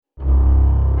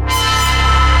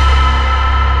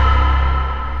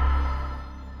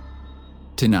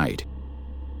Tonight,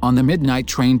 on the Midnight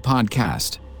Train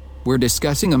podcast, we're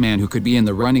discussing a man who could be in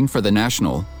the running for the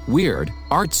National Weird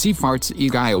Artsy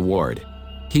Fartsy Guy Award.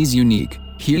 He's unique,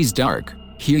 he's dark,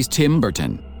 he's Tim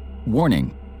Burton.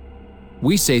 Warning.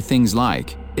 We say things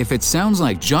like, if it sounds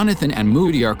like Jonathan and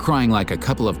Moody are crying like a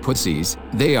couple of pussies,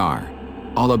 they are.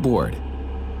 All aboard.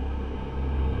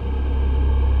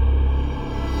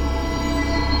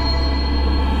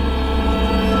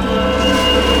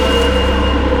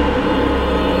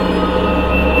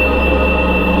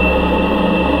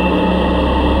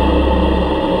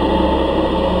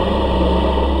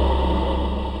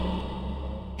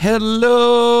 Hello,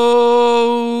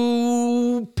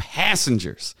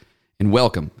 passengers, and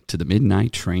welcome to the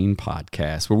Midnight Train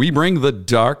podcast, where we bring the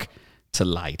dark to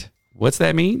light. What's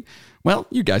that mean? Well,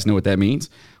 you guys know what that means.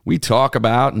 We talk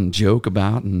about and joke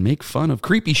about and make fun of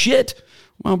creepy shit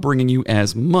while bringing you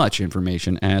as much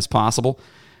information as possible.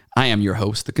 I am your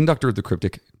host, the conductor of the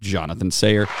cryptic, Jonathan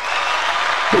Sayer. Ooh,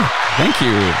 thank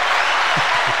you.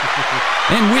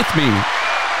 And with me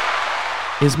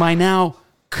is my now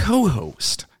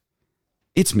co-host.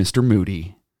 It's Mr.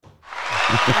 Moody. We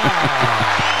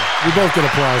both get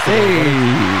applause. Hey.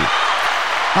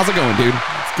 How's it going, dude?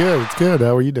 It's good. It's good.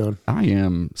 How are you doing? I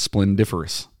am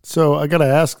splendiferous. So I got to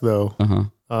ask, though,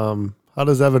 how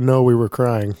does Evan know we were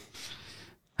crying?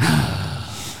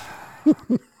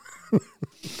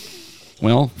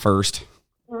 Well, first.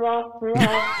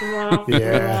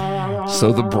 Yeah.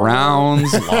 So the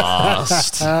Browns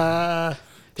lost.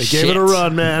 They gave it a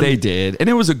run, man. They did. And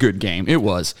it was a good game. It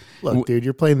was. Look, dude,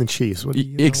 you're playing the Chiefs. What do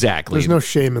you know? Exactly. There's no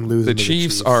shame in losing. The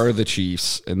Chiefs are the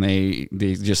Chiefs, and they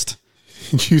just.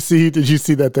 Did you see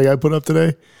that thing I put up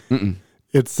today? Mm-mm.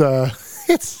 It's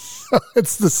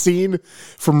the scene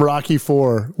from Rocky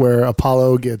IV where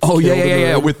Apollo gets killed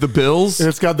yeah, with the Bills. And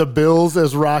it's got the Bills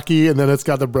as Rocky, and then it's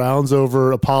got the Browns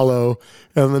over Apollo,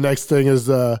 and the next thing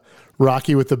is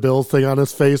Rocky with the Bills thing on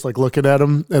his face, like looking at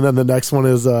him, and then the next one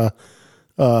is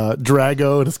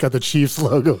Drago, and it's got the Chiefs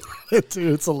logo.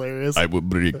 Dude, it's hilarious. I will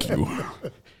break you.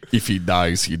 If he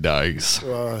dies, he dies.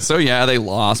 So yeah, they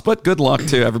lost, but good luck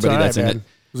to everybody that's in it. It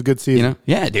was a good season. You know?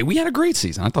 Yeah, dude, we had a great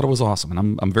season. I thought it was awesome,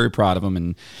 and I'm very proud of them.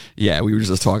 And yeah, we were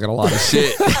just talking a lot of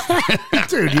shit.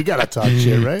 Dude, you gotta talk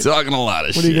shit, right? Talking a lot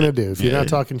of shit. What are you gonna do if you're not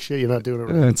talking shit? You're not doing it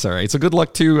right. That's all right. So good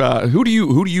luck to who do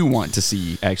you want to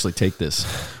see actually take this?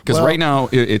 Because right now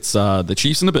it's the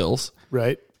Chiefs and the Bills,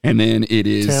 right? And then it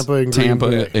is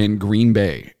Tampa and Green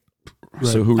Bay. Right.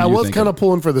 So who are you I was thinking? kind of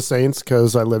pulling for the Saints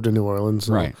because I lived in New Orleans.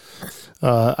 So, right.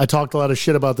 I talked a lot of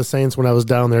shit about the Saints when I was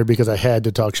down there because I had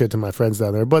to talk shit to my friends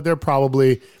down there. But they're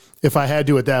probably, if I had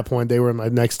to at that point, they were my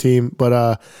next team.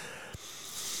 But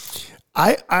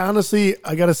I honestly,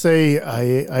 I got to say,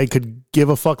 I could give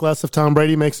a fuck less if Tom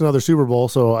Brady makes another Super Bowl,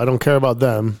 so I don't care about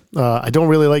them. I don't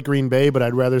really like Green Bay, but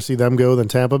I'd rather see them go than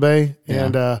Tampa Bay. Yeah.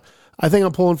 And I think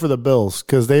I'm pulling for the Bills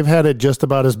because they've had it just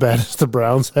about as bad as the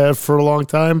Browns have for a long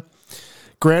time.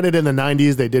 Granted, in the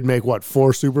 90s, they did make,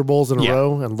 4 Super Bowls in a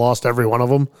row and lost every one of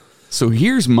them. So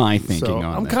here's my thinking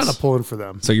on I'm this. kind of pulling for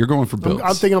them. So you're going for Bills.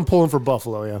 I'm thinking I'm pulling for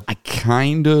Buffalo, yeah. I'm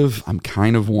kind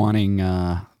of wanting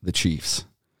the Chiefs.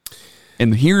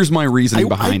 And here's my reasoning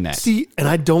behind that. See, and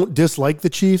I don't dislike the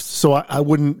Chiefs, so it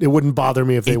wouldn't bother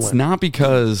me if they win. It's not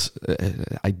because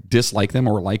I dislike them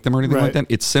or like them or anything like that.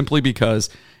 It's simply because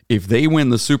if they win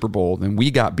the Super Bowl, then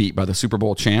we got beat by the Super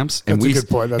Bowl champs, and That's a good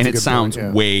point. It sounds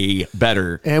way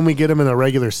better. And we get them in the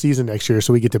regular season next year,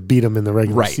 so we get to beat them in the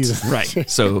regular season. Right.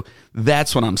 So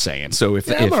that's what I'm saying. So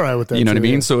if I'm all right with that, you know what I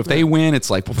mean. Yeah. So if they win, it's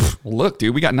like, well, look,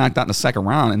 dude, we got knocked out in the second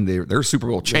round, and they're Super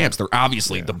Bowl champs. They're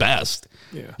obviously the best.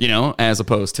 Yeah. You know, as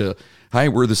opposed to, hi,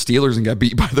 we're the Steelers and got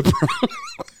beat by the Browns.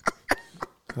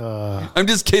 I'm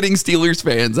just kidding, Steelers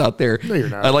fans out there. No, you're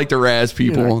not. I like to razz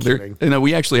people. You know,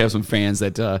 we actually have some fans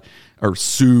that are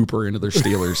super into their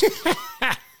Steelers.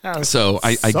 So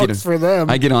I get for them.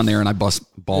 I get on there and I bust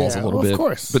balls a little bit. Of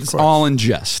course, but it's all in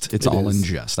jest. It's all in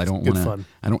jest. I don't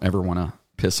ever want to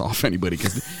piss off anybody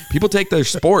because people take their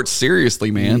sports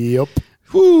seriously, man. Yep.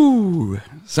 Whoo.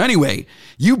 So anyway,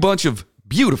 you bunch of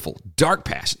beautiful dark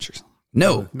passengers.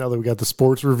 No. Now that we got the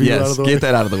sports review out of the way. Get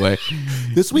that out of the way.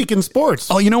 This week in sports.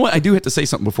 Oh, you know what? I do have to say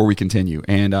something before we continue.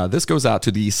 And this goes out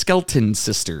to the Skelton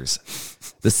sisters.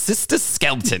 The Sister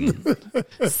Skelton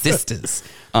sisters.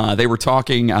 They were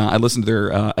talking. I listened to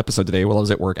their episode today while I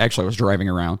was at work. Actually, I was driving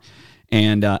around.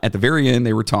 And at the very end,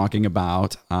 they were talking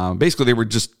about, basically, they were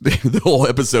just, the whole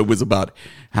episode was about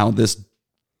how this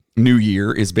new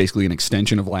year is basically an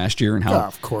extension of last year and how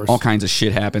of course. all kinds of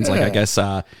shit happens. Like, I guess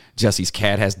Jesse's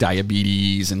cat has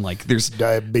diabetes and like there's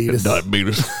diabetes.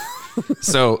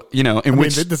 So, in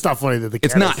which it's not funny that the cat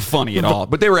it's not funny at all,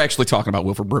 but they were actually talking about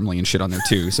Wilford Brimley and shit on there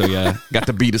too. So yeah, got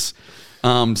to beat us.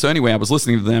 So anyway, I was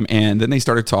listening to them, and then they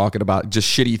started talking about just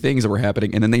shitty things that were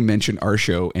happening, and then they mentioned our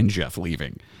show and Jeff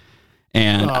leaving,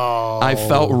 and I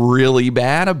felt really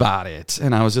bad about it,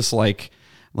 and I was just like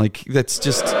that's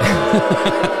just.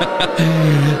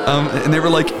 And they were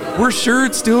like, "We're sure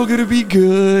it's still going to be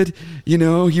good." He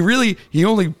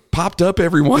only popped up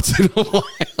every once in a while,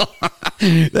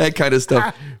 that kind of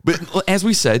stuff. But as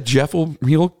we said, Jeff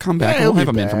he'll come back. We'll have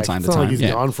him in from time to time. Like he's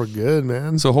gone for good,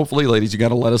 man. So hopefully, ladies, you got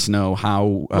to let us know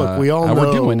how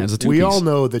we're doing as a two-piece. We all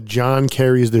know that John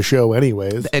carries the show,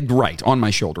 anyways. Right on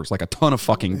my shoulders, like a ton of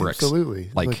fucking bricks. Absolutely,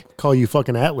 like call you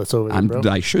fucking Atlas over there,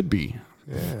 bro. I should be.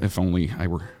 Yeah. If only I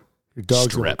were. Your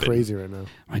dogs are crazy right now.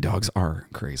 My dogs are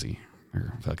crazy.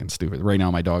 They're fucking stupid. Right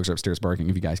now, my dogs are upstairs barking.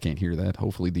 If you guys can't hear that,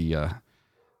 hopefully there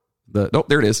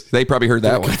it is. They probably heard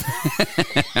that one.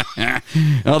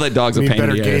 Oh, that dog's a pain in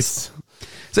the ass.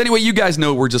 So anyway, you guys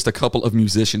know we're just a couple of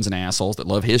musicians and assholes that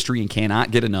love history and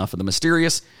cannot get enough of the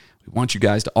mysterious. We want you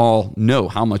guys to all know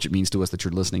how much it means to us that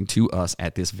you're listening to us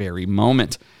at this very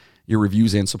moment. Your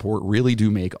reviews and support really do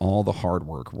make all the hard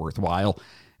work worthwhile.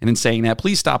 And in saying that,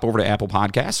 please stop over to Apple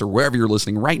Podcasts or wherever you're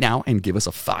listening right now and give us a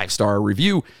 5-star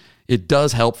review. It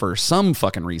does help for some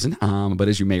fucking reason. But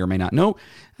as you may or may not know,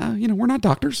 we're not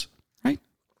doctors, right?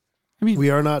 I mean, we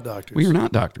are not doctors. We are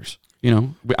not doctors.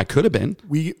 I could have been.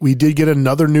 We did get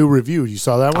another new review. You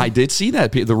saw that one? I did see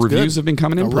that. The reviews have been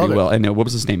coming in pretty well. And what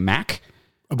was his name? Mac?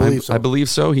 I believe so. I believe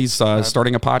so. He's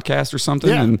starting a podcast or something.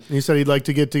 Yeah. And he said he'd like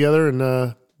to get together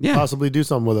and possibly do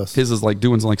something with us. His is like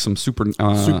doing like some super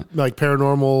like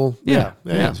paranormal.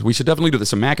 Yeah. So we should definitely do this.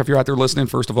 So Mac, if you're out there listening,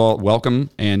 first of all, welcome.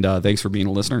 And thanks for being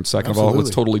a listener. And second of all, let's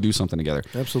totally do something together.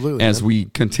 Absolutely. As we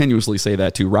continuously say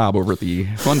that to Rob over at the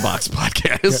Funbox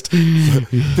podcast.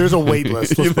 Yeah. There's a wait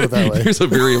list. Let's put it that way. There's a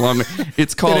very long,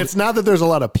 it's called. And it's not that there's a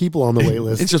lot of people on the wait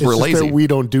list. It's just we're lazy. That we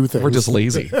don't do things. We're just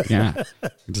lazy. Yeah. We're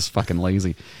just fucking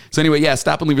lazy. So anyway,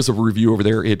 stop and leave us a review over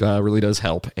there. It really does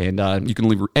help. And you can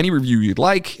leave any review you'd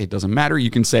like. It doesn't matter.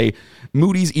 You can say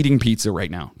Moody's eating pizza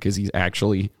right now because he's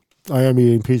actually. I am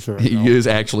eating pizza right now. He is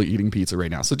actually eating pizza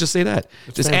right now. So just say that.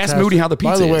 It's just fantastic. ask Moody how the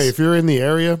pizza is. By the way, if you're in the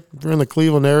area, if you're in the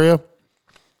Cleveland area,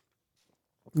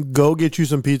 go get you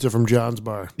some pizza from John's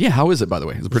Bar. Yeah, how is it, by the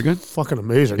way? Is it pretty good? Fucking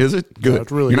amazing. Is it? Good. Yeah,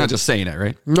 it's really You're good. not just saying it,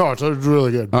 right? No, it's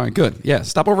really good. All right, good. Yeah,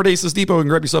 stop over to Aces Depot and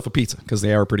grab yourself a pizza because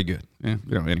they are pretty good. Yeah,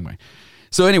 anyway.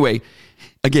 So anyway,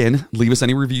 again, leave us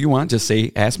any review you want. Just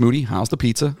say, ask Moody, how's the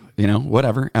pizza?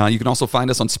 Whatever. You can also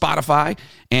find us on Spotify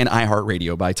and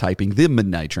iHeartRadio by typing the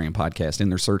Midnight Train Podcast in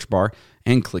their search bar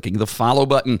and clicking the follow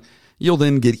button. You'll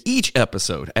then get each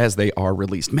episode as they are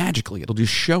released. Magically, it'll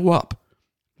just show up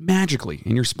magically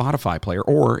in your Spotify player.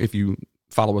 Or if you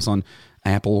follow us on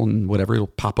Apple and whatever, it'll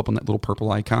pop up on that little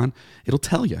purple icon. It'll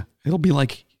tell you. It'll be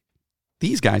like,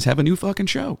 these guys have a new fucking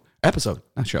episode.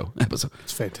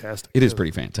 It's fantastic. It is pretty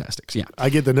fantastic. Yeah.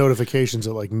 I get the notifications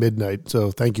at like midnight,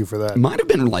 so thank you for that. Might have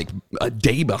been like a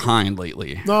day behind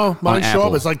lately. No, mine show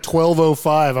up. It's like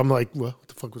 12:05. I'm like, what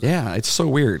the fuck was that? Yeah, it's so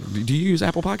weird. Do you use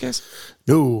Apple Podcasts?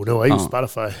 No, I use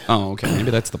Spotify. Oh, okay. Maybe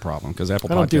that's the problem because Apple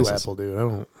Podcasts. I don't do Apple, dude. I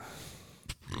don't.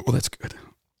 Well, that's good.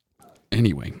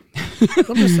 Anyway.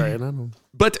 I'm just saying. I don't.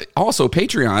 But also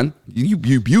Patreon, you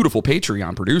beautiful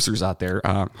Patreon producers out there.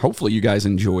 Hopefully you guys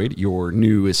enjoyed your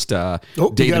newest Day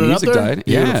the Music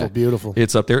Died. Beautiful.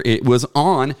 It's up there. It was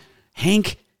on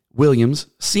Hank Williams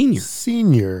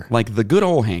Sr. Like the good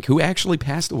old Hank, who actually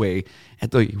passed away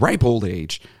at the ripe old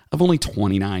age of only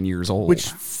 29 years old. Which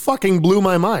fucking blew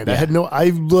my mind. Yeah. I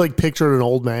like pictured an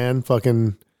old man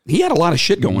fucking... He had a lot of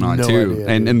shit going on too, idea,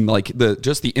 and like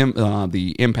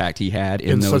the impact he had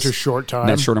in such a short time.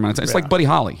 That short amount of time. It's like Buddy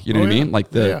Holly, you know what I mean?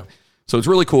 Like so it's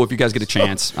really cool if you guys get a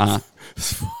chance.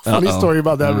 Funny story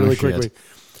about that really quickly,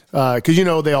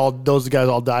 because those guys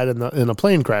all died in a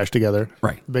plane crash together,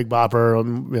 right? Big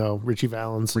Bopper, Richie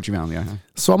Valens, yeah.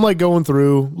 So I'm like going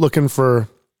through looking for.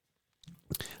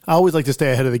 I always like to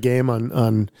stay ahead of the game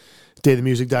on Day the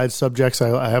Music Died subjects.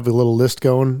 I have a little list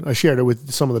going. I shared it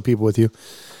with some of the people with you.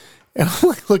 And I'm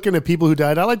like looking at people who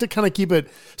died. I like to kind of keep it.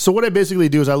 So what I basically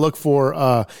do is I look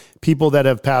for people that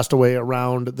have passed away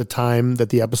around the time that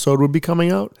the episode would be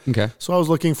coming out. Okay. So I was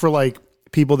looking for like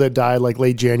people that died like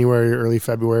late January, early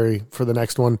February for the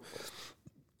next one.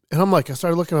 And I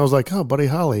started looking, I was like, oh, Buddy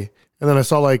Holly. And then I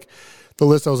saw like the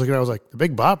list I was looking at, I was like, the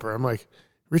Big Bopper. I'm like,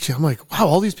 Richie, I'm like, wow,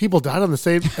 all these people died on the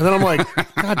same. And then I'm like,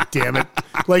 God damn it.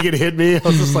 like it hit me. I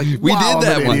was just like, We wow, did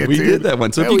that I'm an one. idiot, We dude. did that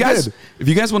one. So Yeah, if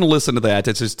you guys want to listen to that,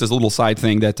 it's just a little side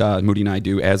thing that Moody and I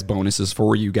do as bonuses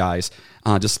for you guys.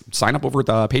 Just sign up over at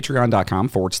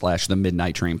patreon.com/the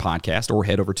Midnight Train Podcast, or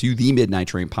head over to the Midnight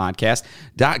Train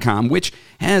Podcast.com, which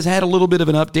has had a little bit of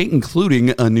an update,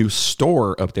 including a new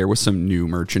store up there with some new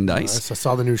merchandise. Nice. I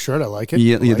saw the new shirt. I like it.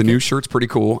 Yeah, I like the new it. shirt's pretty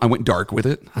cool. I went dark with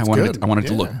it. I wanted it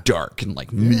to look dark and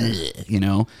like, meh, you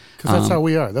know, because that's how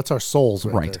we are. That's our souls,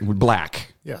 right? there. We're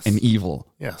black, Yes. and evil,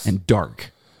 Yes. and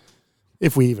dark.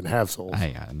 If we even have souls.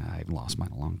 I lost mine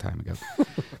a long time ago.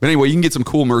 But anyway, you can get some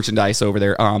cool merchandise over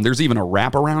there. There's even a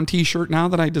wraparound T-shirt now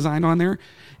that I designed on there.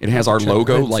 It has our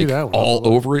logo didn't see like that one. all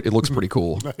over it. It looks pretty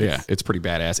cool. Nice. Yeah, it's pretty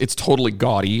badass. It's totally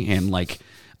gaudy and like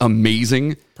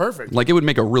amazing. Perfect. Like it would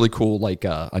make a really cool like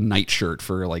a night shirt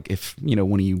for like if you know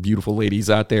one of you beautiful ladies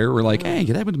out there were like, hey,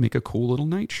 that would make a cool little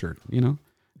night shirt. You know.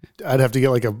 I'd have to get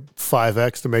like a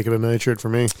 5X to make it a night shirt for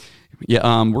me.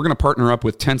 Yeah, we're gonna partner up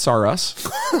with Tensar Us,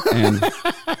 and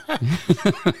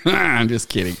I'm just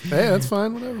kidding. Hey, that's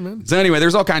fine. Whatever, man. So anyway,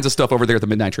 there's all kinds of stuff over there at the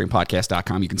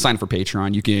midnighttrainpodcast.com. You can sign up for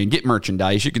Patreon. You can get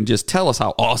merchandise. You can just tell us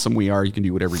how awesome we are. You can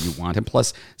do whatever you want. And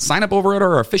plus, sign up over at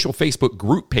our official Facebook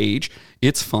group page.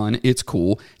 It's fun. It's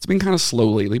cool. It's been kind of slow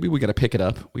lately, but we got to pick it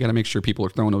up. We got to make sure people are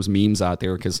throwing those memes out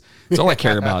there because it's all I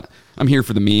care about. I'm here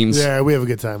for the memes. Yeah, we have a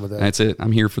good time with that. That's it.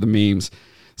 I'm here for the memes.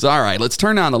 So, all right, let's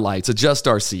turn on the lights, adjust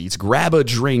our seats, grab a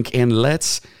drink, and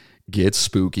let's get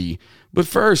spooky. But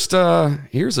first,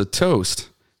 here's a toast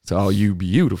to all you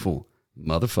beautiful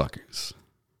motherfuckers.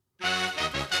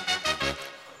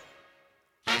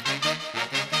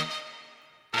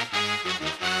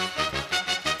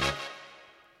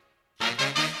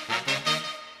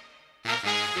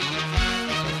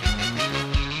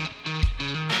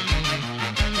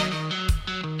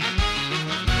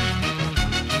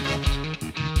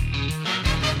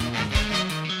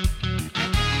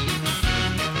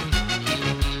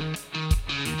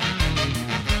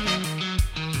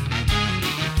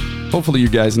 Hopefully you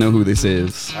guys know who this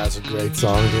is. That's a great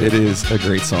song, dude. It is a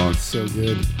great song. So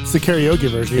good. It's the karaoke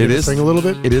version. You It gonna is. sing a little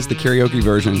bit? It is the karaoke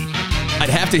version. I'd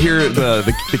have to hear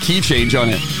the key change on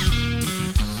it.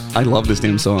 I love this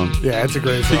damn song. Yeah, it's a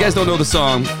great song. If you guys don't know the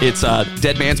song, it's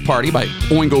Dead Man's Party by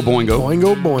Oingo Boingo.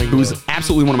 Boingo Boingo. Who's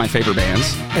absolutely one of my favorite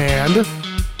bands. And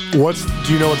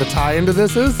do you know what the tie into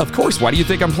this is? Of course, why do you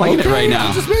think I'm playing it right now?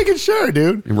 I'm just making sure,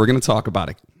 dude. And we're going to talk about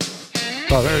it.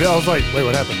 Oh, there it is. I was like, wait,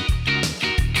 what happened?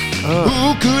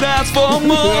 Who could ask for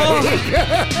more?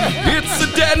 It's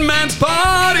a dead man's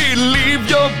party. Leave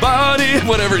your body.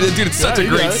 Whatever. Dude, it's such a you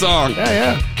great got it. song.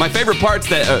 Yeah. My favorite part's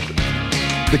that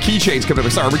the key change coming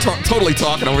over. Sorry, we're totally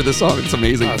talking over this song. It's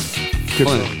amazing. Good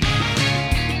Hold song. on.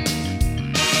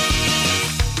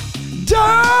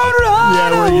 Don't run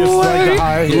Yeah, where he gets like away. the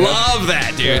high. Yeah. Love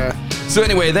that, dude. Yeah. So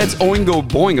anyway, that's Oingo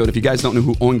Boingo. And if you guys don't know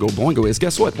who Oingo Boingo is,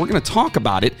 guess what? We're going to talk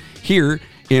about it here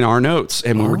in our notes.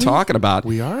 And when we're talking about...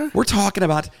 We're talking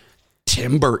about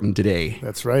Tim Burton today.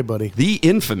 That's right, buddy. The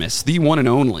infamous, the one and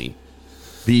only.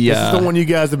 This is the one you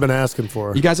guys have been asking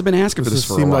for. You guys have been asking for this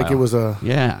for a while. Seemed like it was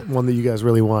one that you guys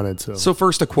really wanted. So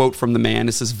first, a quote from the man.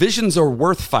 It says, "Visions are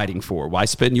worth fighting for. Why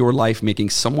spend your life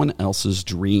making someone else's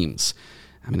dreams?"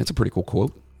 I mean, that's a pretty cool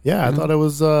quote. Yeah, I thought it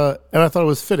was, and I thought it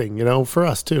was fitting, for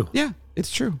us too. Yeah,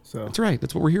 it's true. So that's right.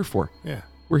 That's what we're here for. Yeah,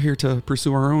 we're here to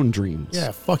pursue our own dreams.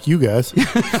 Yeah, fuck you guys.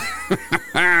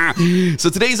 So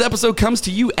today's episode comes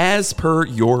to you as per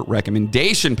your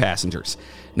recommendation, passengers.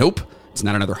 Nope. It's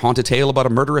not another haunted tale about a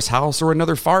murderous house or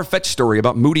another far-fetched story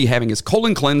about Moody having his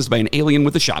colon cleansed by an alien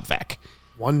with a shop vac.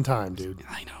 One time, dude.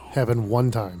 I know. Happened one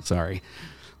time. Sorry.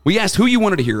 We asked who you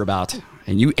wanted to hear about,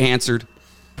 and you answered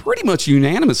pretty much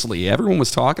unanimously. Everyone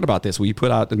was talking about this. We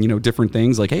put out, different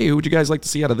things like, hey, who would you guys like to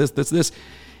see out of this?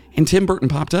 And Tim Burton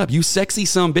popped up. You sexy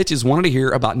sumbitches wanted to hear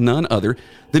about none other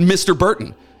than Mr.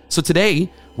 Burton. So today,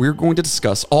 we're going to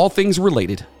discuss all things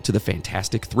related to the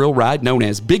fantastic thrill ride known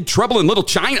as Big Trouble in Little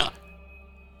China.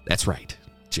 That's right.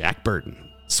 Jack Burton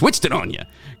switched it on you.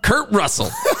 Kurt Russell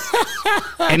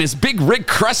and his big rig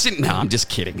crushing. No, I'm just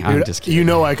kidding. I'm just kidding.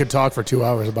 I could talk for 2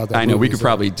 hours about that I know. movie, We could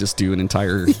probably just do an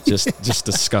entire, just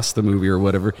discuss the movie or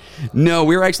whatever. No,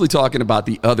 we're actually talking about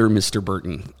the other Mr.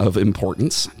 Burton of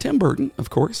importance. Tim Burton, of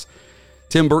course.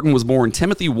 Tim Burton was born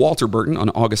Timothy Walter Burton on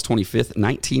August 25th,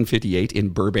 1958 in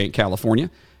Burbank, California.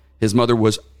 His mother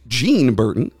was Jean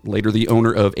Burton, later the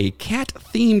owner of a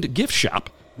cat-themed gift shop,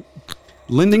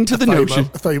 lending to the notion...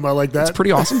 I thought you might like that. That's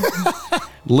pretty awesome.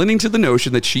 Lending to the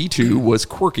notion that she, too, was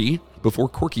quirky before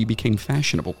quirky became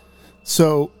fashionable.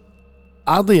 So,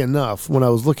 oddly enough, when I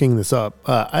was looking this up,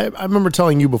 I remember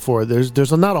telling you before,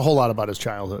 there's not a whole lot about his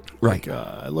childhood. Right.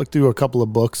 I looked through a couple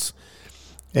of books,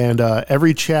 And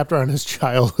every chapter on his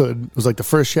childhood was like the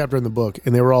first chapter in the book,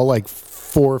 and they were all like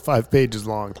 4 or 5 pages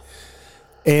long.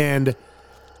 And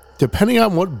depending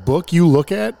on what book you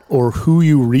look at or who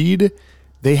you read,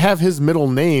 they have his middle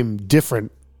name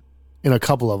different in a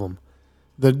couple of them.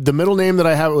 The middle name that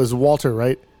I have was Walter,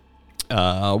 right?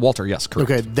 Walter, yes,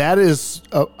 correct. Okay, that is,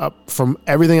 from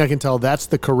everything I can tell, that's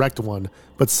the correct one.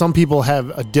 But some people have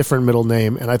a different middle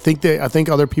name, and I think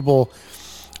other people.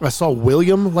 I saw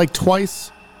William like twice.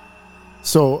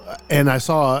 So, and I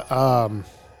saw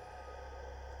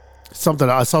something.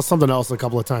 I saw something else a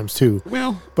couple of times too.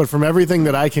 Well, but from everything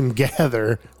that I can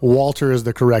gather, Walter is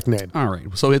the correct name. All right,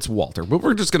 so it's Walter, but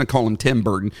we're just going to call him Tim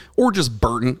Burton, or just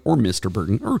Burton, or Mr.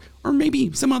 Burton, or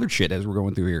maybe some other shit as we're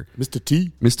going through here. Mr.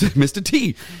 T. Mr.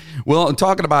 T. Well,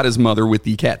 talking about his mother with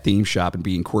the cat theme shop and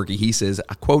being quirky, he says,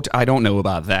 quote, "I don't know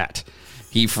about that."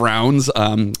 He frowns,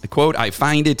 quote, I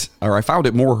found it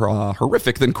more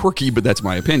horrific than quirky, but that's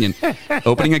my opinion.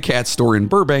 Opening a cat store in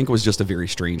Burbank was just a very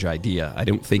strange idea. I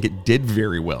don't think it did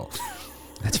very well.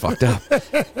 That's fucked up.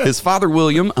 His father,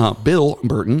 William, Bill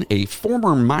Burton, a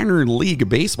former minor league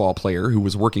baseball player who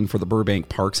was working for the Burbank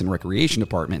Parks and Recreation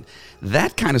Department.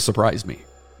 That kind of surprised me.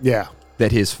 Yeah.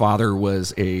 That his father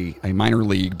was a minor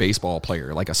league baseball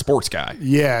player, like a sports guy.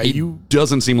 Yeah, he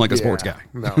doesn't seem like a sports guy.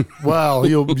 No, well,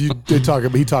 he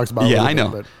talks about. Yeah, I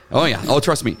know. Oh yeah,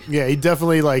 trust me. Yeah, he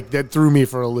definitely that threw me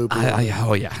for a loop.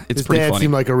 Oh yeah, it's his pretty dad funny.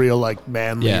 Seemed like a real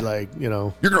manly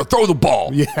You're gonna throw the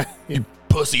ball. Yeah, you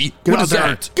pussy. Get what out is there.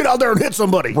 that? Get out there and hit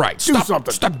somebody. Right. Do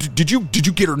something. Stop. Did you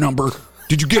get her number?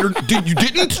 Did you get her? You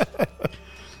didn't.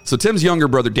 So Tim's younger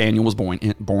brother Daniel was born in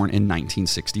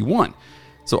 1961.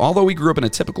 So although he grew up in a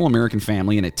typical American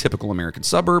family in a typical American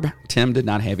suburb, Tim did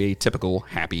not have a typical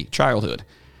happy childhood.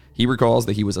 He recalls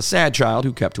that he was a sad child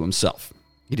who kept to himself.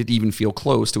 He didn't even feel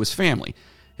close to his family.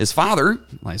 His father,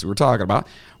 as we were talking about,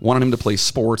 wanted him to play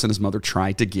sports, and his mother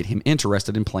tried to get him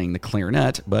interested in playing the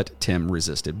clarinet, but Tim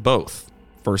resisted both.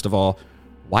 First of all,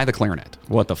 why the clarinet?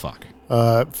 What the fuck?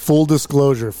 Full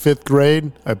disclosure, 5th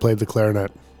grade, I played the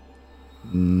clarinet.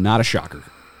 Not a shocker.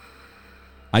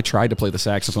 I tried to play the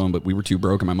saxophone, but we were too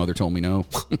broke, and my mother told me no.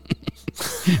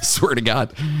 Swear to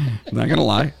God. I'm not going to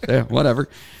lie. Yeah, whatever.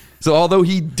 So although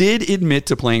he did admit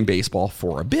to playing baseball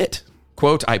for a bit,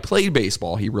 quote, I played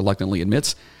baseball, he reluctantly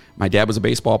admits. My dad was a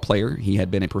baseball player. He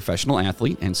had been a professional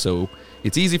athlete, and so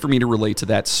it's easy for me to relate to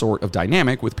that sort of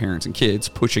dynamic with parents and kids,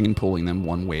 pushing and pulling them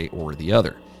one way or the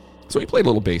other. So he played a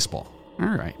little baseball. All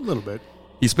right. A little bit.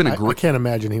 He's been I can't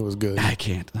imagine he was good. I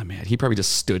can't. I'm mad. He probably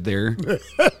just stood there,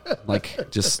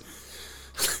 just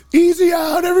easy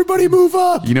out. Everybody move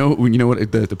up. You know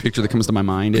what the picture that comes to my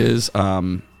mind is.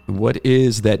 What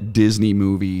is that Disney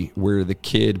movie where the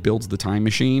kid builds the time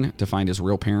machine to find his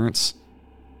real parents?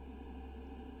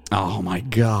 Oh my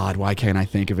God! Why can't I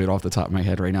think of it off the top of my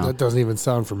head right now? That doesn't even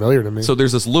sound familiar to me. So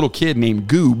there's this little kid named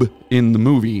Goob in the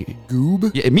movie.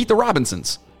 Goob? Yeah, Meet the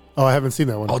Robinsons. Oh, I haven't seen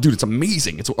that one. Oh, dude, it's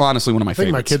amazing. It's honestly one of my favorites. I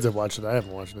think my kids have watched it. I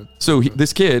haven't watched it. So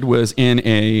this kid was in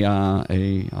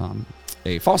a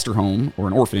foster home or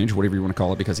an orphanage, whatever you want to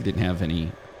call it, because he didn't have any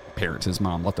parents. His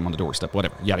mom left him on the doorstep,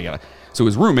 whatever, yada, yada. So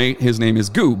his roommate, his name is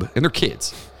Goob, and they're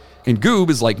kids. And Goob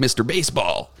is like Mr.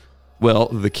 Baseball. Well,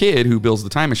 the kid who builds the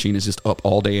time machine is just up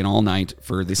all day and all night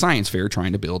for the science fair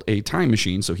trying to build a time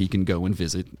machine so he can go and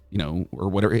visit, or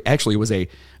whatever. Actually, it was a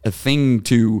thing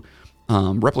to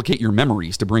replicate your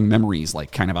memories, to bring memories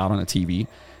like kind of out on a TV.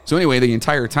 So anyway, the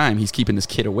entire time he's keeping this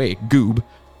kid awake,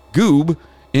 Goob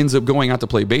ends up going out to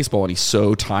play baseball, and he's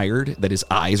so tired that his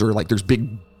eyes are like, there's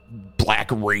big black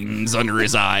rings under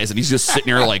his eyes, and he's just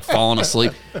sitting there like falling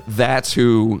asleep. That's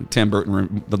who Tim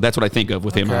Burton, that's what I think of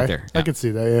with him out there. Yeah. I could see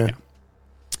that, yeah.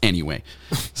 Anyway,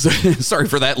 so, sorry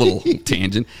for that little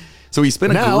tangent. So he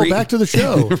spent back to the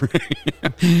show.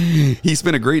 He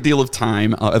spent a great deal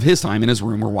of his time in his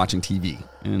room or watching TV.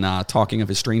 And talking of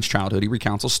his strange childhood, he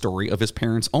recounts a story of his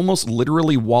parents almost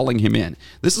literally walling him in.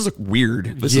 This is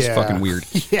fucking weird.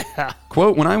 Yeah.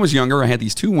 Quote, when I was younger, I had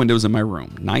these 2 windows in my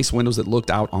room. Nice windows that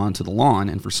looked out onto the lawn.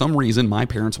 And for some reason, my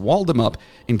parents walled them up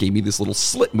and gave me this little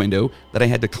slit window that I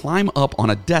had to climb up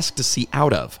on a desk to see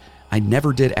out of. I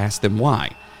never did ask them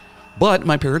why. But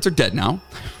my parents are dead now.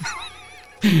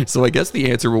 So I guess the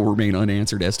answer will remain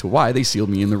unanswered as to why they sealed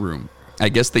me in the room. I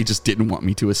guess they just didn't want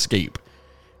me to escape.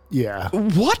 Yeah.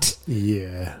 What?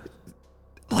 Yeah.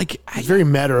 Like, very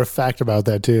matter of fact about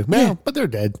that too. Yeah, but they're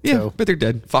dead. Yeah, so. but they're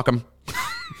dead. Fuck them.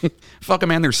 Fuck them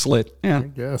and they're slit. Yeah. I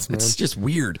guess, man. It's just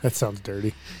weird. That sounds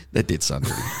dirty. That did sound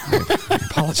dirty. I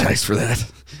apologize for that.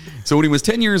 So when he was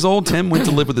 10 years old, Tim went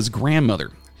to live with his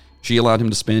grandmother. She allowed him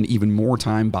to spend even more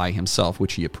time by himself,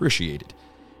 which he appreciated.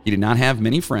 He did not have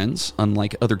many friends.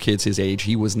 Unlike other kids his age,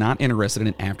 he was not interested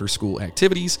in after-school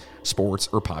activities, sports,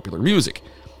 or popular music.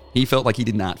 He felt like he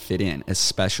did not fit in,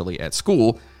 especially at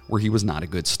school, where he was not a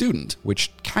good student,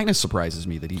 which kind of surprises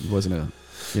me that he wasn't a,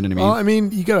 you know what I mean? Well, I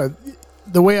mean, you gotta,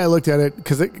 the way I looked at it,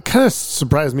 because it kind of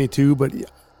surprised me too, but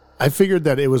I figured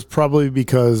that it was probably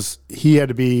because he had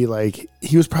to be like,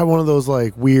 he was probably one of those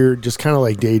like weird, just kind of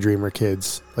like daydreamer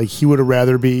kids. Like he would have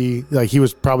rather be, like he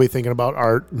was probably thinking about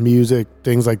art, music,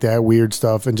 things like that, weird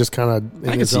stuff, and just kind of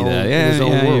I can see that.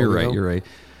 Yeah, you're right, you're right.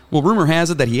 Well, rumor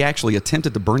has it that he actually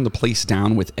attempted to burn the place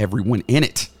down with everyone in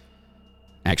it.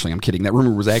 Actually, I'm kidding. That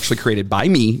rumor was actually created by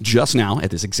me just now at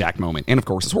this exact moment. And of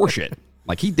course, it's horseshit.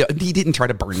 Like he didn't try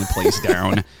to burn the place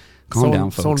down. Calm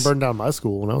down, folks. Someone burned down my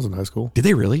school when I was in high school. Did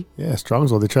they really? Yeah,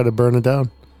 Strongsville. They tried to burn it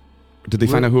down. Did they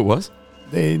find out who it was?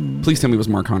 Please tell me it was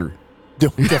Mark Hunter.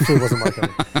 Definitely wasn't Mark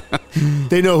Hunter.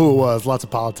 They know who it was. Lots of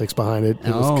politics behind it.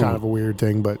 It was kind of a weird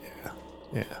thing, but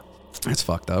yeah. That's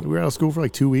fucked up. We were out of school for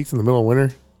like 2 weeks in the middle of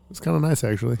winter. It's kind of nice,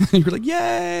 actually. You were like,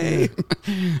 yay!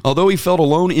 Although he felt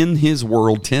alone in his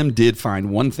world, Tim did find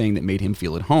one thing that made him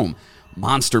feel at home.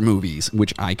 Monster movies,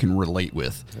 which I can relate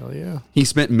with. Hell yeah. He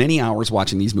spent many hours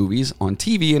watching these movies on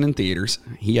TV and in theaters.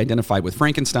 He identified with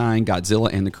Frankenstein,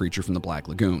 Godzilla, and the creature from the Black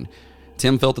Lagoon.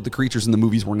 Tim felt that the creatures in the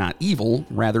movies were not evil,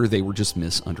 rather they were just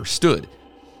misunderstood.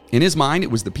 In his mind,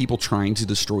 it was the people trying to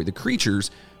destroy the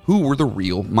creatures who were the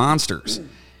real monsters.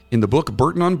 In the book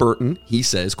Burton on Burton, he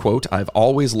says, quote, "I've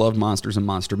always loved monsters and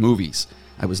monster movies.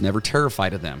 I was never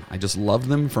terrified of them. I just loved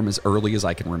them from as early as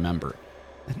I can remember."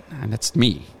 And that's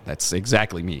me. That's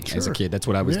exactly me as a kid. That's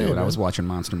what I was doing. Man. I was watching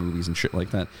monster movies and shit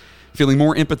like that. Feeling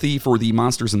more empathy for the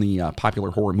monsters in the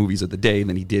popular horror movies of the day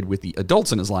than he did with the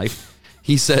adults in his life.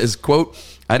 He says, quote,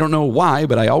 "I don't know why,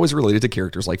 but I always related to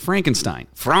characters like Frankenstein.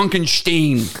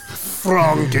 Frankenstein.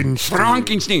 Frau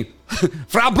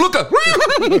Blucher.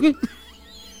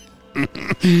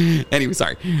 Anyway,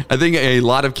 sorry. I think a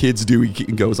lot of kids do, he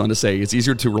goes on to say, it's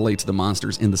easier to relate to the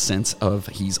monsters in the sense of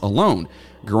he's alone.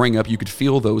 Growing up, you could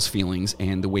feel those feelings,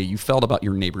 and the way you felt about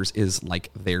your neighbors is like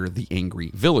they're the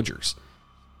angry villagers."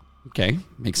 Okay,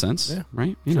 makes sense,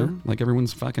 right? You know, like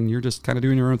everyone's fucking, you're just kind of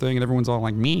doing your own thing, and everyone's all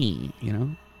like me, you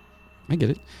know? I get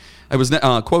it. I was,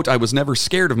 quote, "I was never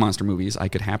scared of monster movies. I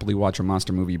could happily watch a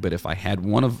monster movie, but if I had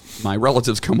one of my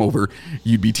relatives come over,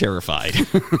 you'd be terrified."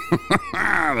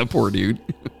 The poor dude.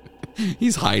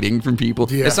 He's hiding from people.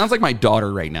 Yeah. It sounds like my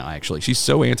daughter right now, actually. She's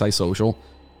so antisocial.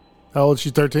 How old is she,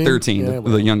 13? 13, yeah,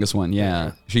 the youngest one,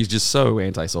 yeah. She's just so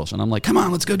antisocial. And I'm like, come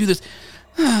on, let's go do this.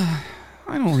 I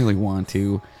don't really want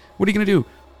to. What are you going to do?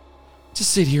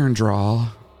 Just sit here and draw.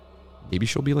 Maybe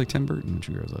she'll be like Tim Burton when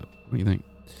she grows up. What do you think?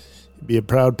 Be a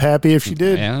proud pappy if she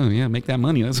did. Yeah, make that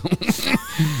money. That's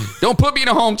Don't put me in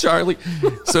a home, Charlie.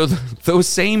 So those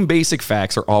same basic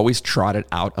facts are always trotted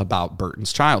out about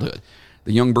Burton's childhood.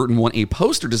 The young Burton won a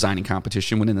poster designing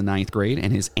competition when in the 9th grade,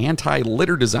 and his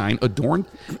anti-litter design adorned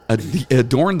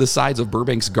the sides of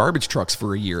Burbank's garbage trucks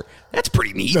for a year. That's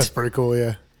pretty neat. That's pretty cool,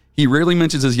 yeah. He rarely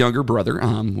mentions his younger brother,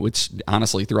 which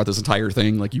honestly, throughout this entire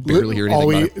thing, like you barely hear anything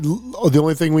about it. The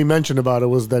only thing we mentioned about it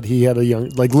was that he had a young,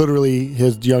 like literally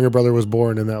his younger brother was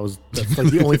born, and that's like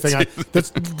the only thing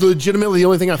that's legitimately the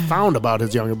only thing I found about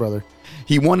his younger brother.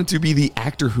 He wanted to be the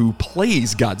actor who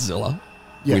plays Godzilla,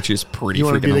 which is pretty freaking hilarious. You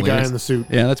want to be the guy in the suit.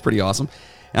 Yeah, that's pretty awesome.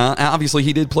 Obviously,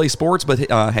 he did play sports, but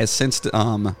has since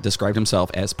described himself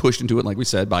as pushed into it, like we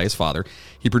said, by his father.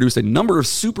 He produced a number of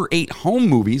Super 8 home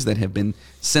movies that have been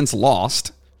since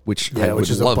lost, which I would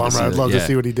is love a bummer. to see. I'd love to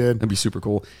see what he did. That'd be super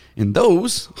cool. And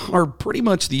those are pretty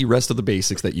much the rest of the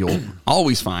basics that you'll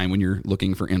always find when you're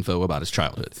looking for info about his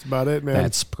childhood. That's about it, man.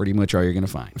 That's pretty much all you're going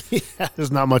to find. Yeah,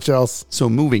 there's not much else. So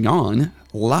moving on,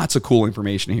 lots of cool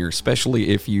information here, especially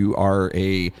if you are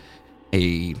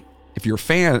if you're a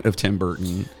fan of Tim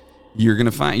Burton. You're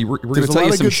gonna find we're gonna tell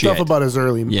you some good stuff about his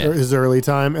early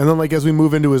time, and then like as we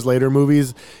move into his later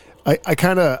movies, I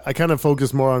kind of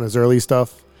focus more on his early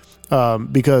stuff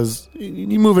because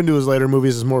you move into his later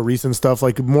movies, is more recent stuff.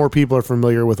 Like more people are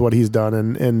familiar with what he's done,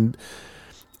 and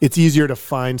it's easier to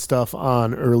find stuff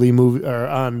on early movie or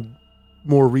on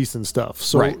more recent stuff.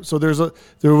 So so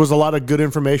there was a lot of good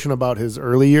information about his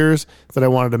early years that I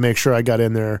wanted to make sure I got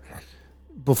in there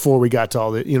before we got to all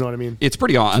the, you know what I mean? It's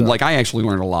pretty awesome. Like I actually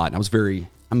learned a lot. I'm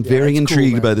very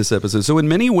intrigued by this episode. So in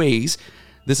many ways,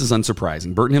 this is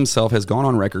unsurprising. Burton himself has gone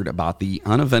on record about the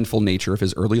uneventful nature of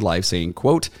his early life, saying,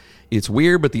 quote, "It's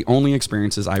weird, but the only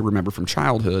experiences I remember from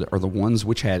childhood are the ones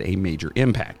which had a major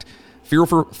impact.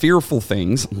 Fearful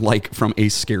things like from a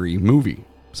scary movie."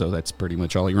 So that's pretty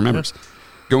much all he remembers.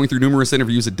 Going through numerous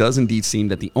interviews, it does indeed seem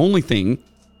that the only thing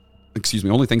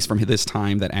only things from this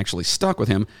time that actually stuck with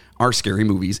him are scary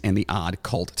movies and the odd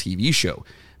cult TV show,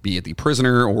 be it The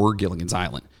Prisoner or Gilligan's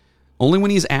Island. Only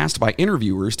when he's asked by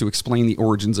interviewers to explain the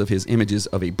origins of his images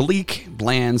of a bleak,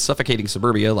 bland, suffocating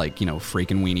suburbia like,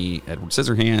 Freakin' Weenie, Edward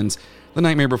Scissorhands, The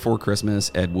Nightmare Before Christmas,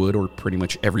 Ed Wood, or pretty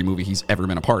much every movie he's ever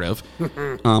been a part of.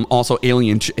 Also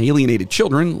alienated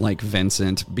children like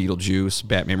Vincent, Beetlejuice,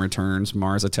 Batman Returns,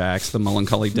 Mars Attacks, The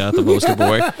Melancholy Death of Oscar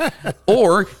Boy,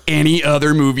 or any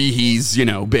other movie he's,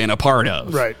 been a part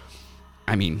of. Right.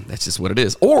 I mean, that's just what it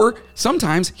is. Or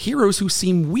sometimes heroes who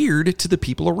seem weird to the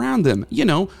people around them.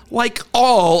 Like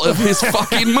all of his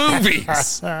fucking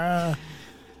movies.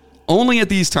 Only at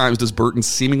these times does Burton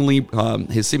seemingly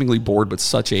bored but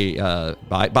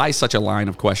by such a line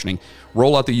of questioning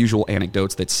roll out the usual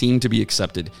anecdotes that seem to be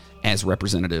accepted as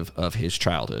representative of his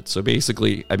childhood. So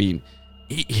basically, I mean,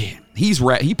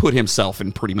 he put himself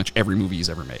in pretty much every movie he's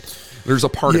ever made. There's a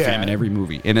part of him in every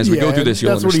movie. And as we go through this,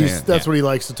 you'll understand. That's what he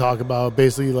likes to talk about.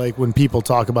 Basically, like when people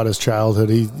talk about his childhood,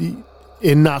 he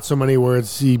in not so many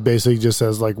words, he basically just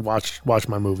says, like, watch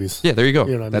my movies. Yeah, there you go.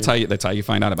 You know what that's I mean? That's how you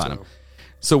find out about him.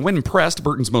 So when pressed,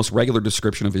 Burton's most regular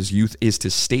description of his youth is to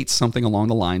state something along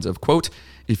the lines of, quote,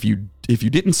 if you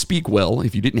didn't speak well,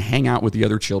 if you didn't hang out with the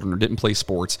other children or didn't play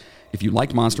sports, if you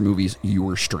liked monster movies, you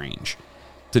were strange.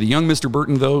 To the young Mr.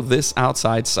 Burton, though, this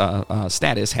outside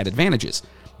status had advantages.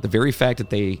 The very fact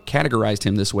that they categorized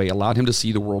him this way allowed him to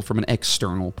see the world from an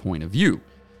external point of view.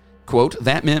 Quote,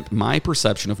 that meant my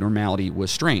perception of normality was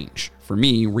strange. For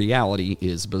me, reality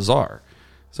is bizarre.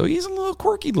 So he's a little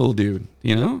quirky little dude,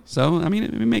 So, I mean,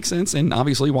 it makes sense. And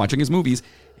obviously, watching his movies,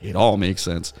 it all makes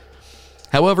sense.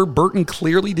 However, Burton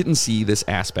clearly didn't see this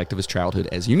aspect of his childhood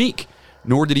as unique,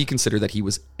 nor did he consider that he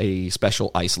was a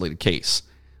special, isolated case.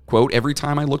 Quote, every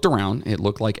time I looked around, it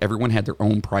looked like everyone had their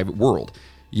own private world.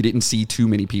 You didn't see too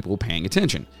many people paying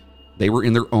attention. They were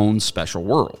in their own special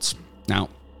worlds. Now,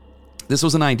 this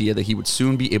was an idea that he would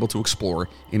soon be able to explore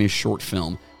in his short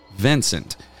film,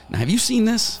 Vincent. Now, have you seen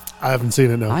this? I haven't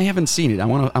seen it, no. I haven't seen it. I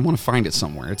want to find it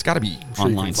somewhere. It's got to be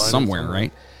online somewhere,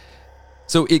 right?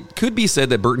 So it could be said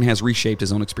that Burton has reshaped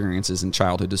his own experiences in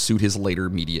childhood to suit his later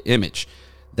media image,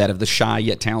 that of the shy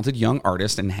yet talented young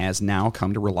artist, and has now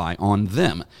come to rely on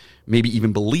them, maybe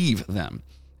even believe them.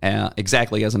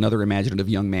 Exactly as another imaginative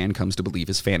young man comes to believe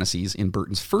his fantasies in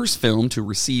Burton's first film to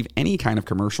receive any kind of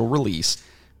commercial release,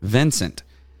 Vincent.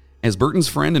 As Burton's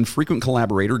friend and frequent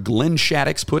collaborator Glenn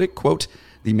Shaddix put it, quote,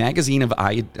 the magazine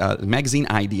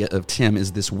idea of Tim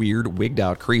is this weird,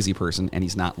 wigged-out, crazy person, and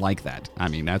he's not like that. I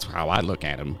mean, that's how I look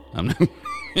at him.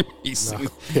 He's a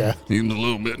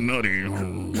little bit nutty,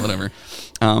 whatever.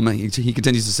 He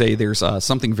continues to say there's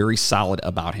something very solid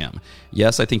about him.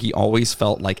 Yes, I think he always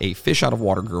felt like a fish out of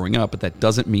water growing up, but that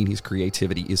doesn't mean his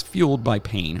creativity is fueled by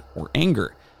pain or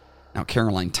anger. Now,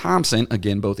 Caroline Thompson,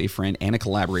 again, both a friend and a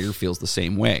collaborator, feels the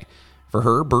same way. For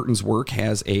her, Burton's work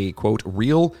has a, quote,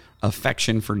 real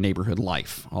affection for neighborhood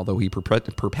life, although he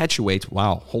perpetuates,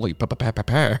 wow, holy, you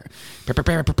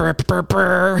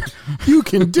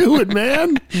can do it,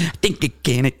 man. I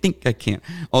think I can't.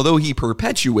 Although he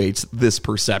perpetuates this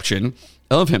perception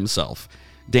of himself,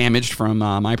 damaged from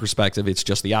my perspective, it's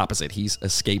just the opposite. He's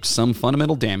escaped some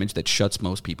fundamental damage that shuts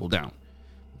most people down.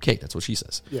 Okay, that's what she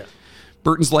says. Yeah.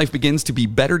 Burton's life begins to be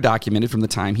better documented from the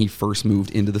time he first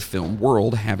moved into the film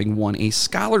world, having won a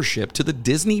scholarship to the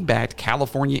Disney-backed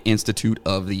California Institute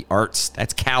of the Arts.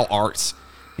 That's Cal Arts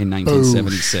in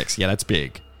 1976. Yeah, that's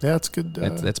big. Yeah, that's good.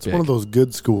 That's big. One of those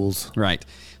good schools. Right.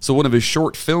 So one of his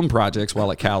short film projects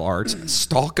while at Cal Arts,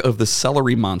 Stalk of the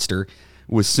Celery Monster,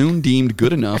 was soon deemed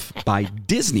good enough by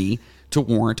Disney to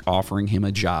warrant offering him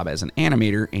a job as an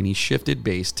animator, and he shifted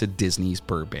base to Disney's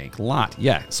Burbank lot.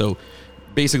 Yeah, so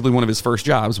basically one of his first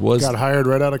jobs was got hired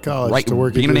right out of college to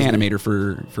work being at an Disney.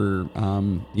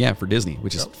 animator for Disney,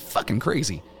 which is fucking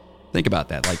crazy. Think about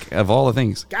that. Like, of all the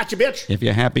things, gotcha, bitch. If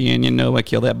you're happy and you know I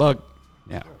killed that bug,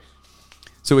 yeah.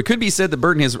 So it could be said that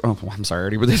Burton has. Oh, I'm sorry, I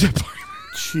already read that.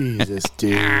 Jesus,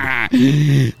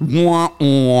 dude. Wah,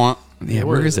 wah. Yeah,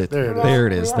 where is it? There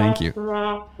it is. Thank you.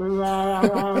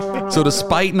 So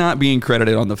despite not being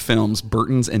credited on the films,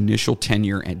 Burton's initial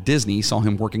tenure at Disney saw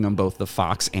him working on both The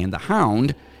Fox and the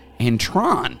Hound and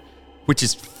Tron, which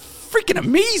is freaking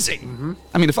amazing. Mm-hmm.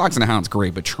 I mean, The Fox and the Hound's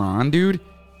great, but Tron, dude,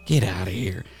 get out of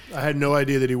here. I had no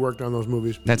idea that he worked on those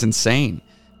movies. That's insane.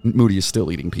 Moody is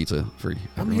still eating pizza for you.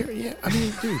 I'm here, yeah. I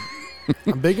mean, dude,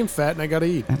 I'm big and fat and I gotta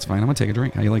eat. That's fine. I'm gonna take a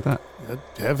drink. How you like that?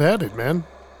 Have had it, man.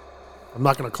 I'm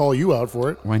not going to call you out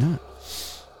for it. Why not?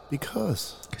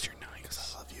 Because you're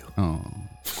nice. I love you. Oh.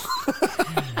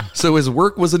 So his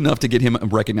work was enough to get him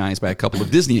recognized by a couple of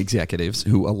Disney executives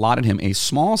who allotted him a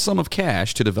small sum of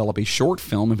cash to develop a short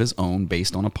film of his own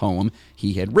based on a poem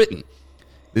he had written.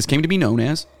 This came to be known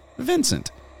as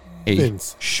Vincent, a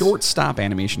short stop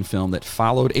animation film that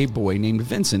followed a boy named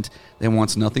Vincent that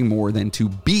wants nothing more than to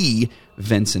be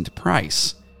Vincent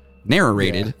Price.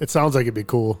 Narrated. Yeah, it sounds like it'd be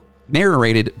cool.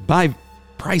 Narrated by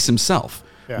Price himself,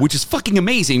 which is fucking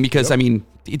amazing because, I mean,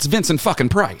 it's Vincent fucking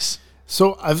Price.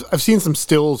 So I've seen some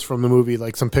stills from the movie,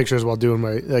 like some pictures while doing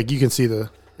my, like you can see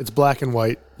it's black and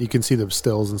white. You can see the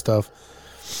stills and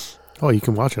stuff. Oh, you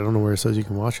can watch it. I don't know where it says you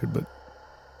can watch it, but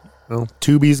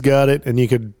Tubi's got it, and you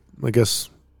could, I guess,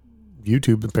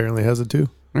 YouTube apparently has it too.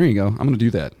 There you go. I'm going to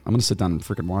do that. I'm going to sit down and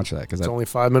freaking watch that because it's only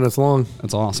 5 minutes long.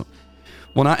 That's awesome.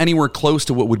 Well, not anywhere close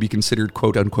to what would be considered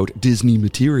quote unquote Disney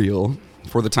material.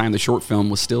 For the time, the short film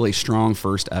was still a strong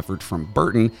first effort from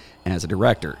Burton as a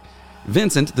director.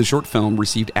 Vincent, the short film,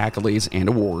 received accolades and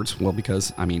awards. Well,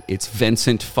 because, I mean, it's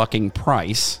Vincent fucking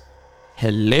Price.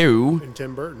 Hello. And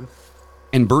Tim Burton.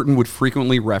 And Burton would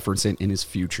frequently reference it in his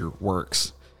future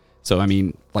works. So, I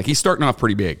mean, like, he's starting off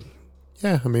pretty big.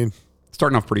 Yeah, I mean.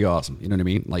 Starting off pretty awesome. You know what I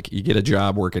mean? Like, you get a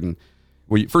job working.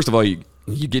 Well, first of all, you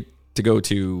get to go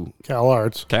to Cal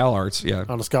Arts, yeah.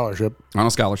 On a scholarship.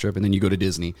 And then you go to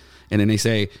Disney. And then they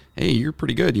say, hey, you're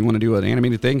pretty good. You want to do an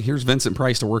animated thing? Here's Vincent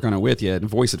Price to work on it with you and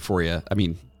voice it for you. I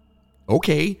mean,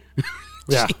 okay.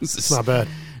 Yeah, it's not bad.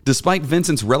 Despite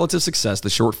Vincent's relative success, the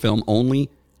short film only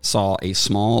saw a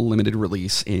small limited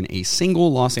release in a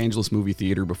single Los Angeles movie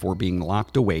theater before being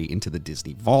locked away into the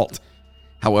Disney vault.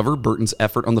 However, Burton's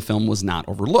effort on the film was not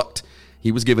overlooked.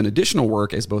 He was given additional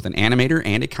work as both an animator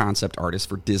and a concept artist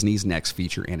for Disney's next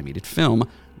feature animated film,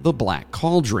 The Black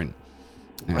Cauldron.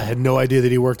 I had no idea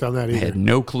that he worked on that either. I had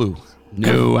no clue.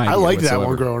 No idea. I liked whatsoever. that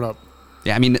one growing up.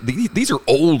 Yeah, I mean, these are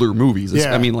older movies.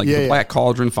 Yeah, I mean, like The Black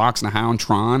Cauldron, Fox and the Hound,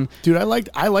 Tron. Dude, I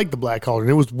liked The Black Cauldron.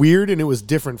 It was weird and it was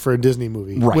different for a Disney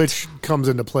movie, right, which comes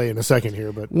into play in a second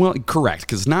here. But well, correct,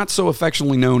 because not so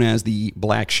affectionately known as the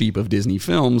black sheep of Disney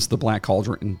films, The Black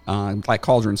Cauldron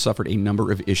suffered a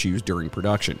number of issues during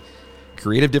production.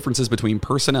 Creative differences between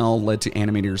personnel led to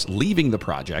animators leaving the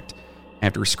project.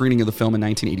 After a screening of the film in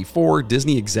 1984,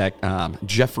 Disney exec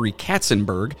Jeffrey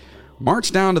Katzenberg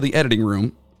marched down to the editing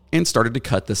room and started to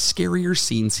cut the scarier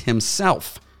scenes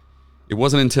himself. It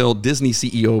wasn't until Disney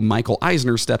CEO Michael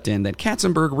Eisner stepped in that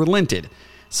Katzenberg relented.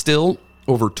 Still,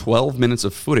 over 12 minutes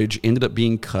of footage ended up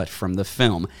being cut from the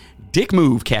film. Dick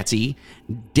move, Katsy.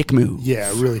 Dick move.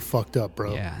 Yeah, really fucked up,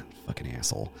 bro. Yeah, fucking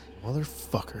asshole.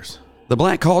 Motherfuckers. The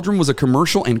Black Cauldron was a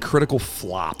commercial and critical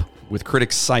flop, with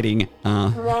critics citing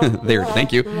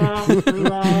thank you.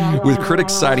 With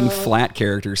critics citing flat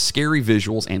characters, scary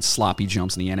visuals, and sloppy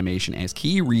jumps in the animation as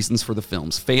key reasons for the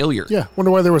film's failure. Yeah,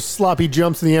 wonder why there were sloppy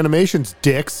jumps in the animations,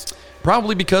 dicks.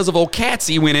 Probably because of old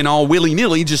Katsy went in all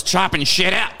willy-nilly just chopping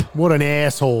shit up. What an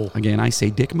asshole. Again, I say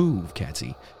dick move,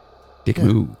 Katsy. Dick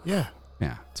move. Yeah.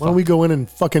 Yeah. Why don't we go in and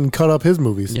fucking cut up his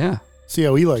movies? Yeah. See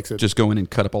how he likes it. Just go in and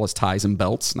cut up all his ties and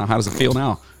belts. Now, how does it feel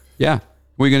now? Yeah.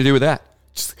 What are you going to do with that?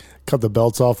 Just cut the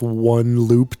belts off one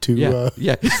loop to...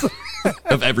 Yeah.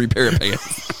 Of every pair of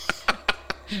pants.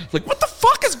 Like, what the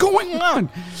fuck is going on?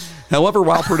 However,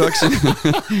 while production on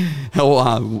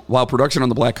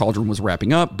The Black Cauldron was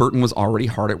wrapping up, Burton was already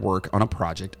hard at work on a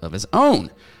project of his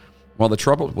own.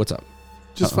 What's up?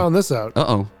 Just found this out.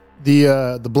 Uh-oh.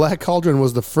 The Black Cauldron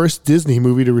was the first Disney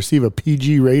movie to receive a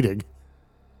PG rating.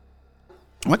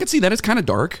 Well, I can see that. It's kind of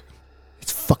dark.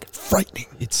 It's fucking frightening.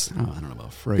 I don't know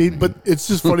about frightening. But it's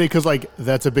just funny because, like,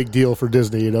 that's a big deal for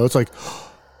Disney, you know? It's like,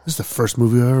 oh, this is the first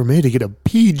movie I ever made to get a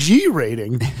PG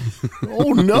rating.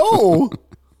 Oh, no.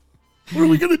 What are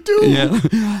we going to do?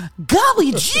 Yeah.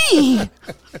 Golly gee.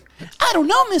 I don't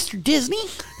know, Mr. Disney.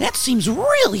 That seems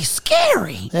really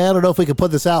scary. I don't know if we can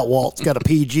put this out, Walt. It's got a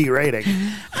PG rating.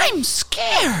 I'm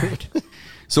scared.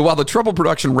 So while the troubled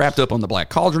production wrapped up on The Black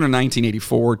Cauldron in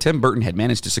 1984, Tim Burton had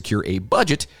managed to secure a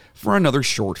budget for another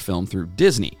short film through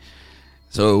Disney.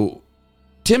 So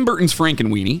Tim Burton's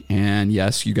Frankenweenie, and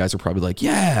yes, you guys are probably like,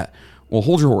 yeah, well,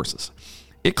 hold your horses.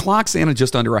 It clocks in at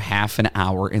just under a half an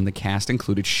hour, and the cast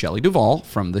included Shelley Duvall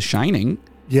from The Shining.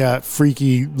 Yeah,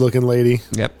 freaky looking lady.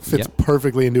 Yep. Fits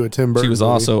perfectly into a Tim Burton She was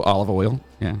movie. also Olive Oil.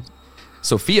 Yeah.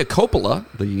 Sofia Coppola,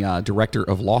 the director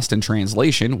of Lost in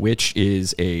Translation, which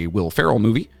is a Will Ferrell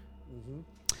movie. Mm-hmm.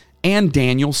 And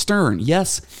Daniel Stern.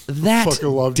 Yes, that I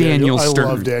love Daniel Stern. I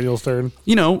love Daniel Stern.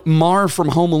 You know, Marv from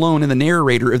Home Alone and the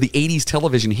narrator of the 80s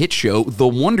television hit show, The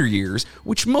Wonder Years,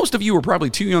 which most of you are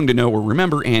probably too young to know or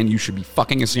remember, and you should be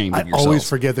fucking ashamed of yourself. I always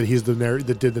forget that he's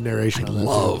that did the narration on that. I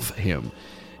love him.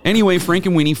 Anyway,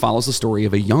 Frankenweenie follows the story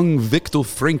of a young Victor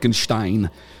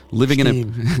Frankenstein, living in a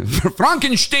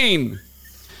Frankenstein.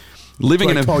 Living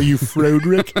in a call you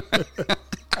Froderick.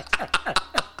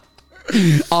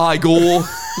 Igor.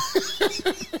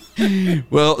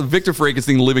 Well, Victor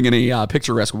Frankenstein living in a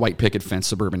picturesque white picket fence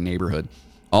suburban neighborhood.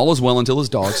 All is well until his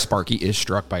dog Sparky is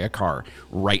struck by a car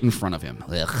right in front of him.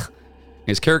 Ugh.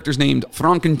 His character's named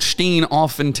Frankenstein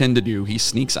often tend to do. He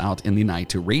sneaks out in the night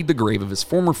to raid the grave of his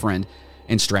former friend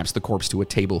and straps the corpse to a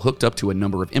table hooked up to a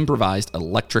number of improvised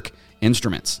electric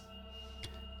instruments.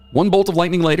 One bolt of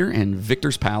lightning later, and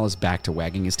Victor's pal is back to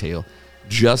wagging his tail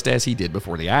just as he did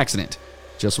before the accident,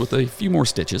 just with a few more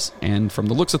stitches, and from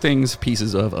the looks of things,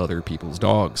 pieces of other people's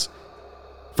dogs.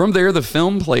 From there, the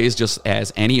film plays just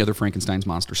as any other Frankenstein's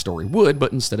monster story would,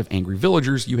 but instead of angry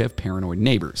villagers, you have paranoid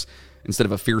neighbors. Instead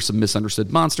of a fearsome,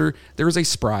 misunderstood monster, there is a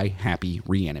spry, happy,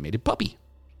 reanimated puppy.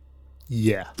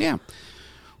 Yeah.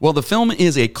 Well, the film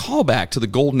is a callback to the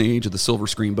golden age of the silver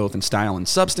screen, both in style and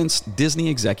substance. Disney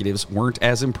executives weren't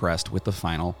as impressed with the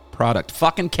final product.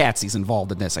 Fucking Catsy's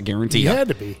involved in this, I guarantee you. He had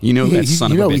to be. You know that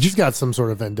son of a bitch. He's got some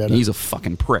sort of vendetta. He's a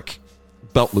fucking prick.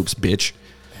 Belt loops, bitch.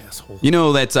 Asshole. You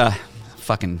know that's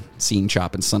fucking scene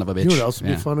chopping son of a bitch. You know what else would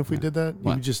be fun if we did that?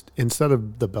 What? You just, instead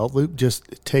of the belt loop,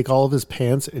 just take all of his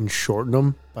pants and shorten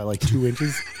them by like 2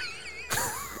 inches.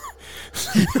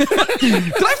 Did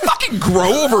I fucking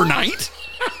grow overnight?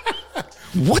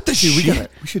 What the shit?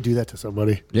 We should do that to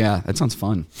somebody. Yeah, that sounds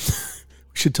fun.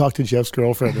 We should talk to Jeff's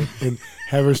girlfriend and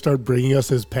have her start bringing us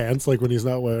his pants like when he's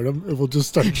not wearing them. And we'll just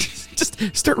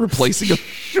start replacing them.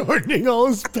 Shortening all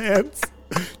his pants.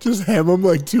 Just hem them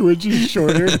like 2 inches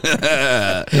shorter.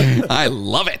 I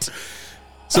love it.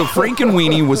 So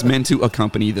Frankenweenie was meant to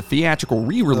accompany the theatrical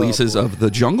re-releases of The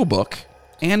Jungle Book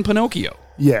and Pinocchio.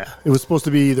 Yeah, it was supposed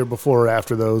to be either before or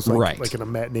after those, Right. like in a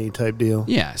matinee type deal.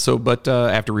 Yeah, so, but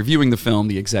after reviewing the film,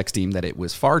 the execs deemed that it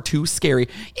was far too scary.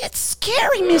 It's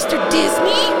scary, Mr.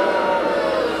 Disney.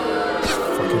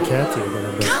 Fucking Catsy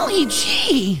again. Golly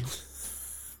gee.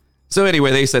 So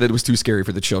anyway, they said it was too scary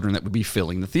for the children that would be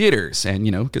filling the theaters. And,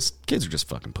 you know, because kids are just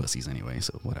fucking pussies anyway,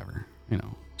 so whatever. You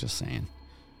know, just saying.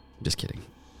 Just kidding.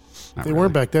 Not They really.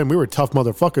 weren't back then. We were tough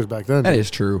motherfuckers back then. That is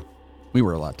true. We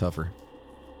were a lot tougher.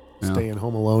 Yeah. Staying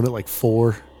home alone at like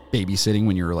 4. Babysitting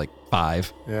when you were like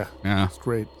 5. Yeah. Yeah. It's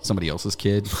great. Somebody else's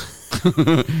kid.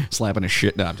 Slapping a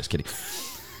shit. No, I'm just kidding.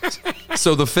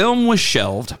 So the film was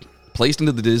shelved, placed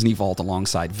into the Disney vault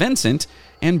alongside Vincent,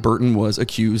 and Burton was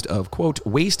accused of, quote,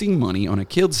 wasting money on a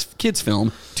kids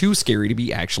film too scary to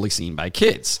be actually seen by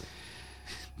kids.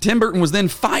 Tim Burton was then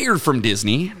fired from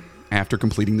Disney after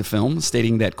completing the film,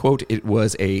 stating that, quote, it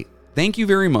was a thank you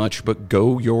very much, but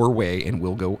go your way and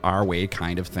we'll go our way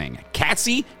kind of thing.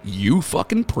 Catsy, you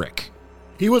fucking prick.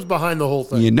 He was behind the whole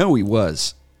thing. You know he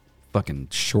was. Fucking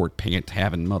short pant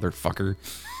having motherfucker.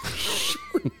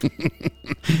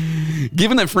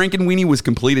 Given that Frankenweenie was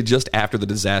completed just after the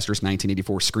disastrous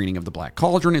 1984 screening of The Black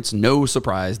Cauldron, it's no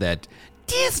surprise that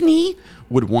Disney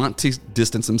would want to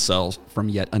distance themselves from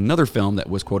yet another film that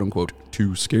was quote-unquote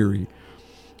too scary.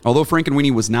 Although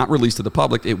Frankenweenie was not released to the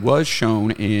public, it was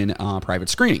shown in private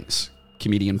screenings.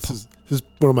 Comedian This is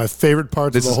one of my favorite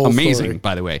parts of the whole This is amazing, story.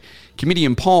 by the way.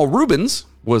 Comedian Paul Rubens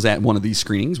was at one of these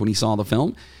screenings when he saw the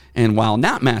film, and while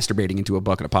not masturbating into a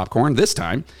bucket of popcorn this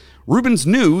time, Rubens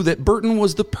knew that Burton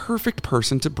was the perfect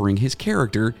person to bring his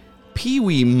character,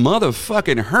 Pee-wee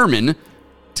motherfucking Herman,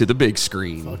 to the big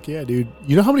screen. Fuck yeah, dude.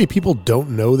 You know how many people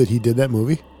don't know that he did that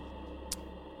movie?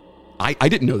 I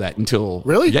didn't know that until...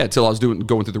 Really? Yeah, until I was going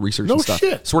through the research No and stuff.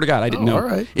 shit. Swear to God, I didn't know. All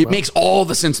right. It Well, makes all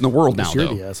the sense in the world now, You're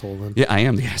though. the asshole then. Yeah, I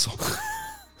am the asshole.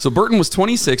 So Burton was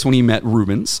 26 when he met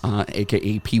Rubens,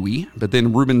 a.k.a. Pee-wee, but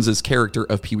then Rubens' character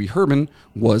of Pee-wee Herman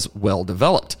was well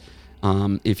developed.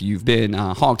 If you've been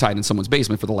hogtied in someone's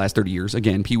basement for the last 30 years,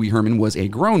 again, Pee-wee Herman was a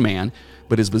grown man,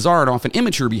 but his bizarre and often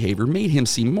immature behavior made him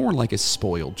seem more like a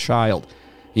spoiled child.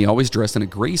 He always dressed in a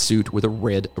gray suit with a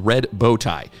red bow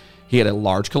tie. He had a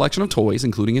large collection of toys,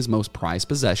 including his most prized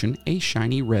possession, a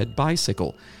shiny red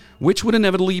bicycle, which would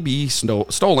inevitably be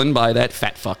stolen by that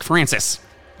fat fuck Francis.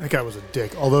 That guy was a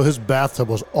dick, although his bathtub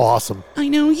was awesome. I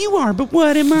know you are, but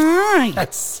what am I?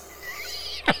 That's...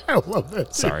 I love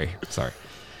that. Sorry.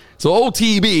 So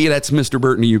OTB, that's Mr.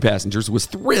 Burton to you passengers, was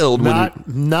thrilled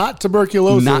Not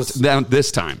tuberculosis. not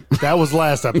this time. That was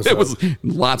last episode. It was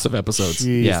lots of episodes.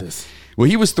 Jesus. Yeah. Well,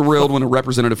 he was thrilled when a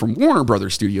representative from Warner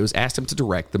Brothers Studios asked him to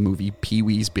direct the movie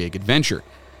Pee-wee's Big Adventure.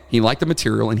 He liked the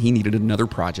material and he needed another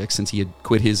project since he had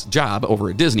quit his job over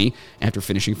at Disney after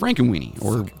finishing Frankenweenie,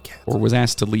 or was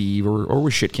asked to leave, or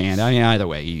was shit canned. Either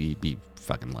way, he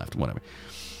fucking left. Whatever.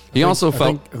 He also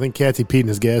felt. I think Catsy peed in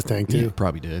his gas tank too. Yeah,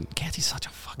 probably did. Catsy's such a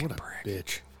fucking What a prick.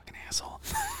 bitch. Fucking asshole.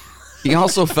 He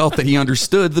also felt that he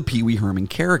understood the Pee Wee Herman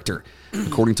character.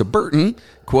 According to Burton,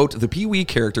 quote, the Pee Wee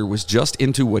character was just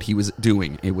into what he was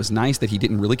doing. It was nice that he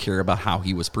didn't really care about how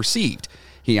he was perceived.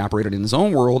 He operated in his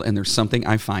own world, and there's something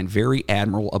I find very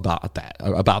admirable about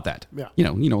that. Yeah.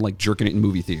 You know, like jerking it in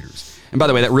movie theaters. And by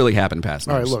the way, that really happened,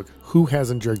 passengers. All right, look, who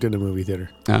hasn't jerked in a movie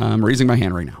theater? I'm raising my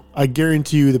hand right now. I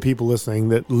guarantee you, the people listening,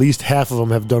 that at least half of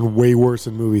them have done way worse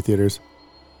in movie theaters.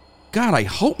 God, I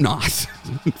hope not.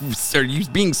 Are you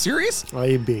being serious? I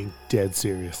am being dead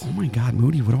serious. Oh my God,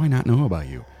 Moody, what do I not know about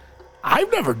you? I've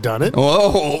never done it.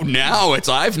 Oh, now it's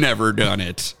I've never done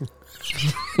it.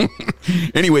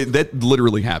 Anyway, that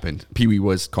literally happened. Pee Wee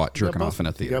was caught jerking off in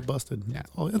a He theater. got busted. Yeah.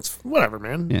 Oh, it's whatever,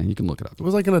 man. Yeah, you can look it up. It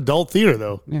was like an adult theater,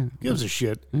 though. Yeah. Who gives a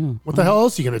shit? Yeah. What the hell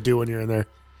else are you going to do when you're in there?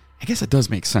 I guess it does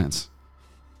make sense.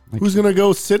 Who's going to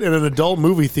go sit in an adult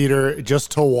movie theater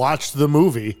just to watch the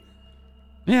movie?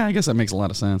 Yeah, I guess that makes a lot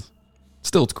of sense.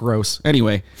 Still, it's gross.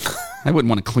 Anyway, I wouldn't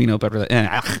want to clean up after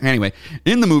that. Anyway,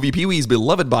 in the movie, Pee Wee's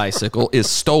beloved bicycle is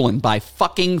stolen by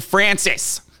fucking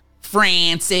Francis.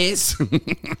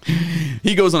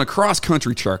 He goes on a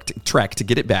cross-country trek to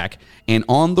get it back, and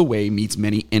on the way meets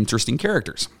many interesting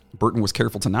characters. Burton was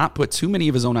careful to not put too many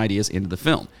of his own ideas into the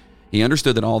film. He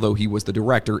understood that although he was the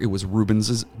director, it was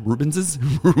Rubens's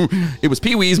it was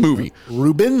Pee Wee's movie.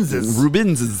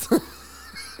 Rubens's.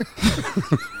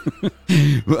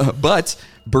 But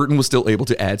Burton was still able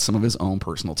to add some of his own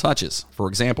personal touches. For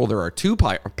example, there are two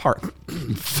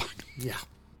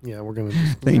Yeah, we're gonna.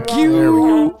 Thank you. There we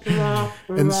go.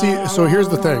 And see, so here's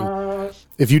the thing: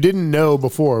 if you didn't know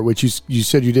before, which you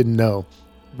said you didn't know,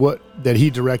 that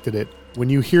he directed it. When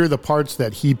you hear the parts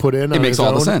that he put in, it makes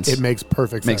all the sense. It makes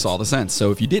perfect sense. Makes all the sense. So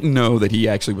if you didn't know that he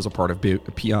actually was a part of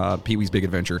Pee Wee's Big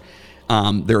Adventure,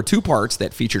 there are two parts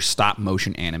that feature stop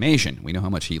motion animation. We know how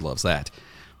much he loves that.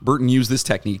 Burton used this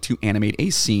technique to animate a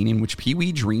scene in which Pee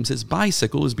Wee dreams his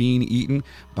bicycle is being eaten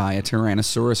by a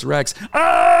Tyrannosaurus Rex.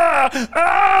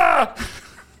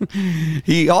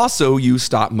 He also used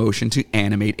stop motion to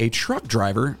animate a truck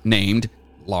driver named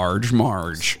Large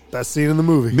Marge. Best scene in the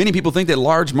movie. Many people think that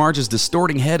Large Marge's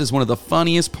distorting head is one of the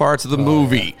funniest parts of the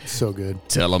movie. Yeah, so good.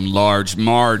 Tell him Large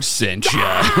Marge sent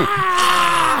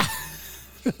ya.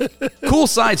 Cool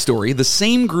side story. The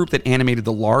same group that animated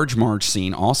the Large Marge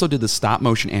scene also did the stop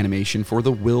motion animation for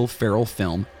the Will Ferrell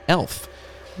film Elf.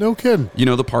 No kidding. You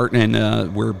know the part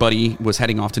where Buddy was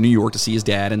heading off to New York to see his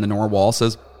dad, and the narwhal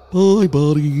says, "Bye,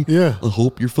 Buddy. Yeah. I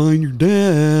hope you find your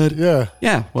dad." Yeah.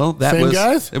 Yeah. Well, that Same was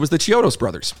guys? It was the Chiodos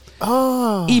brothers.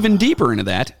 Oh. Even deeper into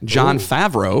that, Jon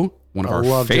Favreau, one of I our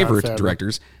love Jon favorite Favreau.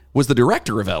 directors, was the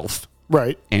director of Elf.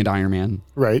 Right. And Iron Man.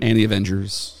 Right. And the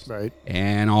Avengers. Right.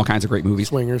 And all kinds of great movies.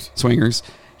 Swingers.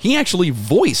 He actually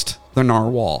voiced the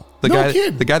narwhal. The guy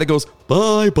that goes,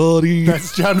 "Bye, buddy."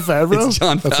 That's Jon Favreau? It's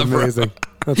Jon That's Favreau. amazing.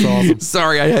 That's awesome.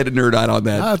 Sorry, I had to nerd out on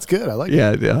that. That's good. I like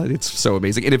it. Yeah, it's so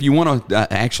amazing. And if you want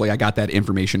to, actually, I got that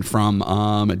information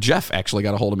from Jeff. Actually,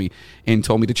 got a hold of me and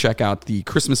told me to check out the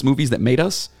Christmas movies that made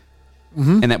us,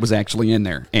 and that was actually in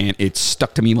there, and it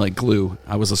stuck to me like glue.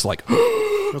 I was just like,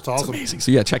 That's awesome. amazing.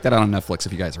 So yeah, check that out on Netflix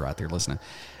if you guys are out there listening.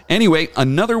 Anyway,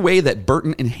 another way that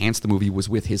Burton enhanced the movie was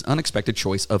with his unexpected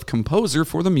choice of composer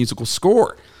for the musical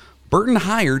score. Burton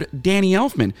hired Danny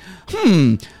Elfman.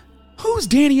 Who's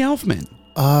Danny Elfman?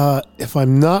 If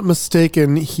I'm not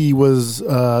mistaken, he was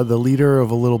the leader of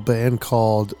a little band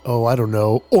called, I don't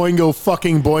know, Oingo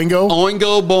fucking Boingo.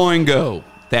 Oingo Boingo.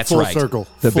 That's Full right. circle.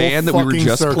 The Full band that we were fucking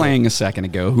just circle. playing a second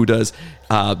ago, who does,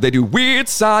 they do Weird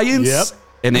Science. Yep.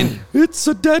 And then It's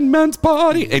a Dead Man's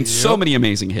Party. And so many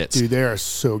amazing hits. Dude, they are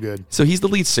so good. So he's the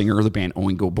lead singer of the band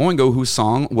Oingo Boingo, whose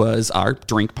song was our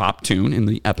Drink Pop tune in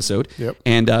the episode. Yep.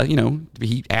 And,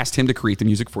 he asked him to create the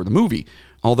music for the movie.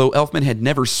 Although Elfman had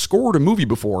never scored a movie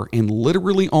before and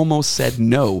literally almost said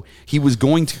no, he was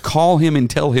going to call him and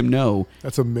tell him no.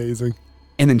 That's amazing.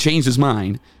 And then changed his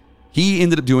mind. He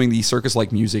ended up doing the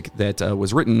circus-like music that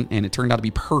was written, and it turned out to be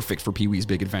perfect for Pee Wee's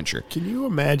Big Adventure. Can you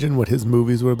imagine what his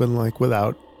movies would have been like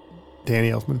without Danny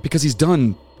Elfman? Because he's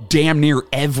done damn near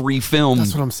every film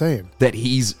That's what I'm saying. that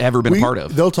he's ever been a part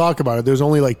of. They'll talk about it. There's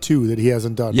only like 2 that he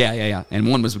hasn't done. Yeah. And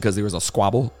one was because there was a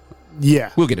squabble.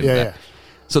 Yeah. We'll get into that. Yeah.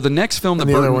 So the next film that And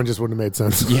the Burton... other one just wouldn't have made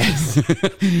sense. Yes.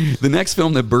 The next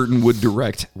film that Burton would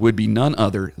direct would be none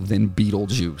other than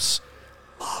Beetlejuice.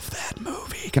 Love that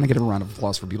movie. Can I get a round of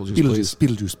applause for Beetlejuice, please?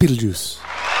 Beetlejuice.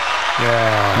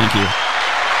 Yeah. Thank you.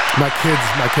 My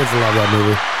kids love that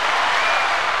movie.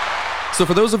 So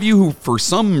for those of you who, for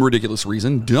some ridiculous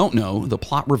reason, don't know, the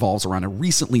plot revolves around a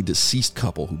recently deceased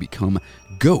couple who become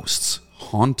ghosts,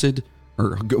 haunted,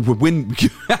 or when...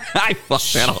 I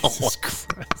fucked that all. Jesus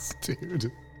Christ,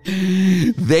 dude.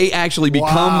 They actually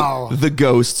become the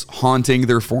ghosts haunting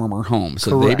their former home.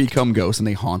 So they Correct. become ghosts and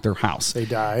they haunt their house. They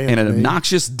die. And an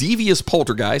obnoxious, devious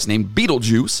poltergeist named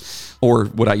Beetlejuice, or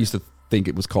what I used to think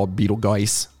it was called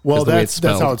Beetlegeist. Well, that's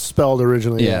how it's spelled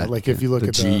originally. Yeah. Like if you look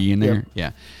at the G in there.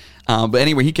 Yep. Yeah. But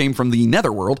anyway, he came from the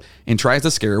netherworld and tries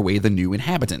to scare away the new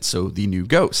inhabitants, so the new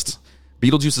ghosts.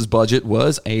 Beetlejuice's budget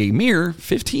was a mere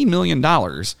 $15 million,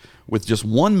 with just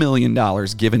 $1 million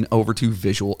given over to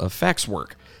visual effects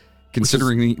work.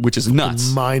 Which is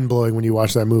nuts. Mind blowing when you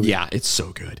watch that movie. Yeah, it's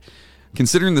so good.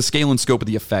 Considering the scale and scope of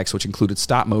the effects, which included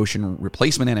stop motion,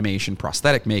 replacement animation,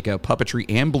 prosthetic makeup, puppetry,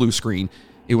 and blue screen,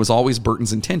 it was always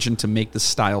Burton's intention to make the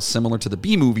style similar to the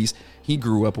B-movies he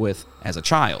grew up with as a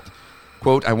child.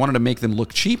 Quote, I wanted to make them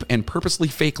look cheap and purposely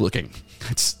fake looking.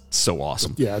 That's so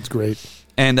awesome. Yeah, it's great.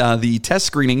 And the test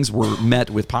screenings were met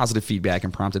with positive feedback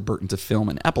and prompted Burton to film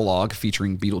an epilogue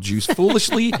featuring Beetlejuice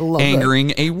foolishly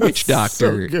angering a witch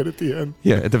doctor. So good at the end.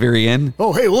 Yeah, at the very end.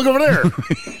 Oh, hey, look over there.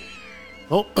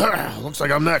 Looks like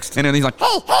I'm next. And then he's like,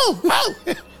 hey,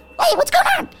 what's going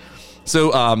on?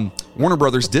 So Warner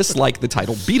Brothers disliked the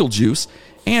title Beetlejuice.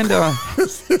 And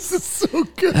This is so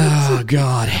good. oh,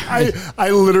 God.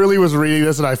 I literally was reading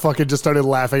this and I fucking just started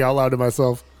laughing out loud to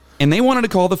myself. And they wanted to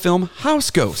call the film House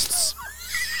Ghosts.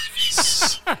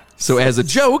 So as a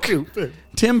joke,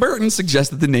 Tim Burton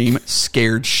suggested the name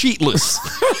Scared Sheetless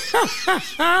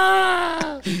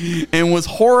and was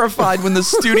horrified when the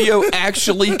studio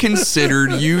actually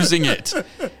considered using it.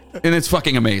 And it's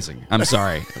fucking amazing. I'm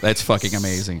sorry. That's fucking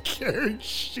amazing. Scared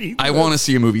Sheetless. I want to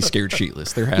see a movie Scared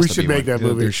Sheetless. There has to be one. We should make that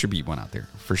movie. There should be one out there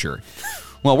for sure.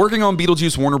 While working on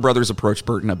Beetlejuice, Warner Brothers approached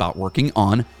Burton about working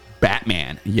on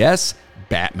Batman. Yes,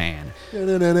 Batman.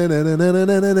 Batman.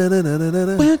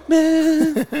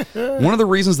 One of the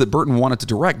reasons that Burton wanted to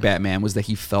direct Batman was that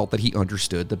he felt that he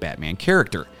understood the Batman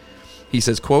character. He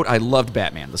says, quote, I loved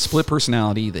Batman. The split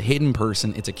personality, the hidden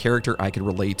person, it's a character I could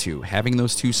relate to. Having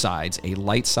those two sides, a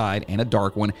light side and a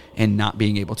dark one, and not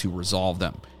being able to resolve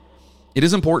them. It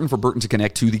is important for Burton to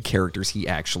connect to the characters he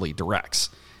actually directs.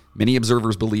 Many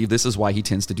observers believe this is why he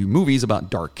tends to do movies about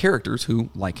dark characters who,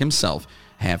 like himself,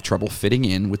 have trouble fitting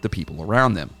in with the people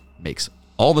around them. Makes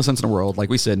all the sense in the world. Like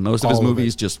we said, most of his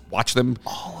movies, just watch them.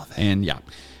 All of it. And yeah.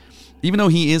 Even though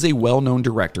he is a well-known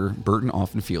director, Burton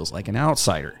often feels like an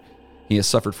outsider. He has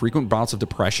suffered frequent bouts of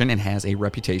depression and has a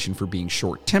reputation for being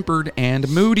short-tempered and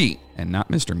moody, and not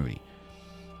Mr. Moody.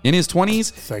 In his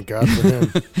 20s, thank God for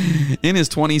him. In his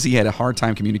 20s, he had a hard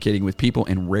time communicating with people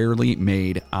and rarely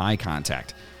made eye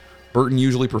contact. Burton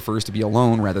usually prefers to be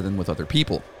alone rather than with other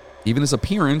people. Even his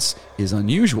appearance is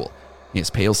unusual. He has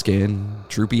pale skin,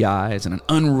 droopy eyes, and an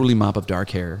unruly mop of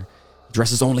dark hair.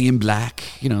 Dresses only in black.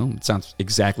 You know, it sounds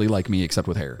exactly like me except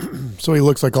with hair. So he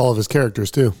looks like all of his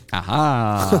characters, too.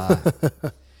 Aha.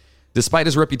 Despite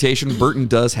his reputation, Burton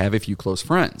does have a few close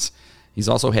friends. He's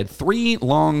also had 3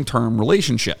 long-term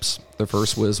relationships. The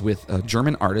first was with a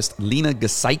German artist, Lena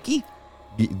Geiseke.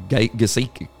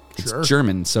 Geiseke. It's Sure.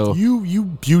 German, so...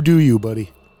 You do you,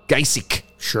 buddy. Geisek.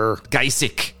 Sure.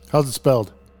 Geisek. How's it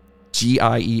spelled?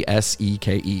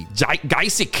 Gieseke.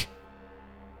 Geisek.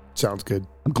 Sounds good.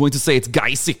 I'm going to say it's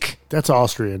Geisek. That's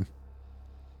Austrian.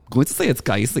 I'm going to say it's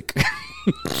Geisek.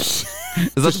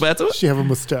 Is that better? Does she have a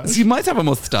mustache? She might have a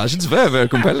mustache. It's very, very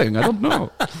compelling. I don't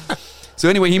know. So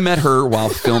anyway, he met her while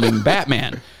filming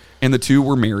Batman, and the two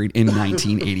were married in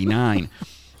 1989.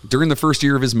 During the first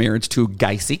year of his marriage to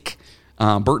Geisek,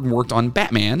 Burton worked on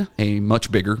Batman, a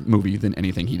much bigger movie than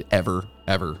anything he'd ever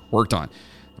worked on.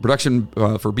 The production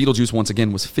for Beetlejuice, once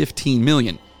again, was $15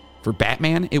 million. For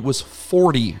Batman, it was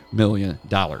 $40 million.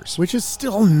 Which is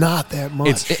still not that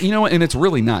much. It's, and it's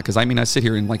really not, because I mean, I sit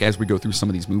here and like as we go through some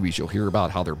of these movies, you'll hear about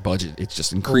how their budget, it's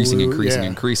just increasing. And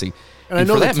I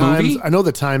know for that movie, I know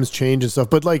the times change and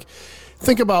stuff, but like,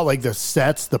 think about like the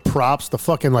sets, the props, the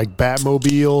fucking like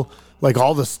Batmobile, like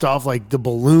all the stuff, like the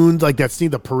balloons, like that scene,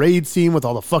 the parade scene with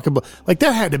all the fucking, like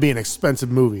that had to be an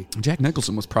expensive movie. Jack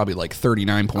Nicholson was probably like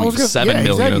 $39.7 million exactly.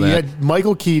 of that. You had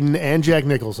Michael Keaton and Jack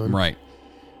Nicholson. Right.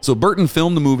 So Burton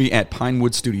filmed the movie at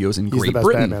Pinewood Studios in He's Great the best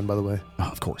Britain. Batman, by the way. Oh,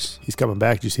 of course. He's coming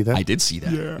back. Did you see that? I did see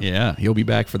that. Yeah. He'll be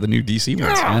back for the new DC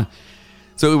ones. Yeah.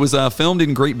 So it was filmed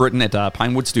in Great Britain at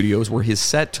Pinewood Studios, where his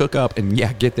set took up, and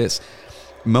yeah, get this,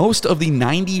 most of the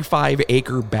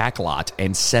 95-acre backlot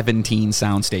and 17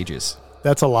 sound stages.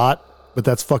 That's a lot, but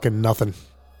that's fucking nothing.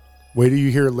 Wait till you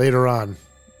hear it later on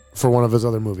for one of his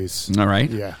other movies. All right.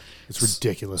 Yeah. It's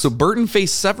ridiculous. So Burton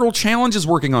faced several challenges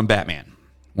working on Batman.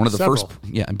 One of the first,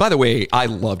 and by the way, I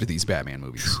loved these Batman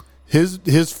movies.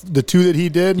 The 2 that he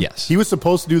did, yes, he was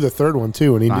supposed to do the 3rd one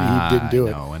too, and he didn't do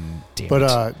it. And damn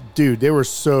but dude, they were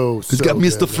so. He's got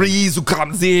Mr. Freeze who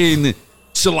comes in.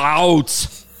 Chill out.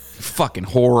 Fucking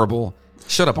horrible.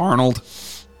 Shut up, Arnold.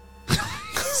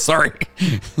 Sorry.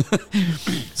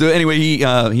 So anyway, he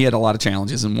had a lot of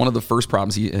challenges, and one of the first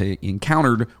problems he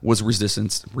encountered was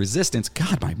resistance.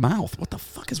 God, my mouth. What the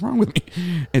fuck is wrong with me?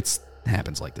 It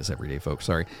happens like this every day, folks.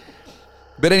 Sorry.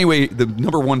 But anyway, the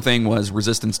number one thing was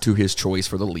resistance to his choice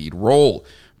for the lead role.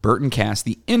 Burton cast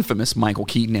the infamous Michael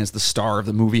Keaton as the star of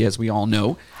the movie, as we all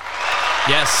know.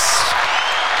 Yes.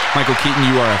 Michael Keaton,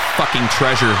 you are a fucking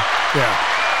treasure. Yeah.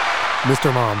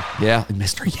 Mr. Mom. Yeah,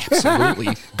 Mr.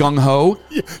 Absolutely. Gung Ho.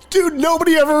 Yeah. Dude,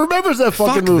 nobody ever remembers that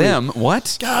fucking movie. Them.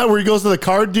 What? God, where he goes to the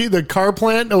car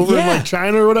plant over in like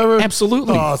China or whatever.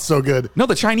 Absolutely. Oh, it's so good. No,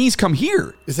 the Chinese come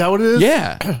here. Is that what it is?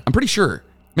 Yeah, I'm pretty sure.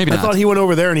 Maybe not. I thought he went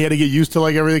over there and he had to get used to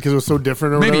like everything because it was so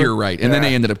different. Or Maybe whatever. you're right. And then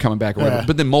they ended up coming back. Or whatever.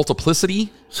 But then Multiplicity.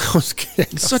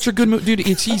 It's such a good movie. Dude,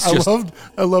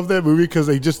 I love that movie because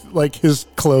they just like his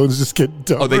clones just get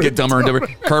dumber. Oh, they get dumber and dumber.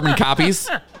 Carbon copies.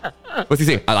 What's he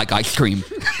say? I like ice cream.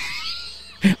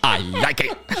 I like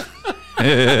it.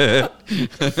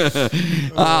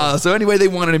 So anyway, they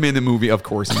wanted him in the movie, of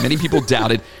course. And many people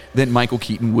doubted that Michael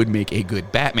Keaton would make a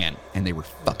good Batman. And they were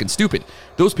fucking stupid.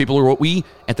 Those people are what we,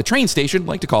 at the train station,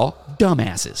 like to call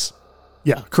dumbasses.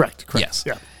 Yeah, correct. Yes.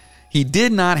 Yeah. He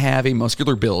did not have a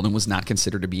muscular build and was not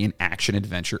considered to be an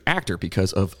action-adventure actor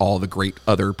because of all the great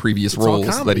other previous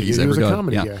roles that he's ever done.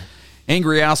 Guy.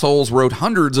 Angry assholes wrote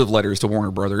hundreds of letters to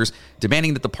Warner Brothers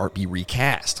demanding that the part be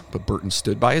recast, but Burton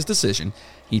stood by his decision.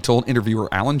 He told interviewer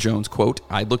Alan Jones, quote,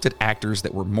 "I looked at actors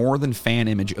that were more than fan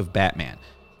image of Batman,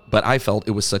 but I felt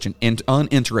it was such an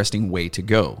uninteresting way to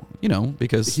go." You know,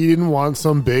 because he didn't want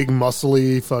some big,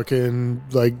 muscly, fucking,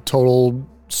 like, total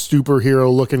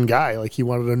superhero-looking guy. Like, he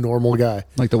wanted a normal guy.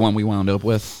 Like the one we wound up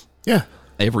with. Yeah.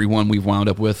 Everyone we've wound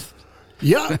up with.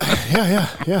 Yeah.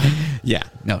 Yeah,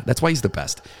 no, that's why he's the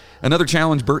best. Another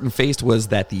challenge Burton faced was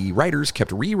that the writers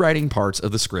kept rewriting parts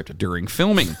of the script during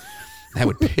filming. That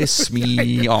would piss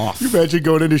me off. You imagine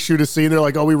going in to shoot a scene, they're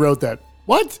like, "Oh, we wrote that."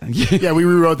 What? Yeah, we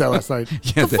rewrote that last night.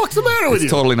 What the fuck's the matter with you?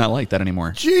 It's totally not like that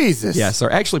anymore. Jesus. Yeah, so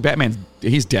actually Batman,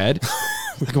 he's dead.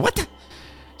 Like, what?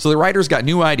 So the writers got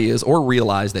new ideas or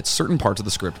realized that certain parts of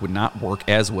the script would not work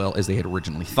as well as they had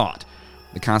originally thought.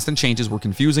 The constant changes were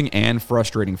confusing and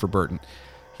frustrating for Burton.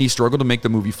 He struggled to make the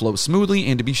movie flow smoothly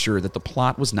and to be sure that the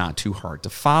plot was not too hard to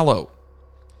follow.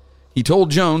 He told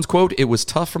Jones, quote, "It was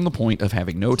tough from the point of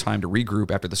having no time to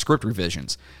regroup after the script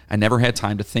revisions. I never had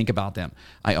time to think about them.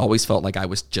 I always felt like I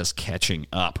was just catching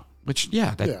up." Which,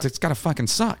 that's got to fucking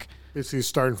suck. He's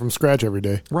starting from scratch every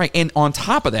day. Right, and on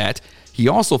top of that, he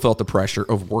also felt the pressure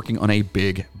of working on a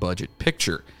big budget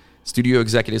picture. Studio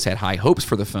executives had high hopes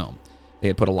for the film. They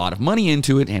had put a lot of money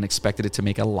into it and expected it to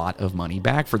make a lot of money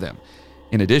back for them.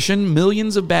 In addition,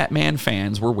 millions of Batman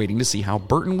fans were waiting to see how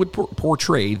Burton would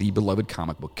portray the beloved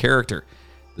comic book character.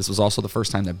 This was also the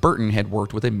first time that Burton had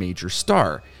worked with a major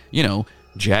star. You know,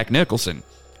 Jack Nicholson,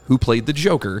 who played the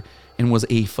Joker and was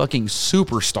a fucking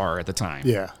superstar at the time.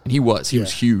 Yeah. And he was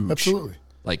huge. Absolutely.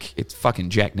 Like, it's fucking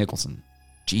Jack Nicholson.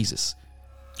 Jesus.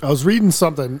 I was reading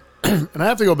something, and I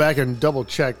have to go back and double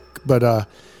check, but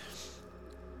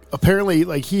apparently,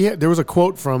 like, there was a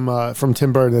quote from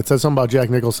Tim Burton that said something about Jack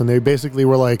Nicholson. They basically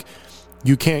were like,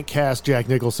 "You can't cast Jack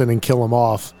Nicholson and kill him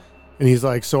off," and he's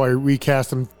like, "So I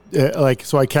recast him,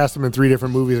 so I cast him in 3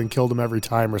 different movies and killed him every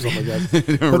time or something like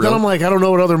that." But then I'm like, I don't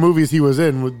know what other movies he was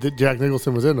in that Jack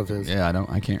Nicholson was in of his. Yeah,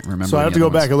 I can't remember. So I have to go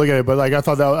back and look at it. But like, I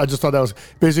just thought that was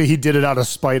basically he did it out of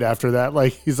spite after that.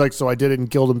 Like, he's like, "So I did it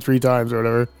and killed him 3 times or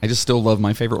whatever." I just still love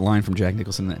my favorite line from Jack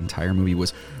Nicholson in that entire movie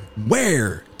was,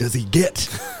 "Where does he get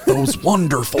those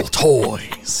wonderful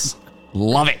toys?"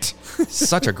 Love it.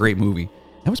 Such a great movie.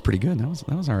 That was pretty good. That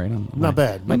was all right. Not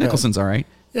bad. My Nicholson's all right.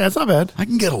 Yeah, it's not bad. I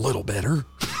can get a little better.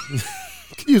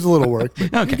 Could use a little work.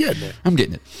 But okay. I'm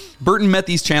getting it. Burton met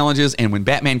these challenges, and when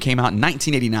Batman came out in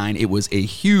 1989, it was a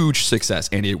huge success,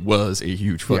 and it was a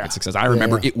huge fucking success. I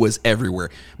remember it was everywhere.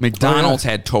 McDonald's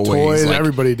had toys. Like,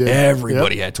 everybody did.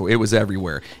 Everybody had toys. It was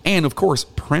everywhere. And, of course,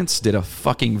 Prince did a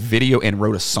fucking video and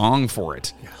wrote a song for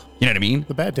it. Yeah. You know what I mean?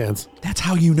 The Bat Dance. That's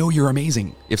how you know you're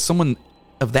amazing. If someone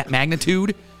of that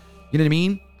magnitude, you know what I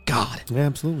mean? God. Yeah,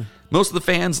 absolutely. Most of the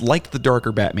fans liked the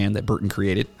darker Batman that Burton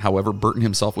created. However, Burton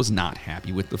himself was not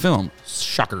happy with the film.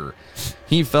 Shocker.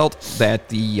 He felt that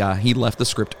he left the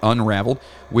script unraveled,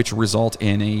 which resulted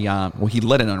in he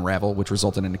let it unravel, which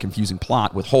resulted in a confusing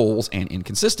plot with holes and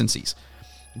inconsistencies.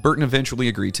 Burton eventually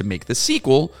agreed to make the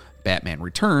sequel, Batman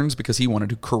Returns, because he wanted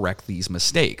to correct these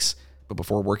mistakes. But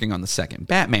before working on the second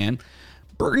Batman,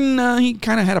 Burton, he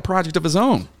kind of had a project of his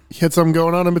own. You had something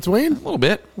going on in between? A little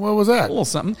bit. What was that? A little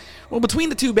something. Well, between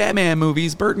the two Batman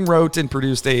movies, Burton wrote and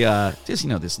produced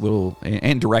this little,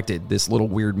 and directed this little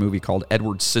weird movie called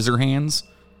Edward Scissorhands.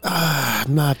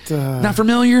 Not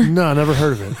familiar? No, never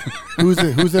heard of it.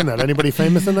 Who's in that? Anybody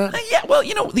famous in that? Yeah, well,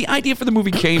 the idea for the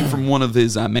movie came from one of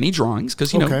his many drawings,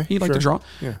 because, he liked to draw.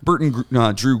 Yeah. Burton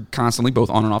drew constantly, both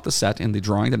on and off the set, and the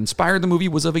drawing that inspired the movie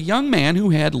was of a young man who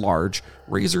had large,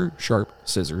 razor-sharp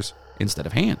scissors instead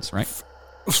of hands, right?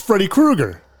 Freddy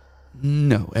Krueger.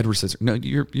 No, Edward Scissor. No,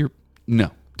 you're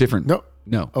no, different. No.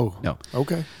 No. Oh, no.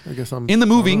 Okay. I guess I'm in the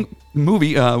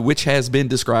movie, which has been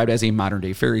described as a modern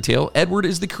day fairy tale. Edward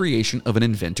is the creation of an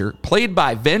inventor played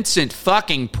by Vincent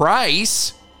fucking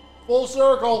Price. Full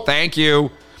circle. Thank you.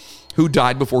 Who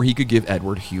died before he could give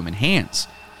Edward human hands.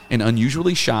 An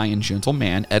unusually shy and gentle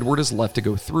man, Edward is left to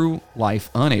go through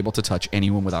life unable to touch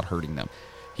anyone without hurting them.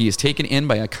 He is taken in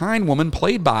by a kind woman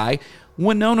played by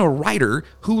Winona Ryder,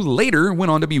 who later went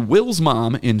on to be Will's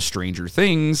mom in Stranger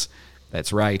Things.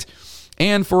 That's right.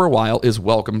 And for a while is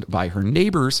welcomed by her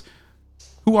neighbors,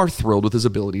 who are thrilled with his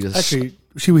ability to... Actually,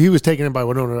 he was taken in by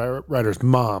Winona Ryder's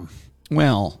mom.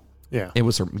 Well, yeah. It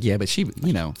was her... Yeah, but she,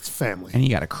 It's family. And he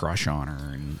got a crush on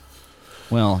her. And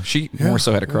well, she more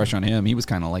so had a crush on him. He was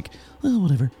kind of like, oh,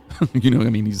 whatever.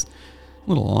 He's a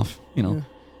little off, Yeah.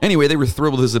 Anyway, they were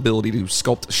thrilled with his ability to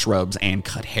sculpt shrubs and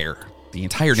cut hair. The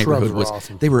entire neighborhood was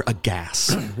awesome. They were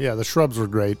aghast. Yeah, the shrubs were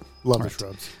great. Love the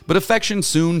shrubs. But affection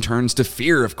soon turns to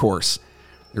fear, of course.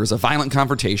 There is a violent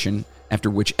confrontation, after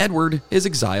which Edward is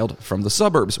exiled from the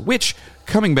suburbs, which,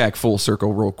 coming back full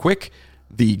circle real quick,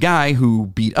 the guy who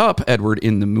beat up Edward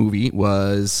in the movie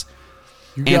was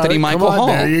Anthony Michael Hall.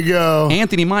 There you go.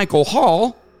 Anthony Michael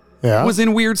Hall was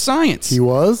in Weird Science. He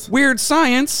was? Weird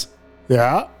Science.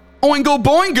 Yeah. Oingo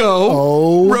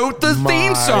Boingo wrote the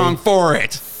theme song for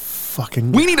it.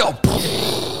 Fucking. We need a...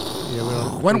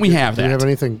 Why don't we have that? Do we have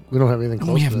anything? We don't have anything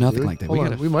close. We have to nothing that, like that. Hold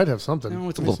on. We might have something. No,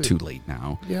 it's a little too late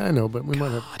now. Yeah, I know, but we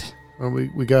might have.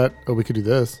 We got. Oh, we could do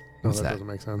this. No, What's that that? doesn't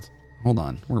make sense. Hold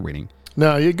on, we're waiting.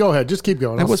 No, you go ahead. Just keep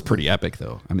going. That was pretty epic,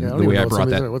 though. I mean, Yeah, the way I brought brought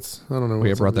that. I don't know. The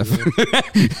way I brought that.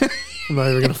 I'm not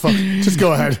even gonna fuck. Just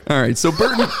go ahead. All right. So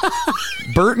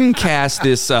Burton cast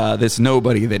this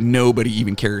nobody that nobody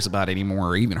even cares about anymore,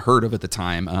 or even heard of at the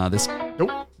time.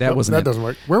 Nope. That wasn't. That doesn't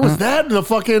work. Where was that? The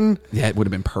fucking. Yeah, it would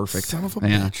have been perfect. Son of a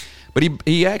bitch. But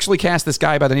he actually cast this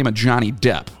guy by the name of Johnny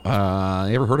Depp.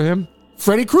 You ever heard of him?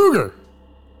 Freddy Krueger.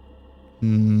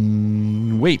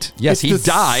 Wait. Yes, he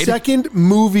died. Second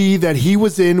movie that he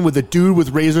was in with a dude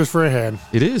with razors for a hand.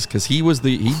 It is, because he died He was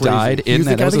the that. guy That was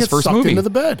that his gets first sucked movie. into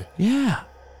the bed. Yeah.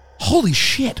 Holy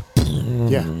shit.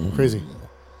 Yeah, crazy.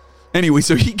 Anyway,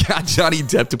 so he got Johnny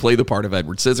Depp to play the part of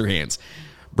Edward Scissorhands.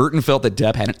 Burton felt that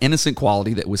Depp had an innocent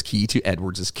quality that was key to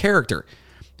Edward's character.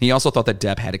 He also thought that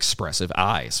Depp had expressive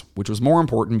eyes, which was more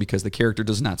important because the character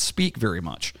does not speak very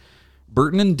much.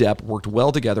 Burton and Depp worked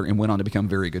well together and went on to become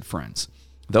very good friends.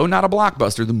 Though not a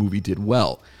blockbuster, the movie did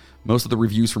well. Most of the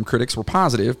reviews from critics were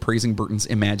positive, praising Burton's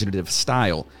imaginative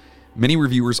style. Many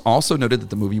reviewers also noted that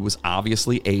the movie was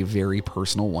obviously a very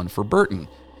personal one for Burton.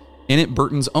 In it,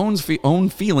 Burton's own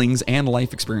feelings and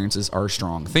life experiences are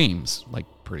strong themes, like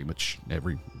pretty much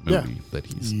every movie that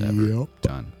he's ever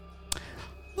done.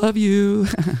 Love you.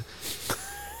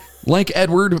 Like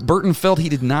Edward, Burton felt he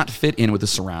did not fit in with the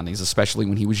surroundings, especially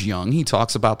when he was young. He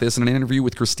talks about this in an interview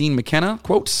with Christine McKenna.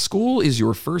 Quote, "School is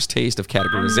your first taste of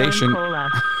categorization."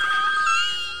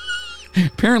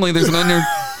 Apparently, there's an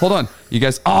Hold on, you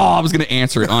guys. Oh, I was going to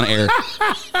answer it on air.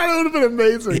 That would have been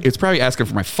amazing. It's probably asking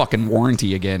for my fucking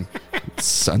warranty again.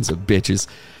 Sons of bitches.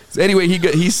 So anyway,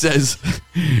 he says,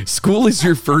 school is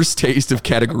your first taste of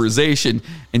categorization,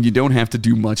 and you don't have to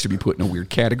do much to be put in a weird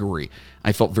category.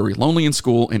 I felt very lonely in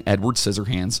school, and Edward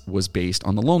Scissorhands was based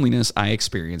on the loneliness I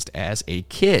experienced as a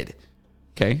kid.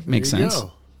 Okay, makes sense.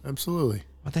 Go. Absolutely.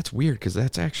 But that's weird because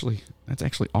that's actually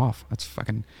off. That's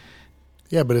fucking.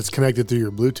 Yeah, but it's connected through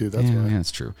your Bluetooth. That's why. Yeah,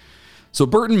 that's true. So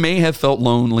Burton may have felt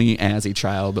lonely as a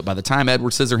child, but by the time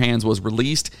Edward Scissorhands was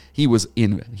released, he was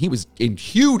in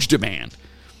huge demand.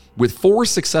 With 4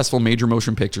 successful major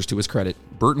motion pictures to his credit,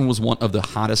 Burton was one of the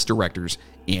hottest directors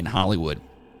in Hollywood.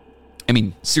 I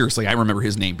mean, seriously, I remember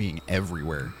his name being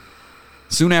everywhere.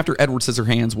 Soon after Edward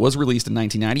Scissorhands was released in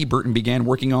 1990, Burton began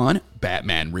working on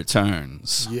Batman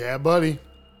Returns. Yeah, buddy.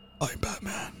 I'm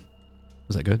Batman.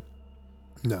 Was that good?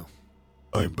 No.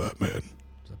 I'm Batman.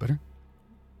 Is that better?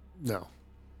 No.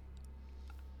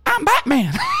 I'm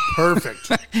Batman.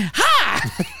 Perfect.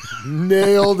 Ha!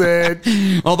 Nailed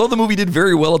it. Although the movie did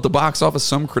very well at the box office,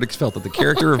 some critics felt that the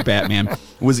character of Batman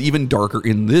was even darker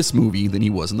in this movie than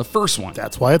he was in the first one.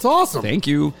 That's why it's awesome. Thank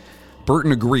you.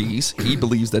 Burton agrees. He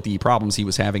believes that the problems he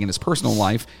was having in his personal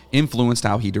life influenced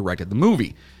how he directed the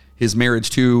movie. His marriage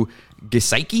to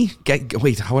Geisike?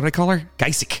 Wait, how would I call her?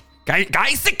 Geisik.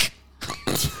 Geisik!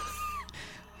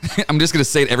 I'm just going to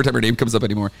say it every time her name comes up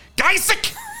anymore.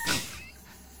 Geisik!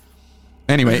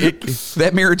 Anyway,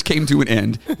 that marriage came to an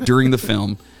end during the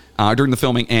filming,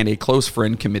 and a close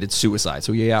friend committed suicide.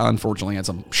 So, yeah, unfortunately, had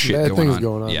some shit going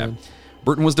on. Yeah. Man.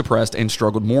 Burton was depressed and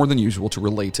struggled more than usual to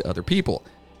relate to other people.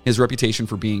 His reputation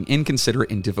for being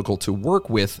inconsiderate and difficult to work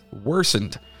with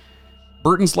worsened.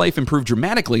 Burton's life improved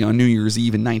dramatically on New Year's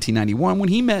Eve in 1991 when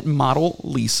he met model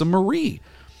Lisa Marie.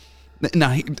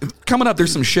 Now, coming up,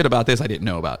 there's some shit about this I didn't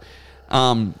know about.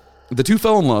 The two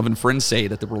fell in love, and friends say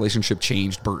that the relationship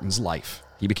changed Burton's life.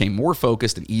 He became more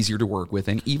focused and easier to work with,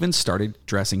 and even started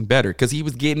dressing better because he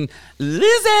was getting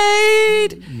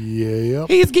Lizzie. Yeah.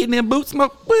 He's getting them boot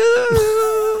smoke.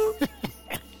 Woo!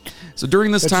 So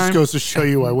during this That time, just goes to show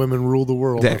you why women rule the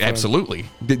world. absolutely,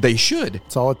 they should.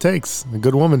 That's all it takes. A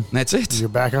good woman. That's it. You're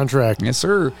back on track. Yes,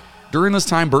 sir. During this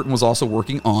time, Burton was also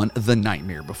working on The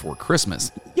Nightmare Before Christmas.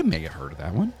 You may have heard of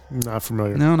that one. Not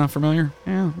familiar. No, not familiar.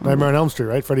 Yeah. Nightmare on Elm Street,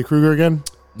 right? Freddy Krueger again?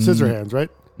 Scissorhands, right?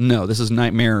 No, this is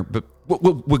Nightmare, but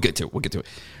we'll get to it. We'll get to it.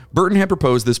 Burton had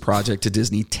proposed this project to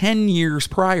Disney 10 years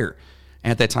prior.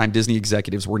 At that time, Disney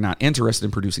executives were not interested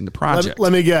in producing the project.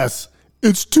 Let me guess.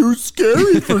 It's too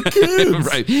scary for kids.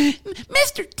 Right.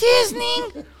 Mr.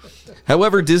 Disney!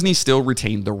 However, Disney still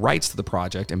retained the rights to the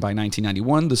project, and by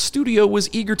 1991, the studio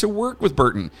was eager to work with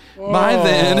Burton. By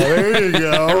then, there you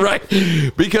go. right,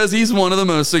 because he's one of the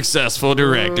most successful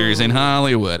directors in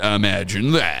Hollywood.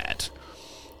 Imagine that.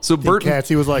 So Burton,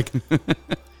 He was like,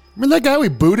 remember that guy we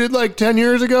booted like 10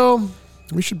 years ago?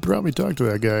 We should probably talk to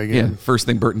that guy yeah, again. first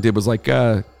thing Burton did was like,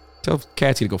 tell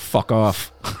Catsy to go fuck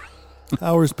off.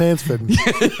 How are his pants fitting?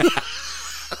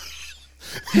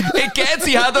 Hey,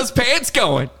 Catsy, how those pants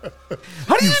going?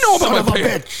 How do you know about my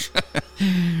pants?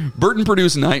 Burton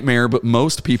produced Nightmare, but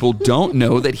most people don't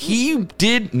know that he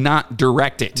did not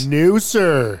direct it. No,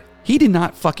 sir. He did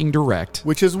not fucking direct.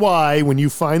 Which is why when you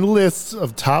find lists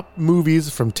of top movies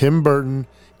from Tim Burton,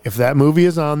 if that movie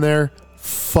is on there,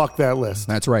 fuck that list.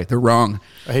 That's right. They're wrong.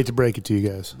 I hate to break it to you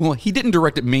guys. Well, he didn't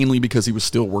direct it mainly because he was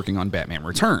still working on Batman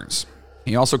Returns.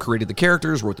 He also created the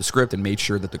characters, wrote the script, and made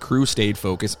sure that the crew stayed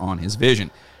focused on his vision.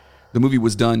 The movie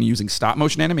was done using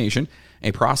stop-motion animation,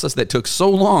 a process that took so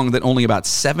long that only about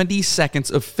 70 seconds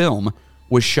of film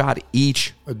was shot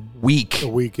each week. A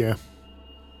week, yeah.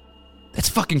 That's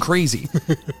fucking crazy.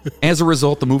 As a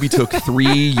result, the movie took 3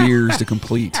 years to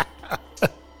complete.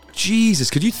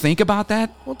 Jesus, could you think about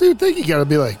that? Well, dude, think you gotta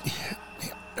be like,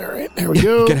 all right, there we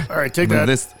go. All right, take that.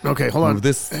 This. Okay, hold on. Move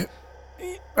this.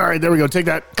 All right, there we go. Take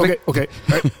that. Okay. All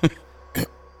right.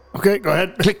 Okay, go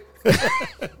ahead. Click.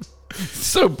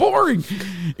 So boring.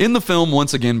 In the film,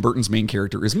 once again, Burton's main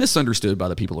character is misunderstood by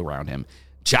the people around him.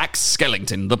 Jack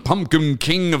Skellington, the Pumpkin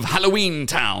King of Halloween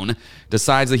Town,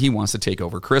 decides that he wants to take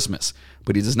over Christmas,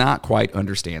 but he does not quite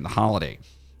understand the holiday.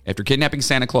 After kidnapping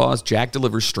Santa Claus, Jack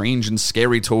delivers strange and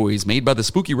scary toys made by the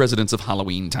spooky residents of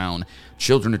Halloween Town.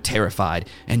 Children are terrified,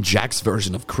 and Jack's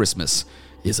version of Christmas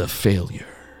is a failure.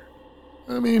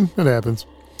 I mean, it happens.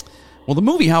 Well, the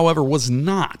movie, however, was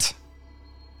not.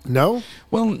 No?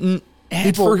 Well,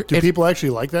 Do people actually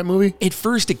like that movie? At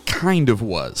first, it kind of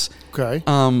was. Okay.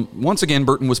 Once again,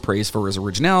 Burton was praised for his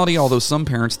originality, although some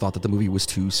parents thought that the movie was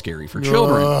too scary for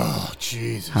children. Oh,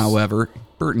 Jesus. However,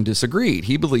 Burton disagreed.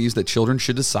 He believes that children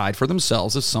should decide for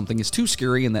themselves if something is too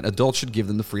scary and that adults should give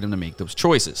them the freedom to make those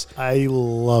choices. I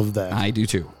love that. I do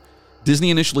too. Disney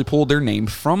initially pulled their name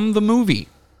from the movie,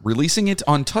 releasing it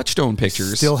on Touchstone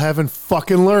Pictures. Still haven't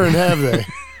fucking learned, have they?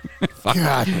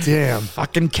 God damn.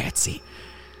 Fucking Catsy.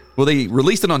 Well, they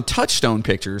released it on Touchstone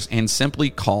Pictures and simply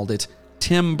called it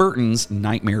Tim Burton's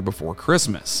Nightmare Before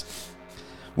Christmas.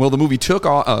 Well, the movie took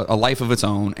a life of its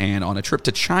own, and on a trip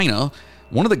to China,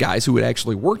 one of the guys who had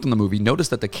actually worked on the movie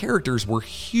noticed that the characters were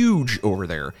huge over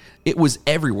there. It was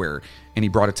everywhere, and he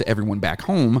brought it to everyone back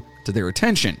home to their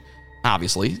attention.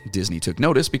 Obviously, Disney took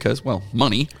notice because, well,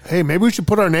 money. Hey, maybe we should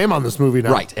put our name on this movie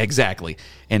now. Right, exactly.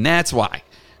 And that's why.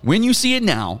 When you see it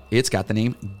now, it's got the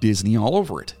name Disney all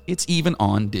over it. It's even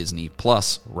on Disney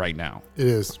Plus right now. It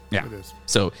is. Yeah. It is.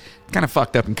 So kind of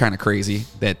fucked up and kind of crazy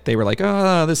that they were like,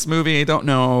 this movie, I don't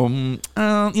know.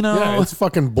 Yeah, it's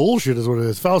fucking bullshit is what it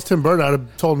is. If I was Tim Burton, I'd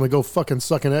have told him to go fucking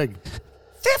suck an egg.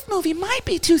 This movie might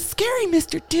be too scary,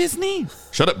 Mr. Disney.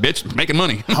 Shut up, bitch. I'm making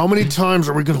money. How many times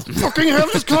are we going to fucking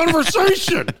have this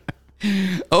conversation?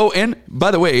 Oh, and by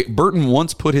the way, Burton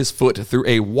once put his foot through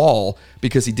a wall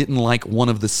because he didn't like one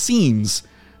of the scenes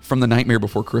from The Nightmare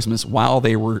Before Christmas while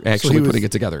they were actually putting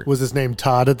it together. Was his name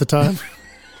Todd at the time?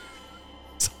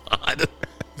 Todd.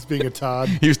 He's being a Todd.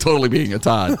 He was totally being a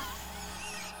Todd.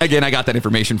 Again, I got that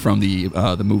information from the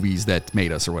movies that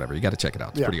made us or whatever. You got to check it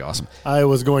out. It's pretty awesome. I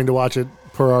was going to watch it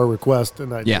per our request,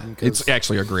 and I didn't. It's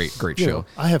actually a great show. Know,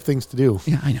 I have things to do.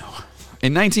 Yeah, I know.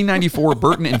 In 1994,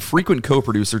 Burton and frequent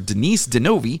co-producer Denise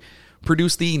DeNovi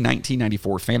produced the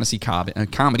 1994 fantasy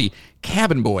comedy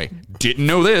Cabin Boy. Didn't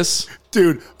know this.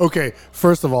 Dude, okay,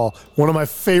 first of all, one of my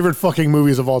favorite fucking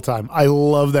movies of all time. I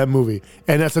love that movie.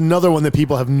 And that's another one that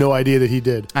people have no idea that he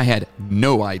did. I had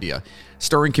no idea.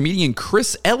 Starring comedian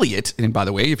Chris Elliott. And by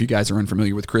the way, if you guys are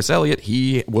unfamiliar with Chris Elliott,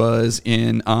 he was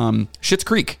in Schitt's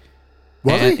Creek.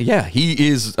 Was he? Yeah, he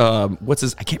is, what's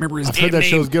his, I can't remember his I've damn heard that name.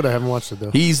 show's good. I haven't watched it, though.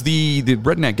 He's the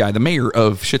redneck guy, the mayor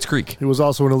of Schitt's Creek. He was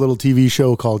also in a little TV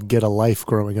show called Get a Life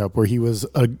growing up, where he was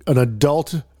an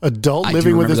adult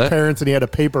living with his parents, and he had a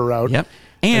paper route. Yep.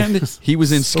 And he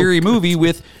was in Scary Movie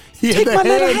with Take my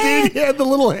little hand. He had the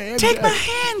little hand. Take my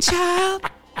hand, child.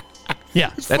 Yeah,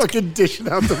 that's fucking dishing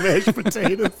out the mashed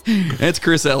potatoes. That's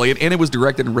Chris Elliott, and it was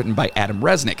directed and written by Adam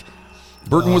Resnick.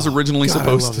 Burton was originally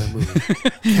supposed to. I love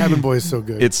that movie. Cabin Boy is so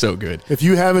good. It's so good. If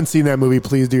you haven't seen that movie,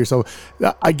 please do yourself.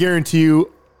 I guarantee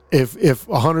you, if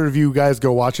 100 of you guys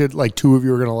go watch it, like 2 of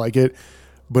you are gonna like it.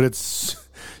 But it's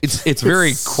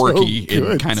very quirky so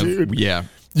good, and kind dude. of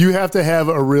You have to have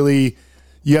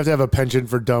a penchant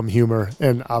for dumb humor,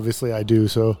 and obviously I do.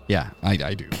 So yeah, I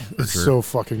do. It's so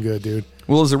fucking good, dude.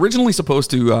 Well, it was originally supposed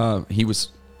to. He was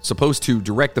supposed to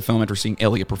direct the film after seeing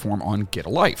Elliott perform on Get a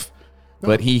Life.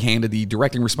 But he handed the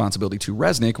directing responsibility to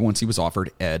Resnick once he was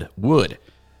offered Ed Wood.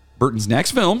 Burton's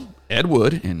next film, Ed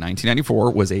Wood, in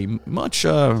 1994, was a much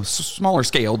smaller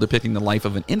scale depicting the life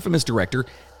of an infamous director,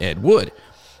 Ed Wood.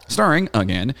 Starring,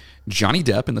 again, Johnny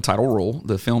Depp in the title role,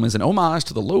 the film is an homage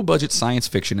to the low-budget science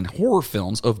fiction and horror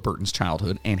films of Burton's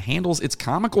childhood and handles its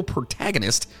comical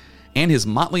protagonist and his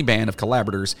motley band of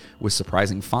collaborators with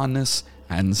surprising fondness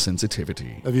and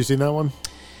sensitivity. Have you seen that one?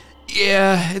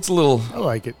 Yeah, it's a little. I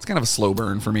like it. It's kind of a slow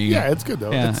burn for me. Yeah, it's good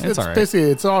though. Yeah, it's all right.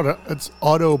 Basically, it's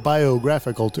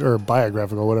autobiographical or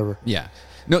biographical, whatever. Yeah,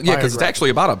 no, yeah, because it's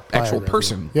actually about an actual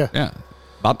person. Yeah,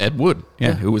 about Ed Wood.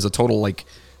 Yeah, who was a total like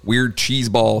weird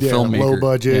cheeseball filmmaker, low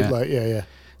budget.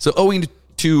 So, owing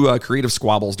to creative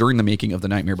squabbles during the making of The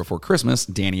Nightmare Before Christmas,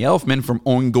 Danny Elfman from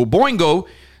Oingo Boingo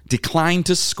declined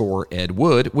to score Ed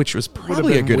Wood, which was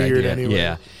probably a good idea. Anyway.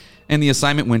 Yeah, and the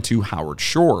assignment went to Howard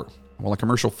Shore. While a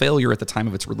commercial failure at the time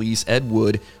of its release, Ed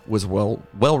Wood was well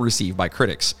received by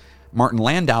critics. Martin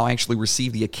Landau actually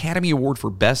received the Academy Award for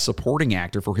Best Supporting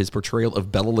Actor for his portrayal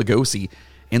of Bela Lugosi,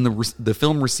 and the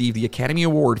film received the Academy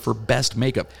Award for Best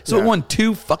Makeup. So it won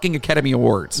 2 fucking Academy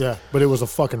Awards. Yeah, but it was a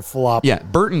fucking flop. Yeah,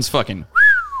 Burton's fucking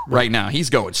right now. He's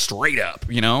going straight up,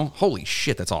 you know? Holy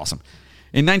shit, that's awesome.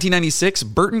 In 1996,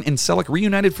 Burton and Selleck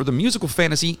reunited for the musical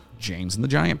fantasy James and the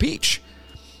Giant Peach,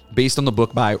 based on the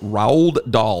book by Roald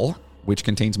Dahl, which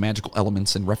contains magical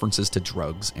elements and references to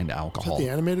drugs and alcohol. Is that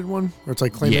the animated one? Or it's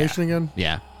like claymation again?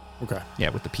 Yeah. Okay.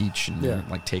 Yeah, with the peach and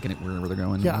like taking it wherever they're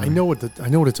going. Yeah, I know what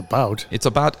it's about. It's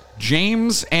about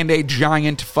James and a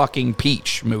giant fucking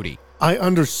peach, Moody. I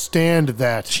understand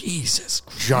that. Jesus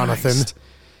Christ. Jonathan.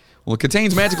 Well, it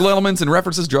contains magical elements and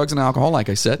references drugs and alcohol, like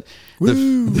I said.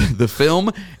 The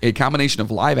film, a combination of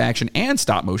live action and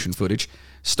stop motion footage,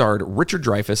 starred Richard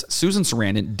Dreyfuss, Susan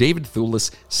Sarandon, David Thewlis,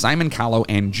 Simon Callow,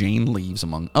 and Jane Leeves,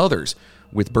 among others,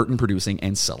 with Burton producing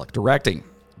and Selleck directing.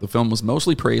 The film was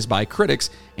mostly praised by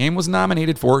critics and was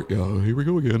nominated for, here we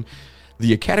go again,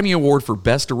 the Academy Award for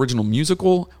Best Original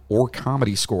Musical or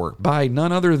Comedy Score by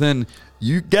none other than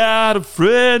You Got a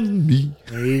Friend in Me.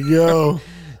 There you go.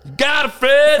 You got a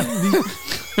friend in me.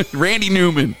 Randy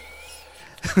Newman.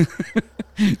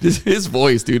 His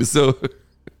voice, dude, is so...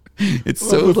 It's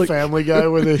so like Family Guy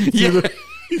with it. Yeah.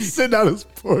 He's sitting on his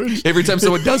porch. Every time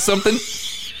someone does something,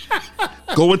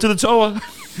 going to the tower,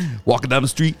 walking down the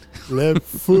street. Left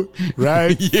foot,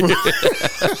 right foot.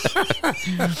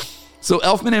 So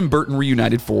Elfman and Burton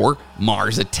reunited for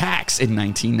Mars Attacks in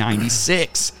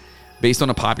 1996, based on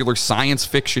a popular science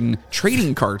fiction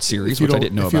trading card series, which I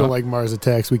didn't know If you about. don't like Mars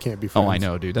Attacks, we can't be friends. Oh, I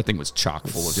know, dude. That thing was chock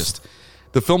full of just...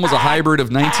 The film was a hybrid of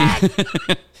 19...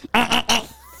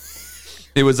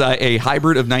 It was a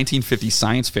hybrid of 1950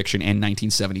 science fiction and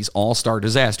 1970s all-star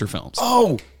disaster films.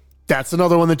 Oh, that's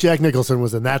another one that Jack Nicholson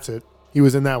was in. That's it. He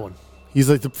was in that one. He's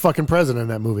like the fucking president in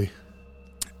that movie.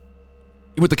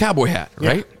 With the cowboy hat,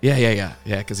 right? Yeah,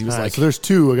 because he was All right, like... so there's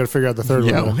 2. I got to figure out the third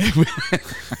one.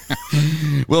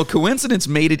 Well, coincidence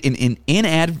made it an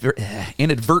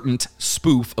inadvertent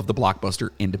spoof of the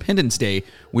blockbuster Independence Day,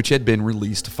 which had been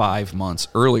released 5 months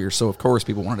earlier. So, of course,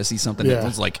 people wanted to see something that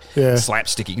was like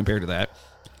slapsticky compared to that.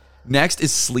 Next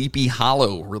is Sleepy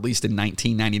Hollow, released in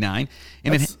 1999.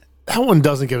 And that one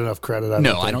doesn't get enough credit.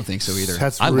 I don't think so either.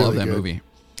 I really love that good. movie.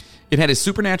 It had a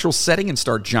supernatural setting and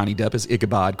starred Johnny Depp as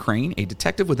Ichabod Crane, a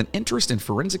detective with an interest in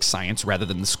forensic science rather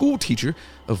than the school teacher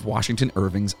of Washington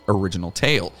Irving's original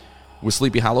tale. With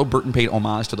Sleepy Hollow, Burton paid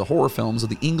homage to the horror films of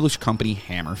the English company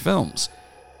Hammer Films.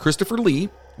 Christopher Lee,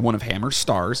 one of Hammer's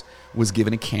stars, was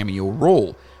given a cameo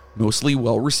role, mostly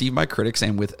well received by critics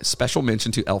and with special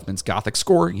mention to Elfman's gothic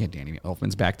score. Yeah, Danny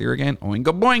Elfman's back there again.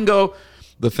 Oingo boingo.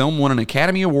 The film won an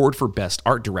Academy Award for Best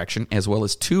Art Direction, as well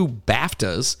as 2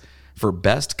 BAFTAs for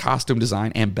Best Costume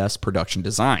Design and Best Production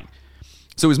Design.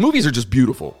 So his movies are just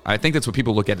beautiful. I think that's what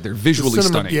people look at. They're visually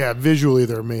stunning. Yeah, visually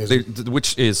they're amazing.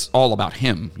 Which is all about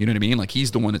him. You know what I mean? Like,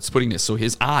 he's the one that's putting this, so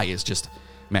his eye is just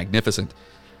magnificent.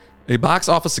 A box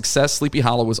office success, Sleepy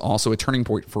Hollow was also a turning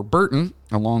point for Burton,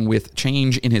 along with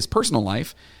change in his personal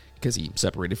life. Because he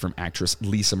separated from actress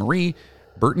Lisa Marie,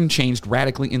 Burton changed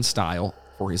radically in style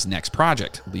for his next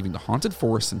project, leaving the haunted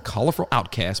forest and colorful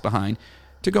outcast behind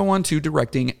to go on to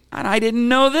directing, and I didn't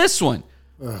know this one,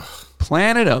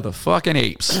 Planet of the fucking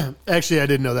Apes. Actually, I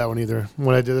didn't know that one either.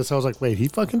 When I did this, I was like, wait, he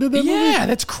fucking did that movie? Yeah,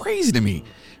 that's crazy to me.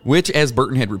 Which, as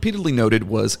Burton had repeatedly noted,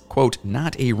 was, quote,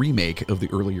 not a remake of the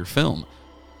earlier film.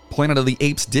 Planet of the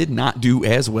Apes did not do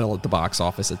as well at the box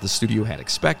office as the studio had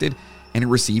expected, and it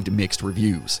received mixed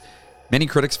reviews. Many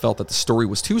critics felt that the story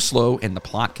was too slow and the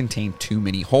plot contained too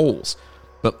many holes.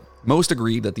 But most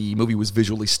agreed that the movie was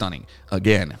visually stunning.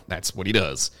 Again, that's what he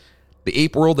does. The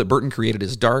ape world that Burton created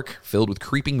is dark, filled with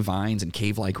creeping vines and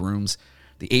cave-like rooms.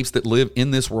 The apes that live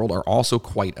in this world are also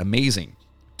quite amazing,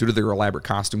 due to their elaborate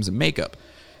costumes and makeup.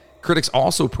 Critics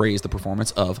also praised the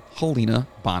performance of Helena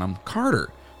Bonham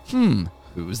Carter.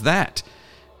 Who's that?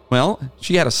 Well,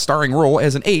 she had a starring role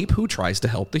as an ape who tries to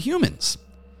help the humans.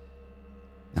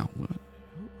 Now,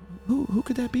 who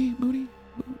could that be, Moody?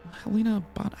 Helena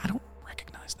Bonham? I don't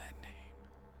recognize that name.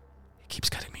 It keeps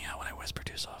cutting me out when I whisper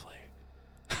too softly.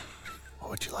 What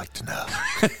would you like to know?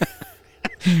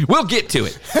 We'll get to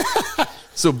it.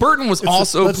 So Burton was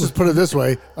also... Let's just put it this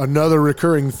way. Another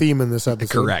recurring theme in this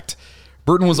episode. Correct.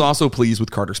 Burton was also pleased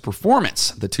with Carter's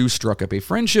performance. The two struck up a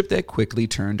friendship that quickly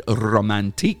turned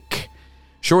romantic.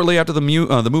 Shortly after the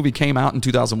movie came out in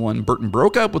 2001, Burton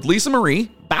broke up with Lisa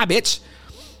Marie. Bye, bitch.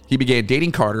 He began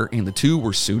dating Carter, and the two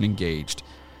were soon engaged.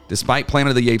 Despite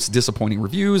Planet of the Apes' disappointing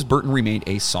reviews, Burton remained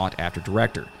a sought-after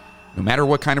director. No matter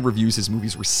what kind of reviews his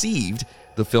movies received,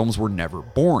 the films were never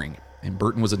boring, and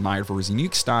Burton was admired for his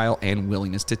unique style and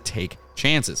willingness to take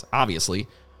chances, obviously.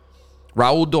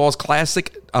 Roald Dahl's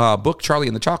classic book, Charlie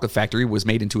and the Chocolate Factory, was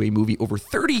made into a movie over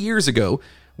 30 years ago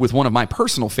with one of my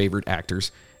personal favorite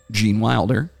actors, Gene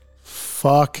Wilder.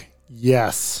 Fuck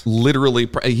yes. Literally,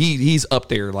 he's up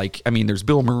there. Like, I mean, there's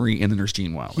Bill Murray and then there's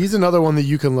Gene Wilder. He's another one that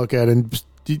you can look at and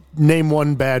name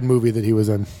one bad movie that he was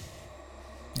in.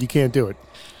 You can't do it.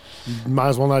 You might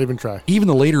as well not even try. Even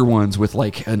the later ones with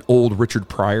like an old Richard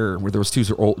Pryor, where those two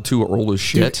are old as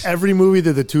shit. Dude, every movie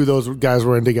that the two of those guys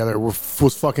were in together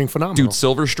was fucking phenomenal. Dude,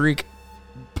 Silver Streak,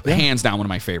 hands down one of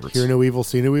my favorites. Hear no evil,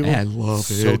 see no evil. I love it.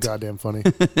 So goddamn funny.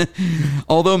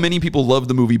 Although many people loved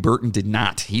the movie, Burton did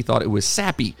not. He thought it was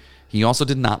sappy. He also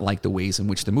did not like the ways in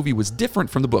which the movie was different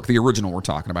from the book, the original we're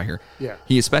talking about here. Yeah.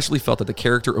 He especially felt that the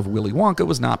character of Willy Wonka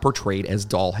was not portrayed as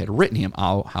Dahl had written him.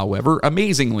 However,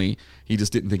 amazingly, he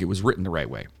just didn't think it was written the right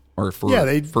way, or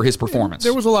for his performance.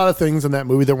 There was a lot of things in that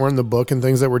movie that weren't in the book and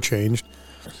things that were changed,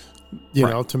 you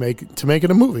know, to make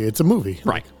it a movie. It's a movie.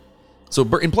 Right. So,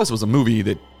 and plus it was a movie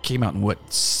that came out in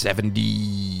what,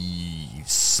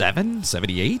 77,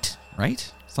 78,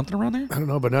 right? Something around there? I don't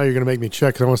know, but now you're going to make me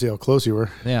check because I want to see how close you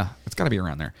were. Yeah, it's got to be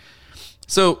around there.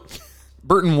 So,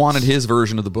 Burton wanted his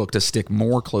version of the book to stick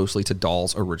more closely to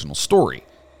Dahl's original story.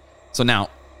 So now,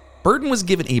 Burton was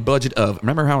given a budget of,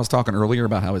 remember how I was talking earlier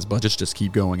about how his budgets just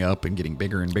keep going up and getting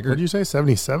bigger and bigger? What did you say,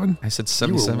 77? I said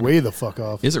 77. You were way the fuck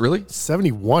off. Is it really?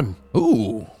 71.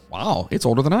 Ooh, wow, it's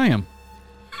older than I am.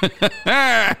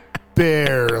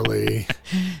 Barely.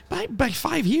 By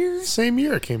 5 years? Same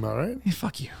year it came out, right? Hey,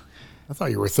 fuck you. I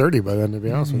thought you were 30 by then, to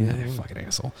be honest with you. Yeah, fucking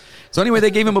asshole. So anyway,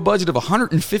 they gave him a budget of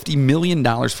 $150 million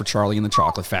for Charlie and the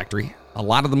Chocolate Factory. A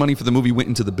lot of the money for the movie went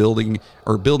into the building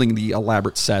the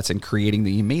elaborate sets and creating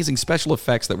the amazing special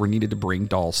effects that were needed to bring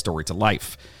Dahl's story to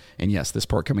life. And yes, this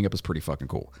part coming up is pretty fucking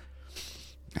cool.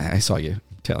 I saw you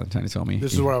trying to tell me.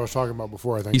 This is what I was talking about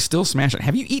before, I think. He's still smashing.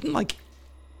 Have you eaten like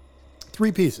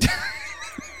 3 pieces?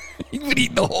 You've been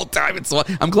eating the whole time.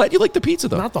 I'm glad you like the pizza,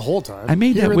 though. Not the whole time. I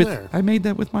made Here that and with there. I made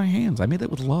that with my hands. I made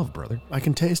that with love, brother. I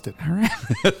can taste it. All right.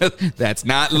 That's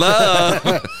not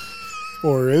love.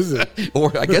 Or is it?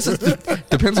 Or I guess it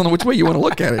depends on which way you want to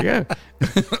look at it.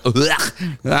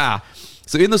 Yeah.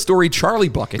 So in the story, Charlie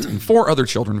Bucket and 4 other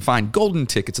children find golden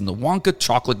tickets in the Wonka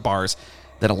chocolate bars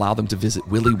that allow them to visit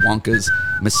Willy Wonka's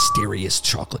mysterious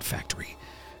chocolate factory.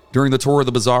 During the tour of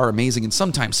the bizarre, amazing, and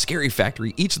sometimes scary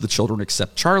factory, each of the children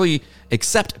except Charlie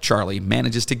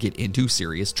manages to get into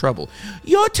serious trouble.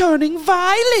 You're turning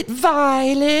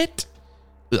violet.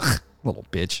 Ugh, little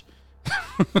bitch.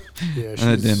 Yeah,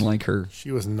 I didn't like her.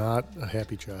 She was not a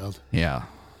happy child. Yeah.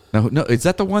 No, is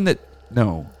that the one that...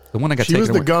 No. The one I got She taken was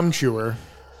the away. gum chewer.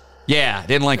 Yeah,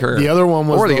 didn't like her. The other one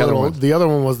was the other one. The other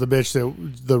one was the bitch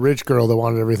the rich girl that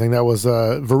wanted everything. That was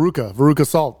Veruca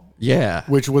Salt. Yeah.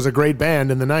 Which was a great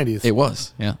band in the 90s. It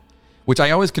was, yeah. Which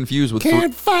I always confuse with...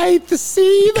 Can't fight the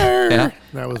seether. Yeah.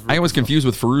 That was I always confuse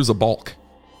with Fairuza Balk.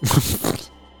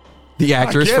 The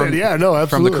actress from absolutely.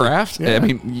 from The Craft. Yeah. I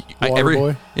mean,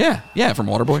 Waterboy. Yeah, from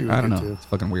Waterboy. I don't know. too. It's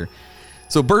fucking weird.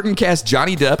 So Burton cast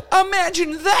Johnny Depp.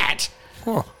 Imagine that!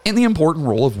 Huh. In the important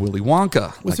role of Willy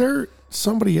Wonka. Was there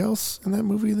somebody else in that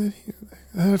movie that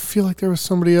I feel like there was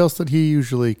somebody else that he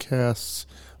usually casts.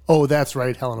 Oh, that's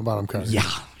right, Helena Bonham Carter.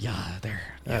 Yeah, there.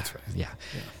 That's right. Yeah.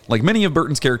 Like many of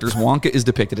Burton's characters, Wonka is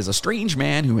depicted as a strange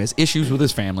man who has issues with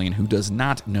his family and who does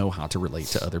not know how to relate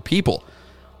to other people.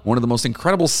 One of the most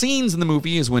incredible scenes in the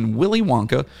movie is when Willy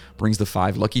Wonka brings the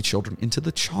 5 lucky children into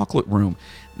the chocolate room.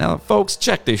 Now, folks,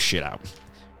 check this shit out.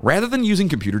 Rather than using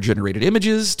computer-generated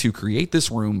images to create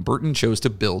this room, Burton chose to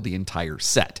build the entire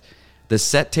set. The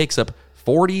set takes up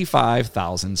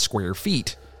 45,000 square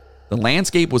feet. The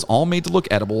landscape was all made to look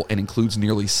edible and includes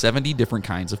nearly 70 different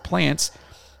kinds of plants,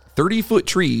 30-foot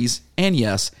trees, and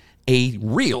yes, a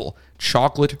real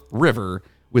chocolate river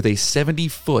with a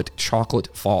 70-foot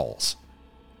chocolate falls.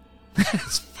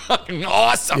 That's fucking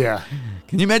awesome. Yeah.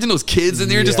 Can you imagine those kids in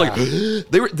there just like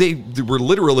they were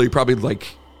literally probably like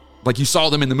you saw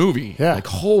them in the movie. Yeah. Like,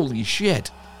 holy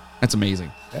shit. That's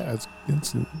amazing. Yeah,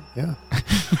 it's yeah.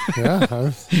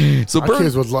 Yeah. So Our Burton,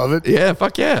 kids would love it. yeah,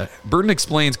 fuck yeah. Burton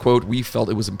explains, quote, "We felt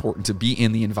it was important to be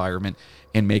in the environment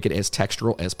and make it as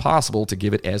textural as possible to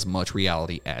give it as much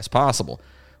reality as possible.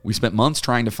 We spent months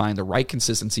trying to find the right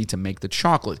consistency to make the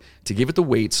chocolate, to give it the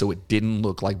weight so it didn't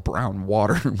look like brown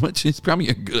water," which is probably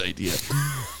a good idea.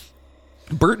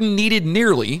 Burton needed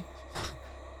nearly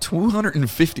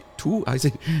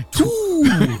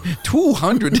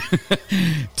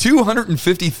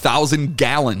 250,000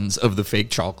 gallons of the fake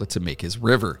chocolate to make his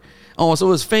river. Oh, so it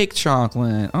was fake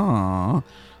chocolate. Aw.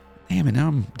 Damn it, now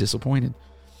I'm disappointed.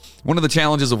 One of the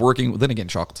challenges of working, then again,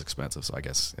 chocolate's expensive, so I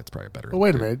guess it's probably better. But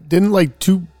wait a minute. Didn't like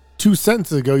two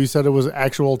sentences ago you said it was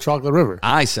actual chocolate river?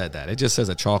 I said that. It just says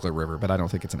a chocolate river, but I don't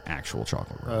think it's an actual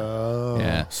chocolate river. Oh.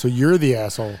 Yeah. So you're the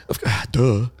asshole.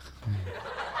 Duh.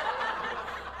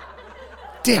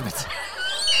 Damn it.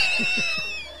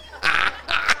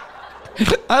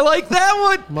 I like that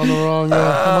one. I'm on the wrong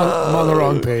I'm on the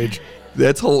wrong page.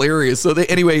 That's hilarious. So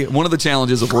anyway, one of the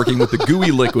challenges of working with the gooey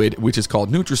liquid, which is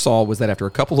called Nutrisol, was that after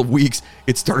a couple of weeks,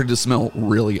 it started to smell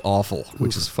really awful,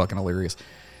 which is fucking hilarious.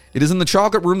 It is in the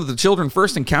chocolate room that the children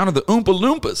first encounter the Oompa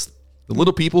Loompas, the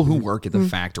little people who work at the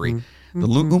factory. The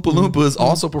Oompa Loompas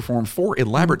also perform 4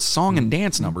 elaborate song and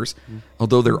dance numbers.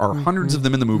 Although there are hundreds of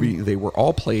them in the movie, they were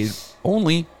all played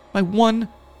only by one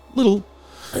little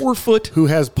 4-foot Who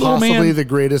has little possibly man. the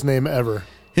greatest name ever.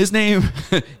 His name,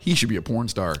 he should be a porn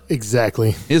star.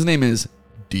 Exactly. His name is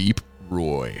Deep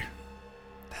Roy.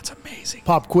 That's amazing.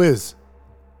 Pop quiz.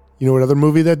 You know what other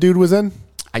movie that dude was in?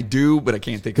 I do, but I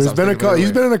can't think. He's been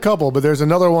in a couple, but there's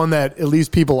another one that at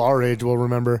least people our age will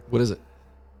remember. What is it?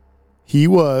 He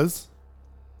was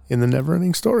in the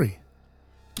Neverending Story.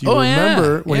 Do you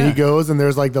remember when he goes and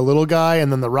there's like the little guy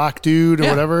and then the rock dude or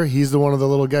whatever? He's the one of the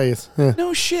little guys. Yeah.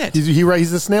 No shit.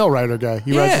 He's the snail rider guy.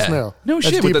 He rides the snail. No That's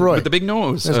shit. Deep Roy. With the big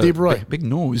nose. That's Deep Roy. Big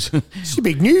nose. It's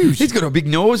big news. He's got a big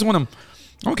nose on him.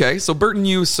 Okay, so Burton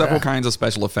used several kinds of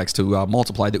special effects to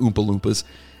multiply the Oompa Loompas.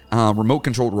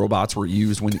 Remote-controlled robots were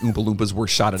used when the Oompa Loompas were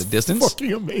shot at a distance.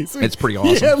 Fucking amazing. It's pretty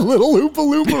awesome. He had little Oompa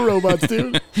Loompa robots,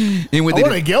 dude. I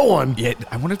want to get one. Yeah,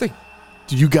 I wonder if they...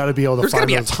 Dude, you got to be able to There's find got to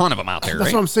be a those. ton of them out there, That's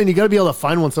right? what I'm saying. You got to be able to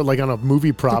find one like on a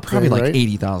movie prop. Probably thing, like right?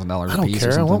 $80,000 a I don't piece or care.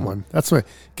 I something. want one. That's what,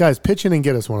 guys, pitch in and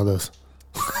get us one of those.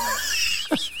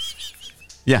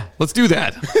 Yeah, let's do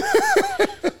that.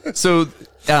 So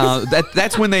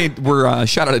that's when they were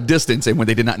shot at a distance and when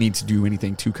they did not need to do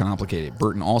anything too complicated.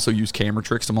 Burton also used camera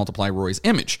tricks to multiply Roy's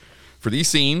image. For these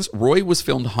scenes, Roy was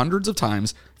filmed hundreds of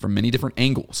times from many different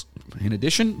angles. In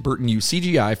addition, Burton used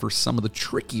CGI for some of the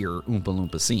trickier Oompa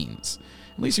Loompa scenes.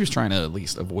 At least he was trying to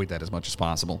avoid that as much as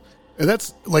possible. And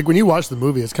that's like when you watch the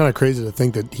movie, it's kind of crazy to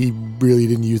think that he really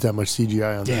didn't use that much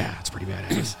CGI on that. Yeah, it's pretty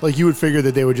badass. Like you would figure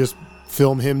that they would just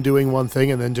film him doing one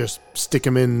thing and then just stick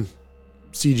him in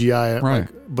CGI. Right.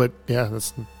 But yeah,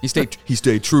 that's He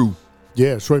stayed true.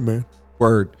 yeah, that's right, man.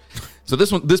 Word. So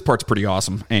this part's pretty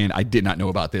awesome, and I did not know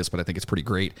about this, but I think it's pretty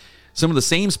great. Some of the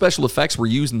same special effects were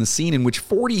used in the scene in which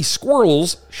 40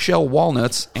 squirrels shell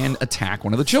walnuts and attack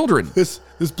one of the children. This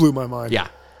blew my mind. Yeah.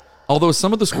 Although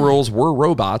some of the squirrels were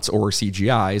robots or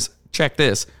CGIs, check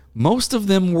this, most of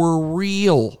them were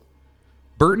real.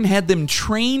 Burton had them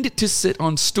trained to sit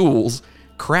on stools,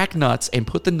 crack nuts, and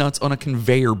put the nuts on a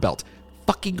conveyor belt.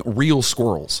 Fucking real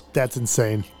squirrels. That's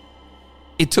insane.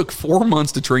 It took 4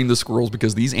 months to train the squirrels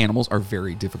because these animals are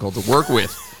very difficult to work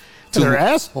with. They're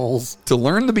assholes. To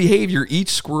learn the behavior, each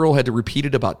squirrel had to repeat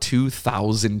it about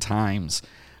 2,000 times.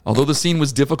 Although the scene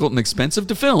was difficult and expensive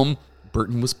to film,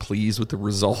 Burton was pleased with the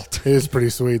result. It is pretty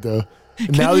sweet, though.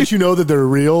 Now that you know that they're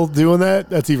real doing that,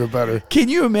 that's even better. Can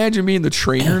you imagine being the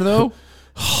trainer, though?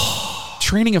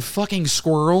 Training a fucking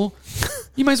squirrel?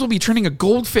 You might as well be training a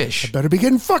goldfish. Better be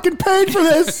getting fucking paid for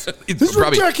this. This is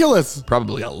ridiculous.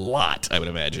 Probably a lot, I would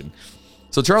imagine.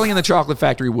 So Charlie and the Chocolate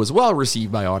Factory was well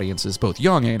received by audiences, both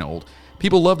young and old.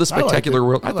 People loved the spectacular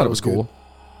world. I thought it was cool.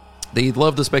 They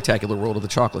loved the spectacular world of the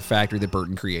Chocolate Factory that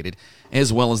Burton created,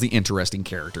 as well as the interesting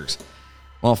characters.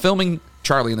 While filming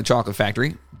Charlie and the Chocolate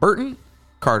Factory, Burton,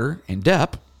 Carter, and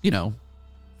Depp, you know,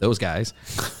 those guys,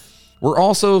 were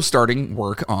also starting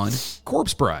work on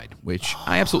Corpse Bride, which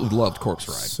I absolutely loved Corpse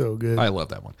Bride. So good. I love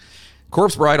that one.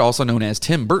 Corpse Bride, also known as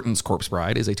Tim Burton's Corpse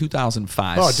Bride, is a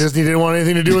 2005... Oh, Disney didn't want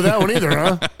anything to do with that one either,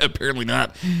 huh? Apparently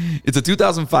not. It's a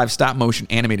 2005 stop-motion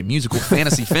animated musical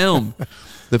fantasy film.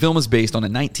 The film is based on a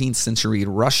 19th century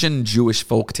Russian Jewish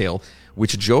folktale,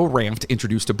 which Joe Ranft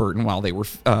introduced to Burton while they were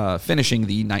finishing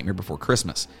The Nightmare Before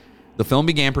Christmas. The film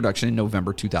began production in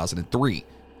November 2003.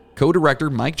 Co-director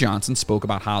Mike Johnson spoke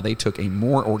about how they took a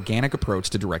more organic approach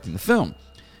to directing the film,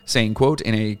 saying, quote,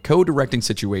 in a co-directing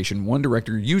situation, one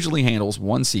director usually handles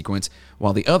one sequence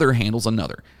while the other handles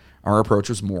another. Our approach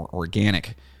was more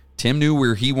organic. Tim knew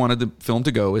where he wanted the film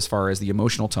to go as far as the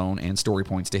emotional tone and story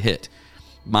points to hit.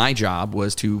 My job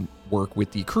was to work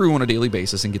with the crew on a daily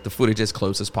basis and get the footage as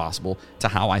close as possible to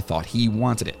how I thought he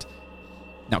wanted it.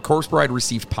 Now, Corpse Bride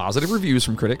received positive reviews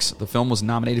from critics. The film was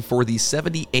nominated for the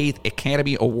 78th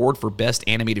Academy Award for Best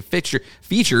Animated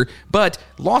Feature, but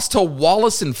lost to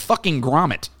Wallace and fucking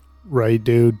Gromit. Right,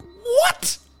 dude.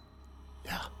 What?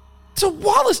 Yeah. To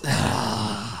Wallace.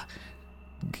 All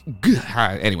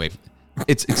right, anyway,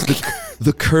 it's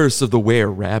the Curse of the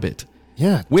Were-Rabbit.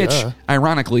 Yeah, which,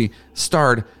 ironically,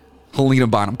 starred Helena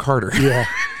Bonham Carter. Yeah.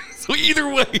 So either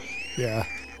way. Yeah.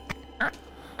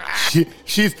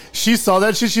 She saw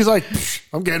that shit. She's like,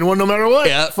 I'm getting one no matter what.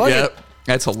 Yeah, Fuck it.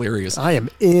 That's hilarious. I am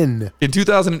in. In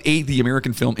 2008, the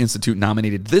American Film Institute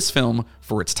nominated this film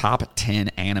for its top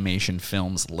 10 animation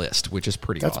films list, which is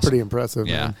pretty awesome. That's pretty impressive,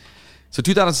 Yeah. man. So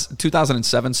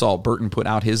 2007 saw Burton put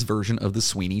out his version of the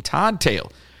Sweeney Todd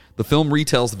tale. The film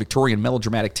retells the Victorian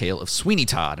melodramatic tale of Sweeney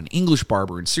Todd, an English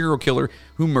barber and serial killer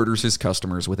who murders his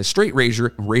customers with a straight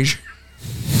razor.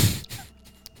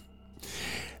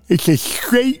 It's a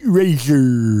straight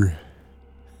razor.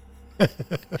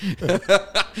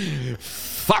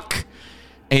 Fuck.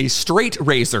 A straight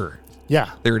razor.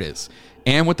 Yeah. There it is.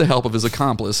 And with the help of his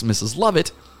accomplice, Mrs.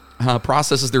 Lovett,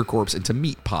 processes their corpse into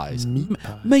meat pies.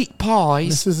 Meat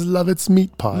pies. Mrs. Lovett's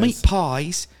meat pies. Meat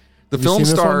pies. The Have you film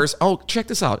seen this stars... Oh, check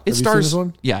this out. It Have you stars... seen this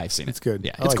one? Yeah, I've seen it. It's good.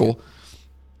 Yeah, I it's like cool.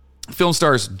 Film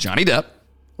stars Johnny Depp.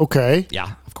 Okay.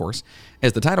 Yeah, of course.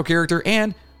 As the title character,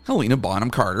 and Helena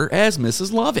Bonham Carter as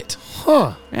Mrs. Lovett.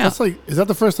 Huh. Yeah. That's like, is that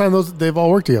the first time they've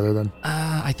all worked together then?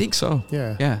 I think so.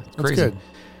 Yeah. Yeah, it's That's crazy. good.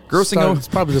 Grossing It's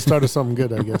probably the start of something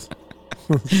good, I guess.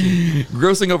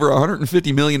 Grossing over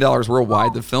 $150 million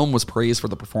worldwide, the film was praised for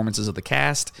the performances of the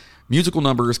cast, musical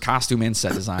numbers, costume, and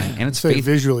set design, and its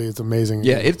Visually, it's amazing.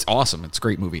 Yeah, it's awesome. It's a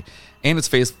great movie. And its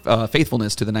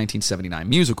faithfulness to the 1979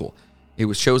 musical. It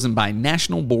was chosen by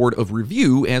National Board of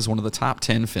Review as one of the top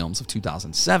 10 films of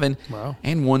 2007. Wow.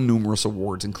 And won numerous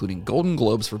awards, including Golden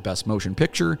Globes for Best Motion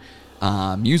Picture,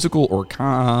 musical or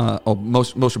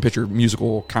motion picture,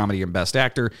 musical, comedy, and Best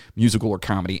Actor, musical or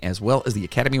comedy, as well as the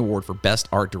Academy Award for Best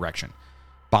Art Direction.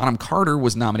 Bonham Carter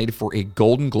was nominated for a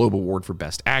Golden Globe Award for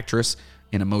Best Actress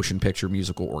in a motion picture,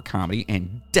 musical, or comedy,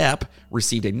 and Depp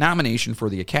received a nomination for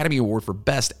the Academy Award for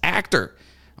Best Actor.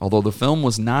 Although the film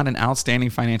was not an outstanding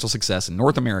financial success in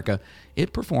North America,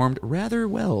 it performed rather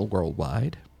well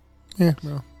worldwide. Yeah,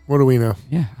 well, what do we know?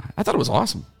 Yeah, I thought it was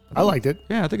awesome. I liked it.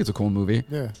 Yeah, I think it's a cool movie.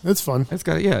 Yeah, it's fun. It's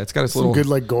got its Some little good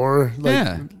like gore. Like,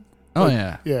 yeah. Oh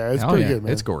yeah. Yeah, it's Oh, pretty yeah. good,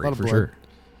 man. It's A gory lot of for blood. sure.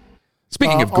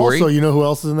 Speaking of gory, Also, you know who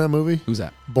else is in that movie? who's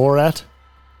that? Borat.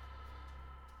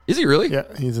 Is he really? Yeah,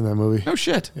 he's in that movie. No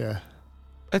shit. Yeah,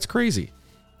 That's crazy.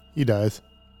 he dies.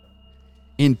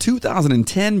 In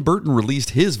 2010, Burton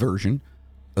released his version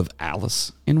of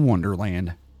Alice in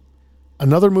Wonderland.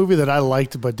 Another movie that I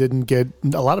liked but didn't get.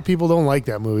 A lot of people don't like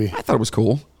that movie. I thought it was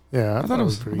cool. Yeah, I thought it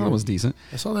was pretty I thought it was decent.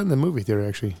 I saw that in the movie theater,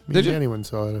 actually. Did you? Anyone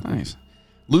saw it. Nice.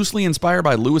 Loosely inspired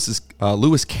by Lewis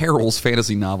Carroll's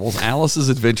fantasy novels, Alice's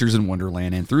Adventures in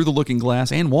Wonderland, and Through the Looking Glass,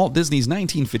 and Walt Disney's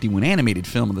 1951 animated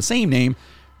film of the same name,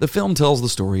 the film tells the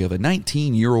story of a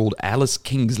 19-year-old Alice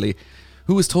Kingsley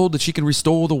who is told that she can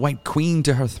restore the White Queen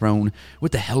to her throne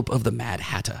with the help of the Mad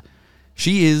Hatter.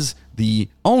 She is the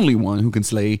only one who can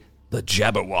slay the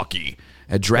Jabberwocky,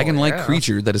 a dragon-like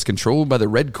creature that is controlled by the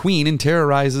Red Queen and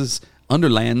terrorizes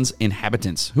Underland's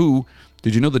inhabitants, who...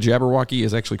 Did you know the Jabberwocky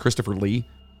is actually Christopher Lee?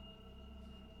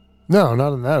 No,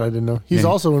 not in that. I didn't know. He's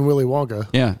also in Willy Wonka.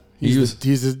 Yeah.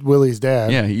 He's Willy's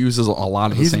dad. Yeah, he uses a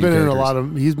lot of the same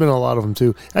characters. He's been in a lot of them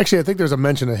too. Actually, I think there's a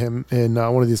mention of him in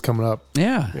one of these coming up.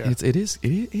 Yeah. It is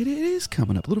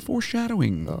coming up. A little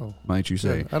foreshadowing, might you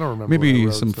say? Yeah, I don't remember. Maybe what I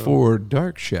wrote, some so.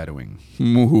 foreshadowing.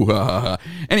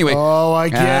 Anyway. Oh, I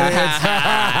get it.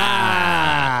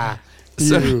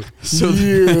 So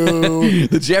You.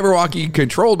 the Jabberwocky,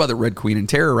 controlled by the Red Queen and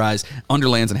terrorize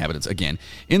Underland's inhabitants again.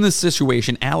 In this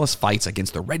situation, Alice fights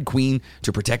against the Red Queen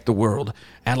to protect the world.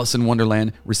 Alice in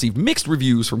Wonderland received mixed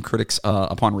reviews from critics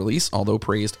upon release, although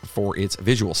praised for its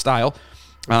visual style.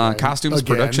 Costumes,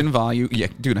 production value. Yeah,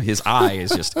 dude, his eye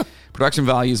is just... Production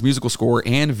values, musical score,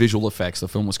 and visual effects. The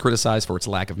film was criticized for its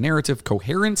lack of narrative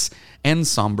coherence and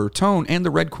somber tone. And the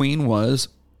Red Queen was...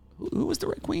 Who was the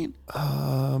Red Queen?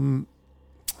 I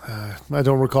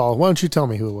don't recall. Why don't you tell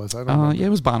me who it was? I don't know. Yeah, it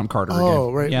was Bonham Carter again.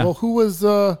 Oh, right. Yeah. Well, who was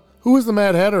the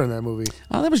Mad Hatter in that movie?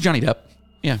 That was Johnny Depp.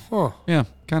 Yeah. Huh. Yeah.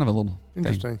 Kind of a little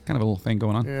Interesting. Kind of a little thing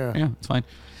going on. Yeah. Yeah, it's fine.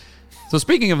 So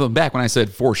speaking of them, back when I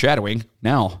said foreshadowing,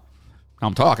 now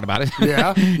I'm talking about it.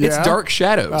 Yeah. It's yeah. Dark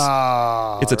Shadows.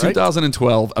 It's a right.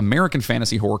 2012 American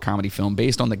fantasy horror comedy film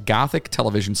based on the gothic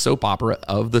television soap opera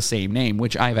of the same name,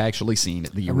 which I've actually seen.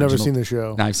 I've never seen the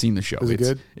show. I've seen the show. Is it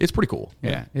good? It's pretty cool.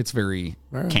 Yeah. It's very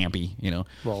campy,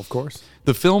 Well, of course.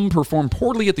 The film performed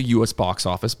poorly at the U.S. box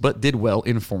office, but did well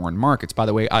in foreign markets. By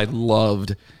the way, I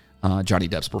loved Johnny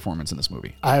Depp's performance in this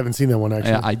movie. I haven't seen that one,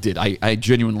 actually. I did. I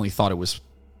genuinely thought it was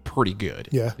pretty good.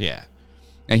 Yeah. Yeah.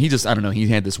 And he just, I don't know, he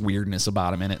had this weirdness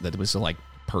about him in it that was like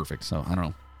perfect. So I don't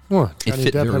know. What? Johnny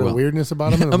fit Depp very had a well. weirdness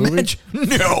about him in a movie?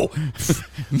 No.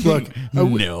 Look,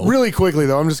 No. really quickly,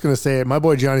 though, I'm just going to say it. My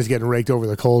boy Johnny's getting raked over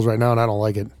the coals right now, and I don't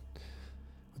like it.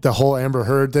 The whole Amber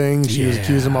Heard thing, she was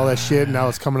accusing him all that shit, and now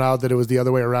it's coming out that it was the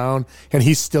other way around, and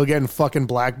he's still getting fucking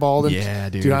blackballed. And, Yeah,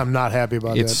 dude. Dude, I'm not happy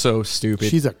about that. It's so stupid.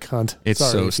 She's a cunt. It's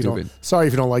Sorry so if you don't- stupid. Sorry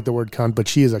if you don't like the word cunt, but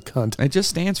she is a cunt. It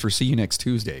just stands for see you next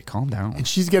Tuesday. Calm down. And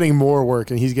she's getting more work,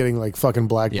 and he's getting like fucking Yeah,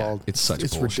 blackballed. it's such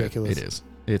It's bullshit. ridiculous. It is.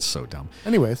 It's so dumb.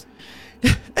 Anyways,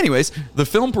 The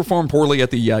film performed poorly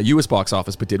at the U.S. box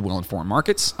office, but did well in foreign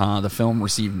markets. The film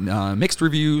received mixed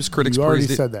reviews. Critics you already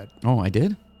praised it. said that. Oh, I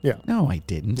did? Yeah. No, I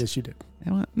didn't. Yes, you did.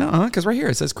 No, because right here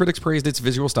it says critics praised its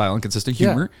visual style and consistent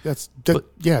humor.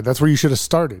 Yeah, that's where you should have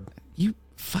started. You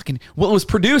fucking... Well, it was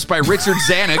produced by Richard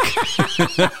Zanuck,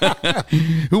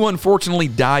 who unfortunately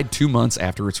died 2 months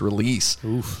after its release.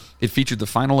 Oof. It featured the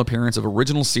final appearance of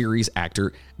original series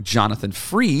actor Jonathan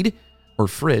Frid,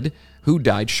 who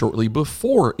died shortly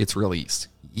before its release.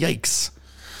 Yikes.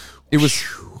 It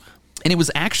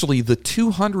was actually the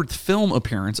 200th film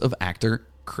appearance of actor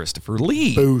Christopher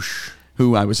Lee. Boosh.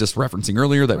 Who I was just referencing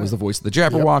earlier. That was the voice of the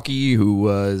Jabberwocky, who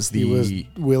was He was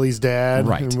Willie's dad,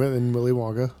 Right. in Willy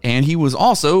Wonka. And he was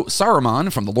also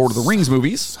Saruman from the Lord of the Rings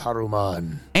movies.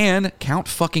 Saruman. And Count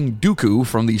fucking Dooku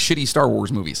from the shitty Star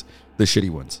Wars movies. The shitty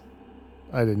ones.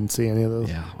 I didn't see any of those.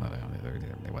 Yeah,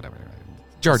 whatever.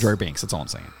 Jar Jar Binks, that's all I'm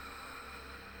saying.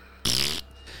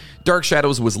 Dark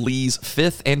Shadows was Lee's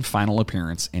fifth and final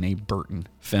appearance in a Burton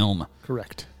film.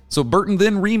 Correct. So Burton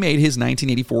then remade his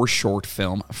 1984 short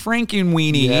film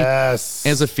Frankenweenie Yes.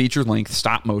 as a feature-length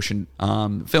stop-motion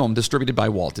film distributed by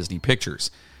Walt Disney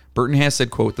Pictures. Burton has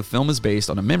said, quote, "The film is based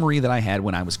on a memory that I had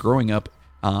when I was growing up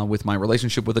with my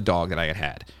relationship with a dog that I had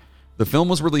had. The film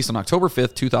was released on October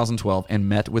 5th, 2012, and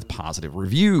met with positive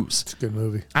reviews." It's a good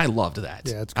movie. I loved that.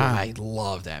 Yeah, it's good. I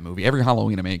love that movie. Every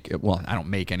Halloween I don't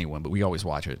make anyone, but we always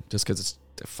watch it just because it's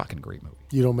a fucking great movie.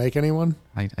 You don't make anyone?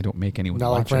 I don't make anyone Not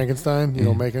like watch it. Frankenstein? You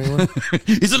don't make anyone?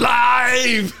 He's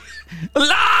alive!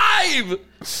 Alive!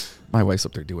 My wife's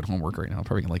up there doing homework right now.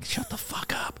 Probably like, shut the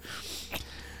fuck up.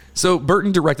 So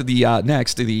Burton directed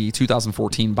the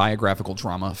 2014 biographical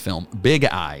drama film Big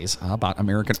Eyes about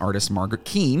American artist Margaret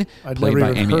Keane, played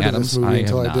by Amy Adams.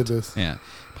 I did this. Yeah,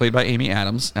 played by Amy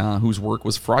Adams, whose work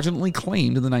was fraudulently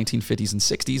claimed in the 1950s and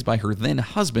 60s by her then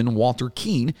husband Walter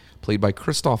Keane, played by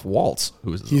Christoph Waltz,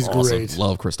 who is awesome. Great.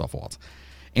 Love Christoph Waltz.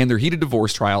 And their heated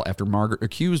divorce trial after Margaret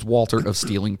accused Walter of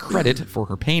stealing credit for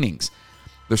her paintings.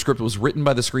 The script was written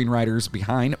by the screenwriters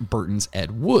behind Burton's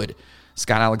Ed Wood,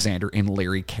 Scott Alexander, and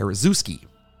Larry Karaszewski.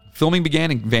 Filming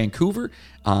began in Vancouver,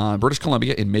 British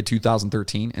Columbia in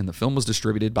mid-2013, and the film was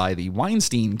distributed by the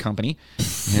Weinstein Company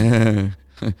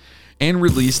and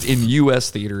released in U.S.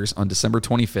 theaters on December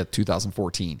 25th,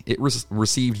 2014. It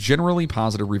received generally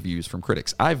positive reviews from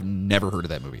critics. I've never heard of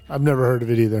that movie. I've never heard of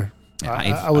it either.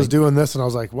 I was doing this, and I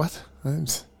was like, what?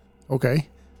 Okay.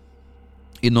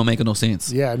 It don't make no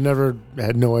sense. Yeah, I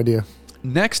had no idea.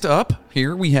 Next up,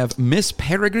 here we have Miss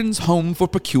Peregrine's Home for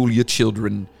Peculiar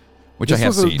Children, which I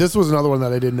have seen. This was another one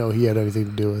that I didn't know he had anything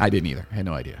to do with. I didn't either. I had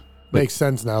no idea. Makes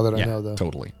sense now that I know, though.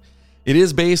 Totally. It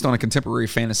is based on a contemporary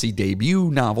fantasy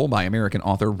debut novel by American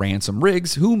author Ransom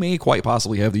Riggs, who may quite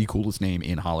possibly have the coolest name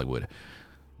in Hollywood.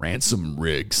 Ransom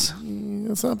Riggs.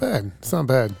 It's not bad. It's not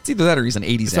bad. It's either that or he's an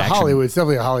 80s action. It's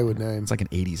definitely a Hollywood name. It's like an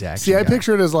 80s action See, I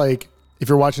picture it as like if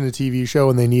you're watching a TV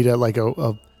show and they need a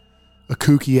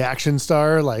kooky action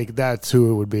star, like that's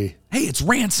who it would be. Hey, it's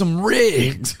Ransom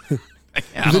Riggs.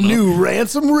 The new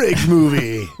Ransom Riggs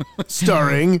movie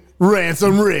starring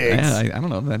Ransom Riggs. Yeah, I don't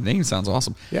know. That name sounds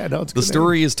awesome. Yeah, no, it's a The good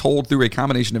story name. is told through a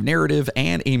combination of narrative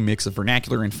and a mix of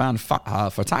vernacular and found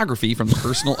photography from the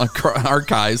personal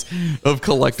archives of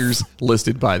collectors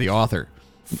listed by the author.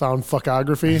 Found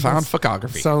fuckography. Found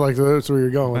fuckography. Sounds like that's where you're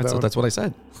going with that. That's what I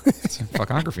said. It's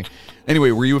fuckography.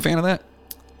 Anyway, were you a fan of that?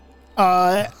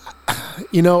 I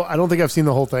don't think I've seen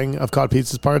the whole thing. I've caught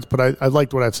pieces parts, but I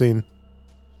liked what I've seen.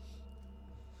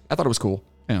 I thought it was cool.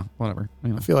 Yeah, whatever.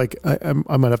 I feel like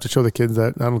I might have to show the kids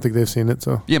that. I don't think they've seen it.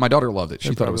 So yeah, my daughter loved it.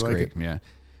 She thought it was great. Yeah.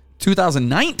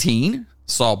 2019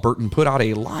 saw Burton put out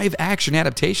a live-action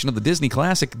adaptation of the Disney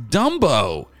classic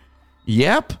Dumbo.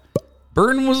 Yep.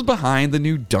 Burton was behind the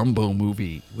new Dumbo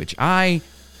movie, which I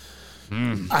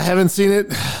haven't seen it.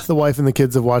 The wife and the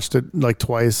kids have watched it like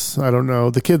twice. I don't know.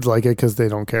 The kids like it because they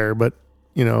don't care, but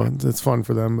it's fun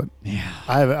for them. But yeah,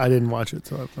 I didn't watch it,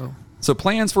 so I don't know. So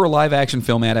plans for a live-action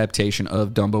film adaptation of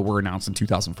Dumbo were announced in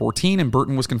 2014, and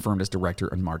Burton was confirmed as director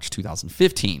in March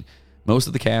 2015. Most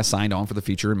of the cast signed on for the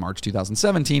feature in March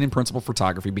 2017, and principal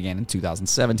photography began in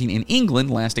 2017 in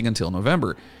England, lasting until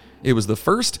November. It was the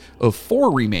first of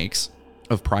 4 remakes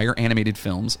of prior animated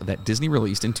films that Disney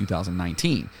released in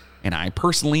 2019, and I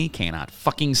personally cannot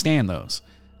fucking stand those.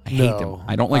 I hate them.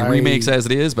 I don't like remakes as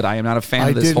it is, but I am not a fan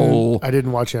of this whole... I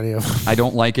didn't watch any of them. I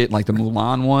don't like it. Like the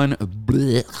Mulan one,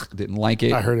 blech, didn't like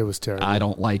it. I heard it was terrible. I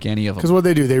don't like any of them. Because what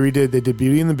they do, they did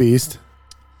Beauty and the Beast,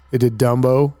 they did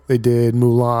Dumbo, they did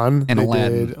Mulan, and they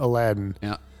did Aladdin.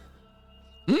 Yeah.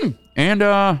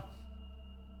 And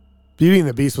Beauty and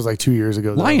the Beast was like 2 years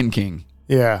ago. Though. Lion King.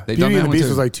 Yeah. They've Beauty done and that the Beast one,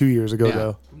 was like 2 years ago,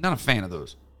 though. I'm not a fan of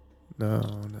those. No.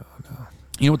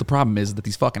 You know what the problem is? That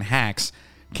these fucking hacks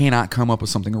cannot come up with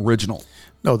something original.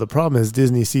 No, the problem is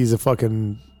Disney sees a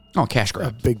fucking... cash grab.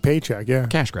 A big paycheck, yeah.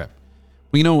 Cash grab.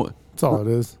 Well, that's all it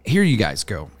is. Here you guys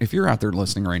go. If you're out there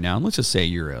listening right now, and let's just say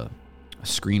you're a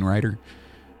screenwriter,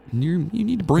 and you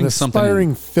need to bring something... An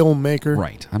aspiring filmmaker.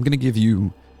 Right. I'm going to give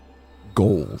you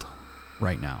gold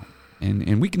right now.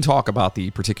 And we can talk about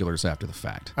the particulars after the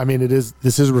fact. I mean, this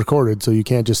is recorded, so you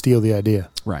can't just steal the idea.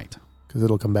 Right. Because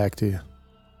it'll come back to you.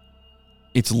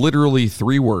 It's literally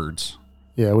 3 words.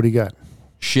 Yeah, what do you got?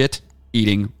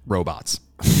 Shit-eating robots.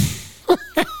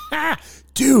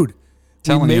 Dude,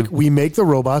 you. We make the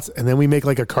robots, and then we make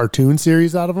like a cartoon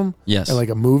series out of them. Yes. And like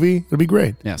a movie. It'll be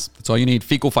great. Yes. That's all you need.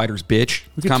 Fecal fighters, bitch.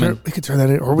 We could turn that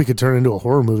in, or we could turn it into a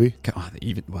horror movie. God,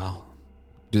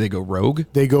 do they go rogue?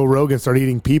 They go rogue and start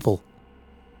eating people.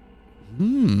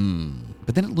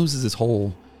 But then it loses its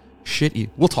whole shit.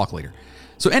 We'll talk later.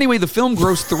 So anyway, the film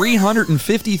grossed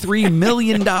 $353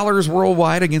 million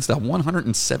worldwide against a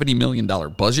 $170 million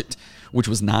budget, which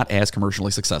was not as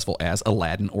commercially successful as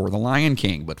Aladdin or The Lion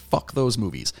King, but fuck those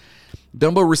movies.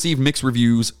 Dumbo received mixed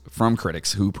reviews from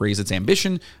critics who praised its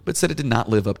ambition, but said it did not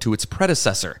live up to its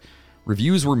predecessor.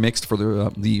 Reviews were mixed for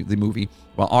the movie.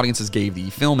 While audiences gave the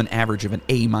film an average of an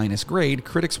A- grade,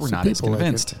 critics were not as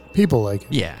convinced. People like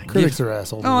it. Yeah. Critics are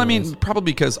assholes. No, I mean,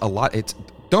 probably because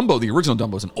Dumbo, the original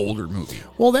Dumbo, is an older movie.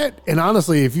 Well, and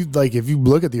honestly, if you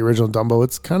look at the original Dumbo,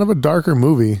 it's kind of a darker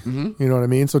movie. Mm-hmm. You know what I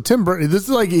mean? So Tim Burton,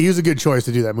 he was a good choice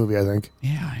to do that movie, I think.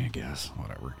 Yeah, I guess.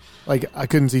 Whatever. Like, I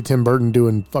couldn't see Tim Burton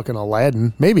doing fucking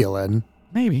Aladdin. Maybe Aladdin.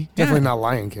 Maybe. Definitely Yeah. not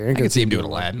Lion King. I could see him doing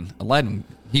Aladdin. Aladdin,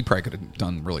 he probably could have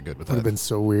done really good with that. Would have been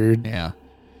so weird. Yeah.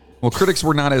 Well, critics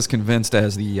were not as convinced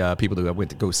as the people who went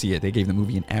to go see it. They gave the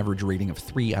movie an average rating of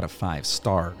 3 out of 5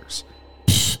 stars.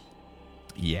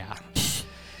 Yeah.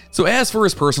 So as for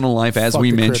his personal life, as Fuck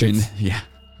we the mentioned, critics. yeah,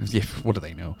 what do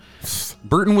they know?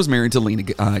 Burton was married to Lena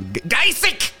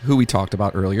Geisig, who we talked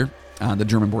about earlier, the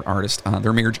German-born artist.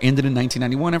 Their marriage ended in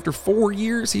 1991. After 4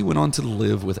 years, he went on to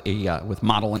live with with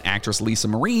model and actress Lisa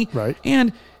Marie, Right.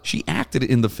 and she acted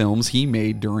in the films he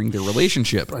made during their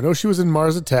relationship. I know she was in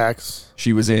Mars Attacks.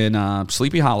 She was in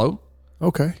Sleepy Hollow,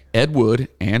 Okay. Ed Wood,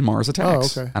 and Mars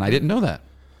Attacks. Oh, okay. And I didn't know that.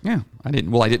 Yeah, I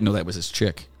didn't. Well, I didn't know that was his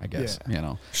chick, I guess. Yeah. You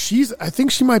know. I think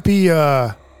she might be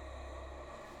like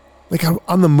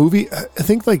on the movie. I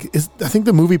think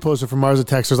the movie poster for Mars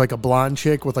Attacks, there's like a blonde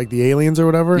chick with like the aliens or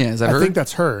whatever. Yeah, is that her? I think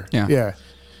that's her. Yeah. Yeah.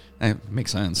 That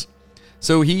makes sense.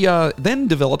 So he then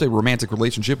developed a romantic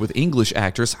relationship with English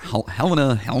actress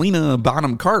Helena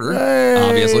Bonham Carter,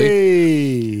 obviously,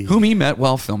 Hey. whom he met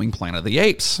while filming Planet of the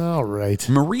Apes. All right.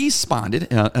 Marie responded,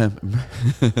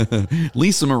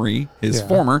 Lisa Marie, his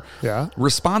former,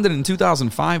 responded in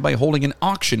 2005 by holding an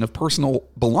auction of personal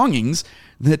belongings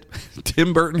that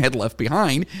Tim Burton had left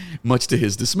behind, much to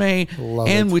his dismay,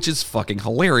 which is fucking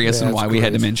hilarious, Yeah, and why that's we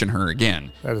had to great. mention her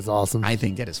again. That is awesome. I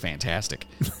think that is fantastic.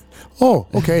 Oh,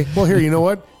 okay. Well, here, you know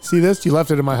what? See this? You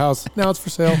left it in my house. Now it's for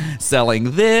sale.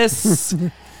 Selling this.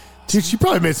 Dude, she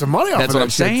probably made some money off That's of what that I'm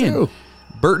shit, saying. too.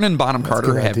 Burton and Bonham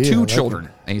Carter good have idea. I 2 like children,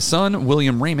 a son,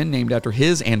 William Raymond, named after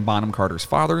his and Bonham Carter's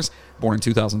fathers, born in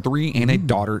 2003, and a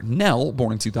daughter, Nell,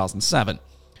 born in 2007.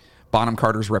 Bonham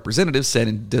Carter's representative said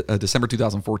in December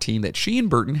 2014 that she and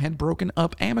Burton had broken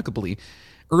up amicably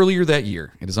earlier that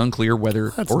year. It is unclear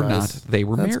whether That's or nice. not they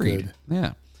were That's married. good.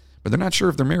 Yeah. But they're not sure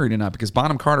if they're married or not because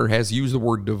Bonham Carter has used the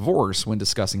word divorce when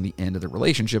discussing the end of the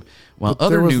relationship, while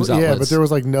other news outlets... Yeah, but there was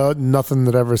like nothing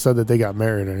that ever said that they got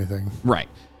married or anything. Right.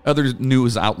 Other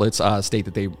news outlets state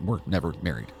that they were never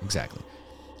married. Exactly.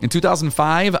 In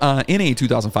 2005, in a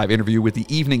 2005 interview with the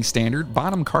Evening Standard,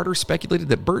 Bonham Carter speculated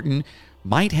that Burton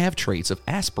might have traits of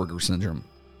Asperger's syndrome,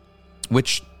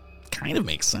 which kind of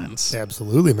makes sense.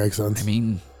 Absolutely makes sense. I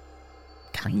mean,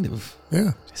 kind of.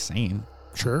 Yeah, Just saying.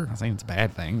 sure. I'm not saying it's a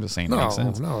bad thing. Just saying it makes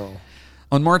sense. No.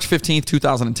 On March 15th,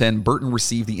 2010, Burton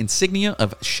received the insignia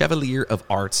of Chevalier of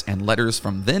Arts and Letters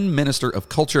from then Minister of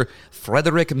Culture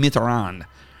Frédéric Mitterrand.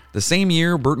 The same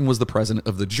year, Burton was the president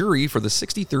of the jury for the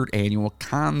 63rd annual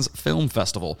Cannes Film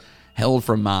Festival, held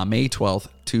from May 12th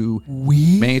to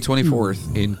May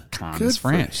 24th in Cannes, Good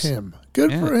France. for him.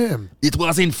 Good for him. It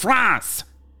was in France.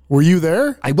 Were you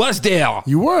there? I was there.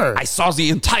 You were. I saw the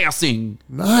entire thing.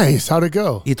 Nice. How'd it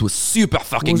go? It was super What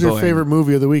fucking was your good. favorite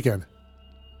movie of the weekend?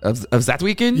 Of that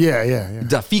weekend? Yeah.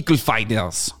 The Fecal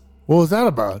Fighters. What was that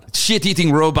about?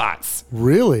 Shit-eating robots.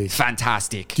 Really?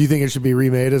 Fantastic. Do you think it should be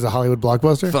remade as a Hollywood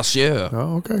blockbuster? For sure.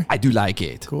 Oh, okay. I do like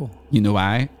it. Cool. You know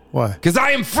why? Why? Because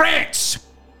I am French.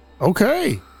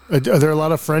 Okay. Are there a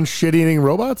lot of French shit-eating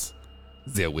robots?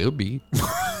 There will be.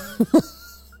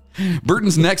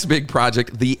 Burton's next big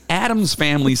project, the Addams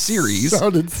Family series.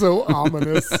 Sounded so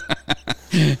ominous.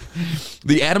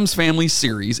 The Addams Family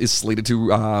series is slated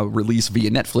to release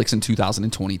via Netflix in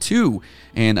 2022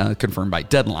 and confirmed by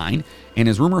Deadline. And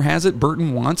as rumor has it,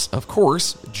 Burton wants, of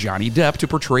course, Johnny Depp to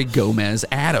portray Gomez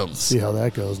Addams. See how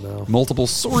that goes now. Multiple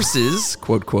sources,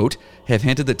 quote, have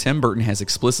hinted that Tim Burton has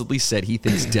explicitly said he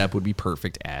thinks Depp would be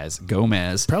perfect as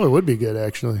Gomez. Probably would be good,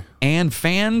 actually. And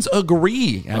fans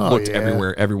agree. I've looked yeah.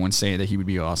 everywhere. Everyone's saying that he would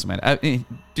be awesome at it.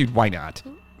 Dude, why not?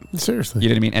 Seriously. You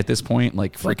know what I mean? At this point,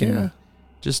 like, freaking, yeah.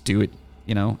 just do it.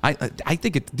 You know, I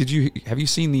think it. Have you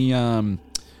seen the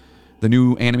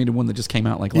new animated one that just came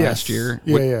out like last year?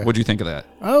 Yeah. What'd you think of that?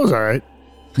 I was all right.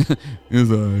 It was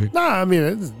alright. Nah, I mean,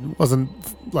 it wasn't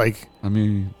like, I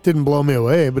mean, didn't blow me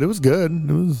away, but it was good.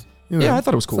 It was, you know, yeah, I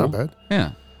thought it was cool. It's not bad.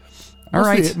 Yeah. All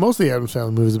right. Most of the Addams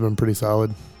Family movies have been pretty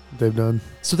solid. They've done.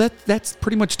 So that's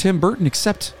pretty much Tim Burton,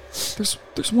 except there's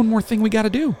one more thing we got to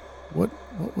do. What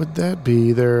would that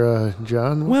be there,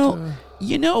 John? Well,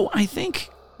 you know, I think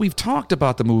we've talked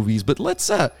about the movies, but let's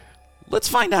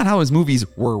find out how his movies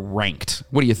were ranked.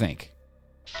 What do you think?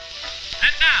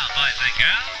 And now, boys and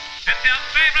girls, it's your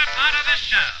favorite part of the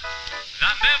show, the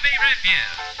movie review.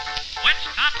 Which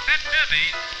top 10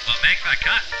 movies will make the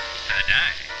cut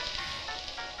today?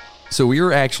 So we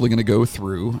are actually going to go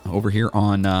through over here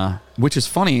on, which is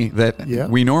funny that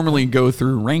we normally go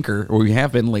through Ranker, or we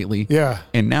have been lately. Yeah.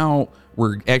 And now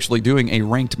we're actually doing a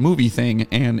ranked movie thing,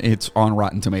 and it's on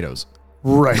Rotten Tomatoes.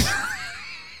 Right.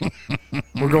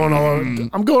 We're going all over.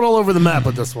 I'm going all over the map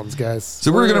with this ones, guys.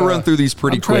 So we're going to run through these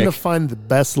pretty I'm quick. trying to find the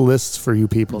best lists for you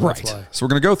people. That's Right. why. So we're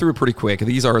going to go through it pretty quick.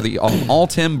 These are the all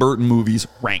Tim Burton movies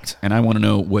ranked, and I want to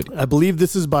know what. I believe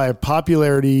this is by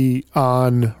popularity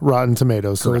on Rotten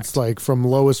Tomatoes. So Correct. it's like from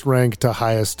lowest rank to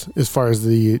highest as far as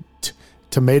the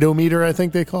tomato meter, I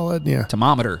think they call it. Yeah.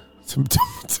 Thermometer.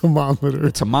 Thermometer.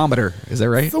 Thermometer. Is that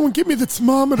right? Someone give me the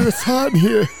thermometer. It's hot in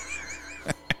here.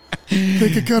 I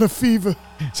think I got a fever.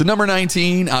 So number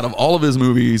 19 out of all of his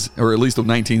movies, or at least the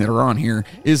 19 that are on here,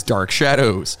 is Dark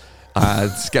Shadows.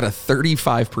 It's got a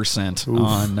 35%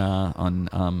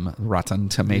 on Rotten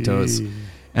Tomatoes.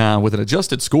 With an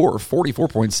adjusted score of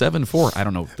 44.74. I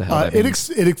don't know what the hell that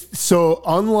means. So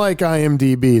unlike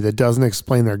IMDb, that doesn't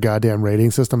explain their goddamn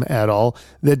rating system at all.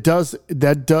 That does.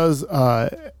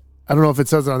 I don't know if it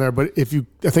says it on there, but I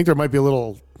think there might be a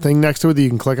little thing next to it that you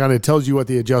can click on. It tells you what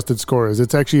the adjusted score is. It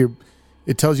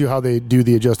tells you how they do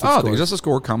the adjusted score. The adjusted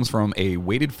score comes from a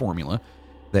weighted formula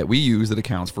that we use that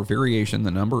accounts for variation in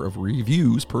the number of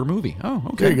reviews per movie. Oh,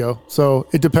 okay. There you go. So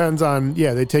it depends on,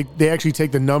 they actually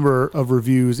take the number of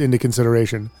reviews into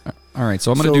consideration. All right,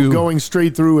 so I'm going to do... going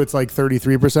straight through, it's like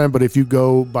 33%, but if you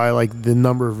go by like the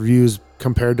number of reviews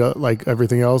compared to like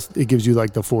everything else, it gives you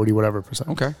like the 40 whatever percent.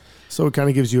 Okay. So it kind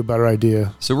of gives you a better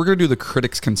idea. So we're going to do the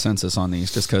critics' consensus on these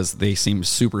just because they seem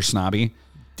super snobby.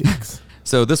 Dicks.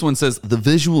 So this one says, the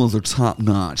visuals are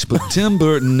top-notch, but Tim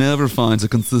Burton never finds a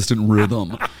consistent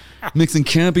rhythm, mixing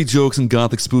campy jokes and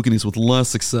gothic spookiness with less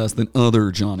success than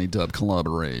other Johnny Depp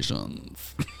collaborations.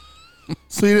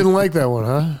 So you didn't like that one,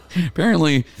 huh?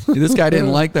 Apparently, this guy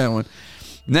didn't like that one.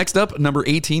 Next up, number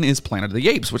 18 is Planet of the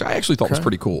Apes, which I actually thought was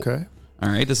pretty cool. Okay. All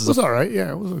right, this is It was all right.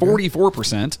 Yeah, it was okay.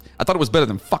 44%. I thought it was better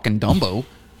than fucking Dumbo.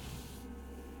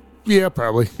 Yeah,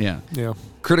 probably. Yeah. Yeah.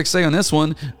 Critics say on this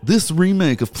one, this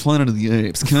remake of Planet of the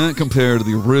Apes can't compare to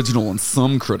the original in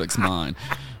some critics' mind,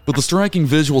 but the striking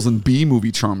visuals and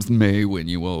B-movie charms may win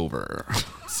you over.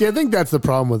 See, I think that's the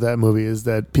problem with that movie is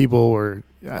that people were...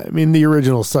 I mean, the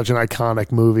original is such an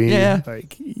iconic movie. Yeah.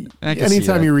 Like, I can see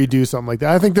anytime that. you redo something like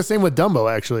that, I think the same with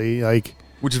Dumbo, actually. Like,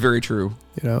 Which is very true.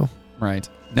 you know, Right.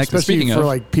 Next, especially speaking for of,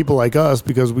 like people like us,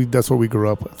 because that's what we grew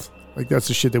up with. Like, that's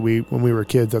the shit that when we were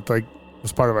kids, that like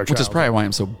was part of our which is childhood. probably why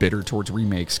I'm so bitter towards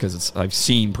remakes, because I've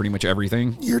seen pretty much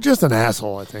everything. You're just an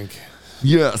asshole, I think.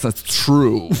 Yes, that's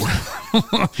true.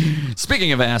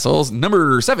 Speaking of assholes,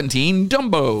 number 17,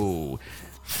 Dumbo.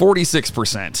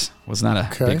 46% was not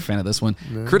a big fan of this one.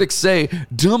 No. Critics say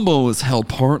Dumbo is held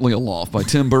partly aloft by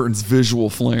Tim Burton's visual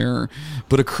flair,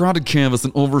 but a crowded canvas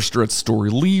and overstretched story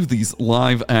leave these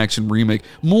live-action remake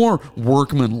more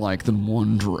workmanlike than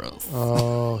wondrous.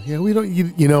 Oh, yeah, we don't...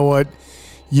 You know what?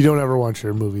 You don't ever want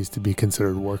your movies to be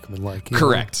considered workmanlike.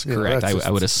 Correct. Yeah, correct.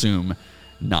 I would assume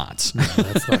not. No,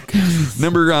 that's not good.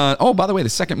 Number... by the way, the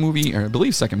second movie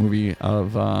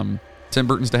of Tim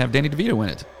Burton's to have Danny DeVito in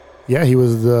it. Yeah, he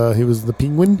was the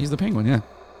penguin. He's the penguin, yeah.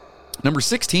 Number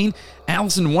 16,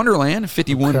 Alice in Wonderland,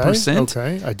 51%.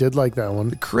 Okay, I did like that one.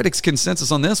 The critics'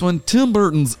 consensus on this one, Tim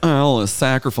Burton's Alice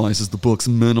sacrifices the book's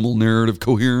minimal narrative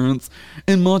coherence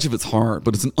and much of its heart,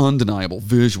 but it's an undeniable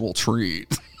visual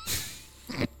treat.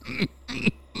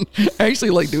 I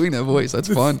actually like doing that voice.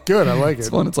 That's fun. It's good, I like it. It's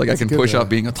fun. It's like I can push up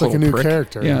being a total like a new prick.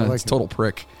 character. Yeah, like it's total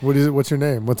prick. What is it? What's your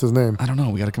name? What's his name? I don't know.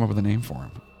 We got to come up with a name for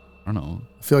him. I don't know.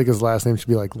 I feel like his last name should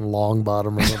be like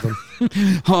Longbottom or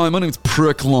something. Hi, my name's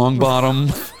Prick Longbottom.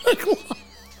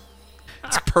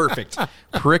 It's perfect.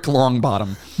 Prick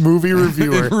Longbottom. Movie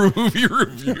reviewer. Movie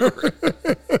reviewer.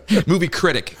 Movie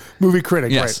critic. Movie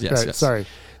critic. Yes, right, yes, right. yes. Sorry.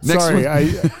 Next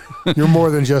Sorry. You're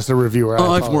more than just a reviewer.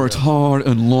 I've worked hard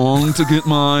and long to get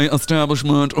my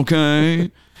establishment,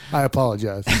 okay? I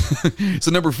apologize.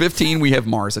 So number 15, we have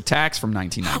Mars Attacks from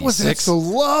 1996. How was that so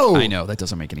low? I know, that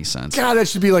doesn't make any sense. God, that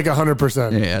should be like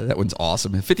 100%. Yeah, that one's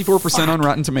awesome. 54% on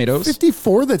Rotten Tomatoes.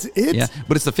 54, that's it? Yeah,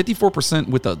 but it's the 54%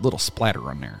 with a little splatter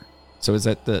on there. So is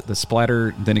that the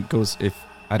splatter, then it goes, if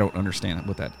I don't understand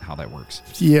how that works.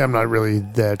 Yeah, I'm not really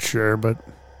that sure, but...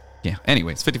 Yeah,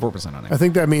 anyway, it's 54% on there. I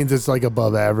think that means it's like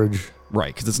above average.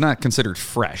 Right, because it's not considered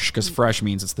fresh, because fresh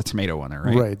means it's the tomato on there,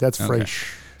 right? Right, that's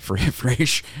fresh.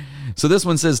 Fresh. So this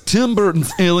one says, Tim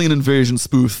Burton's alien invasion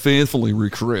spoof faithfully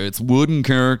recreates wooden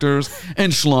characters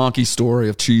and schlocky story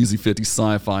of cheesy 50s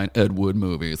sci-fi and Ed Wood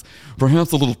movies,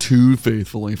 perhaps a little too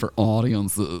faithfully for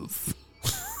audiences.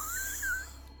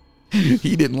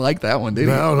 He didn't like that one, did he?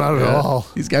 No, not at all.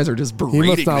 These guys are just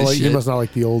berating this shit. He must not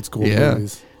like the old school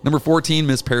movies. Number 14,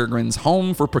 Miss Peregrine's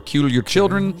Home for Peculiar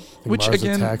Children, which Mars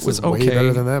again Attacks was is okay. way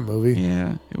better than that movie.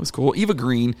 Yeah, it was cool. Eva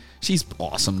Green, she's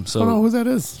awesome. So I don't know who that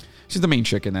is. She's the main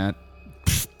chick in that.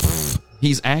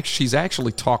 She's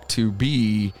actually talked to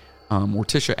be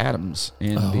Morticia Addams.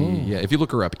 If you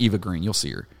look her up, Eva Green, you'll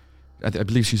see her. I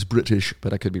believe she's British,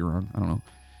 but I could be wrong. I don't know.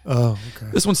 Oh, okay.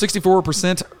 This one's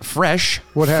 64% fresh.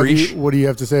 What do you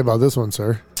have to say about this one,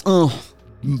 sir? Oh,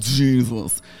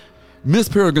 Jesus. Miss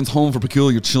Peregrine's Home for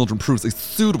Peculiar Children proves a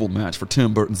suitable match for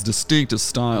Tim Burton's distinctive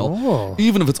style,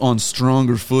 even if it's on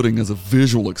stronger footing as a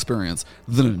visual experience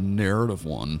than a narrative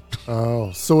one.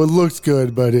 Oh, so it looks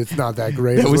good, but it's not that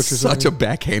great. That was such a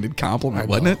backhanded compliment,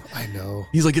 wasn't it? I know.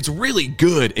 He's like, it's really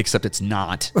good, except it's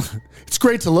not. It's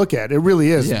great to look at. It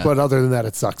really is, but other than that,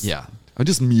 it sucks. Yeah. I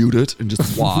just mute it and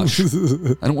just watch. I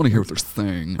don't want to hear what they're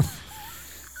saying.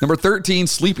 Number 13,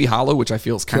 Sleepy Hollow, which I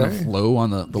feel is kind of low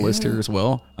on the list here as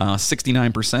well.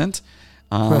 69%.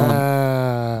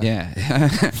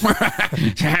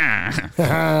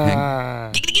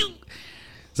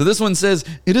 So this one says,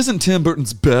 it isn't Tim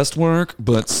Burton's best work,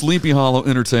 but Sleepy Hollow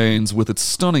entertains with its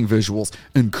stunning visuals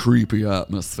and creepy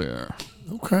atmosphere.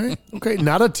 Okay.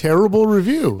 Not a terrible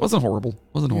review. Wasn't horrible.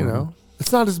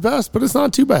 It's not his best, but it's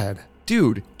not too bad.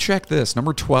 Dude, check this.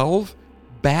 Number 12,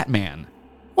 Batman.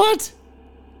 What?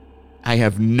 I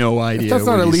have no idea. If that's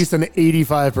not at least an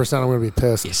 85%, I'm going to be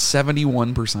pissed.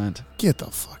 71%. Get the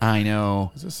fuck. I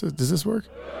know. Does this work?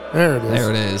 There it is.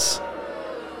 There it is.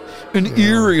 An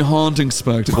eerie, haunting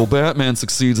spectacle, Batman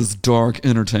succeeds as dark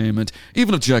entertainment,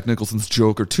 even if Jack Nicholson's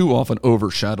Joker too often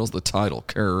overshadows the title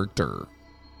character.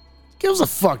 Gives a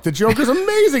fuck. The Joker's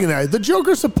amazing in that. The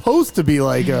Joker's supposed to be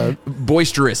like a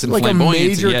boisterous and like flamboyant. A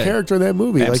major character in that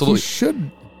movie. Absolutely. Like he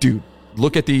should. Dude,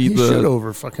 look at the should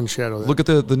over fucking shadow that. Look at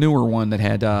the newer one that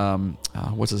had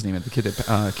what's his name? The kid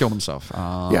that killed himself.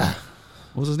 What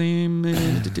was his name?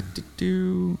 I'm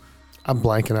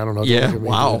blanking. I don't know. Yeah.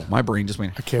 Wow. My brain just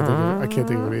went. I can't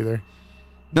think of it either.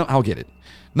 No, I'll get it.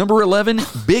 Number 11,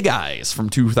 Big Eyes from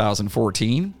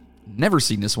 2014. Never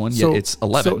seen this one yet. It's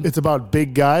 11. So it's about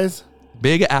big guys.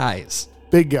 Big Eyes.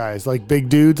 Big guys, like big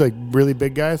dudes, like really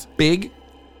big guys. Big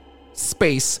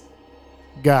space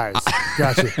guys.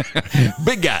 Gotcha.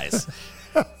 Big guys.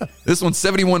 This one's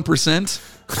 71%.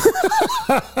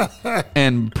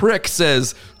 And Prick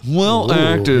says,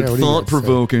 well-acted,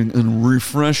 thought-provoking, and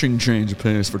refreshing change of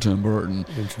pace for Tim Burton.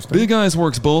 Interesting. Big Eyes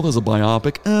works both as a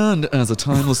biopic and as a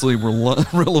timelessly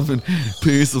relevant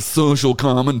piece of social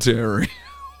commentary.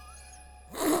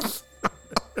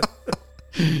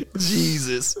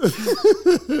 Jesus.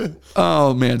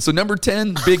 Oh, man. So number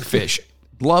 10, Big Fish.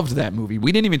 Loved that movie.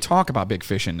 We didn't even talk about Big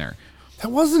Fish in there.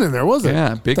 That wasn't in there, was it?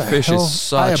 Yeah, Big Fish is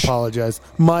such... I apologize.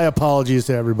 My apologies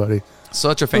to everybody.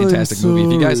 Such a fantastic movie.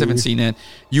 If you guys haven't seen it,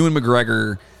 Ewan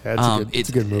McGregor... It's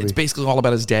a good movie. It's basically all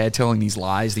about his dad telling these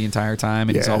lies the entire time,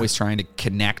 and he's always trying to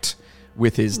connect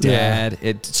with his dad. Yeah.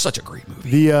 It's such a great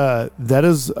movie. That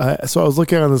is... so I was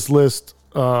looking on this list...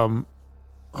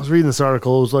 I was reading this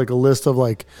article. It was like a list of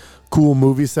like cool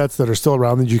movie sets that are still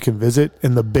around that you can visit,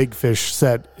 and the Big Fish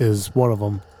set is one of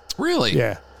them. Really?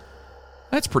 Yeah.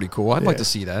 That's pretty cool. I'd like to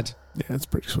see that. Yeah, that's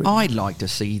pretty sweet. I'd like to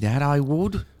see that. I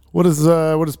would. What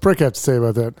does Prick have to say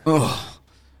about that? Oh,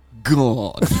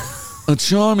 God. A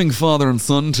charming father and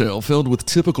son tale filled with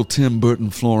typical Tim Burton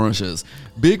flourishes.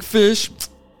 Big Fish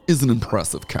is an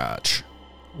impressive catch.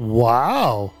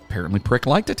 Wow. Apparently Prick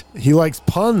liked it. He likes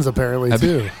puns, apparently,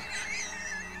 too.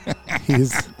 He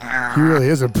really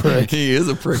is a prick. He is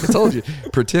a prick. I told you.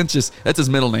 Pretentious. That's his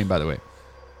middle name, by the way.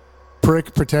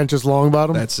 Prick, Pretentious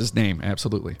Longbottom? That's his name,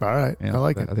 absolutely. All right. Yeah, I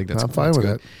like it. I think I'm fine with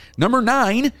good. that. Number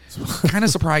 9, kind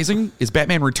of surprising, is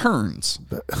Batman Returns.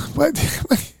 What?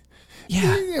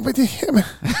 Yeah.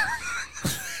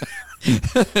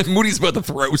 Moody's about to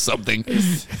throw something.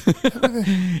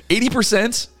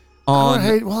 80%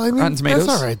 on Rotten Tomatoes.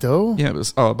 That's all right, though. Yeah, it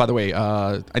was. Oh, by the way,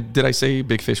 did I say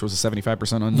Big Fish was a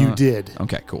 75% on? You did.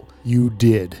 Okay, cool. You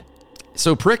did.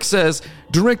 So Prick says,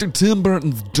 directing Tim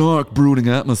Burton's dark, brooding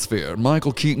atmosphere,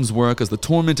 Michael Keaton's work as the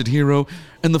tormented hero,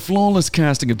 and the flawless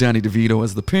casting of Danny DeVito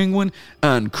as the Penguin,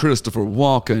 and Christopher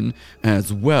Walken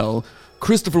as well.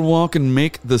 Christopher Walken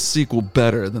make the sequel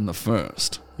better than the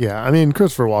first. Yeah, I mean,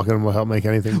 Christopher Walken will help make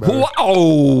anything better.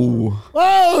 Whoa!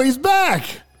 Oh, he's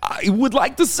back! I would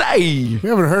like to say. We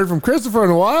haven't heard from Christopher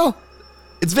in a while.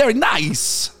 It's very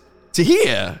nice to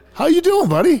hear. How you doing,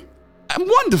 buddy? I'm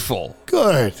wonderful.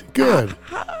 Good.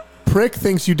 Prick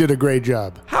thinks you did a great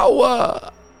job. How,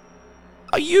 are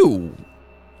you?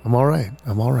 I'm all right.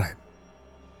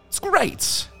 It's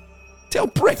great. Tell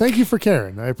Prick. Thank you for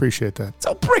caring. I appreciate that.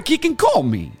 Tell Prick he can call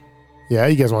me. Yeah,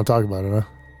 you guys want to talk about it, huh?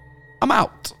 I'm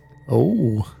out.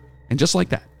 Oh. And just like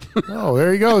that. Oh,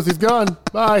 there he goes. He's gone.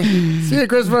 Bye. See you,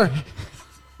 Christopher.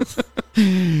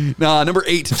 Number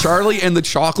 8, Charlie and the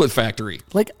Chocolate Factory.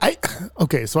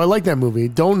 Okay, so I like that movie.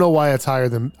 Don't know why it's higher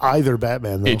than either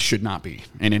Batman, though. It should not be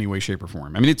in any way, shape, or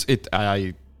form. I mean,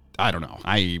 I don't know.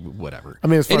 Whatever. I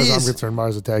mean, as far as I'm concerned,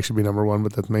 Mars Attack should be number 1,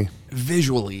 but that's me.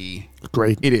 Visually,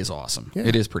 great. It is awesome. Yeah.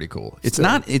 It is pretty cool. It's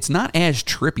not as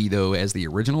trippy though as the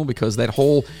original, because that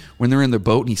whole when they're in the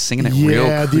boat and he's singing that real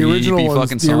creepy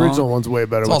fucking song. The original one's way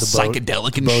better. It's all with the boat.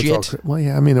 psychedelic and shit. Well,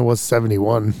 yeah. I mean, it was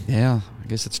 71. Yeah, I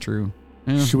guess it's true.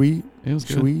 Yeah. Should we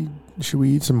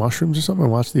eat some mushrooms or something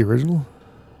and watch the original?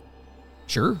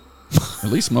 Sure. At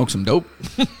least smoke some dope.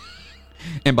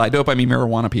 And by dope, I mean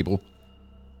marijuana, people.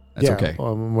 That's okay.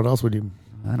 What else would you?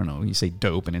 I don't know. You say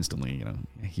dope and instantly,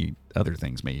 other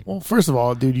things may. Well, first of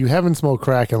all, dude, you haven't smoked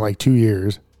crack in like 2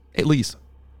 years. At least.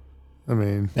 I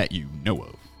mean. That you know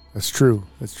of. That's true.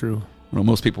 That's true. Well,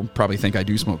 most people probably think I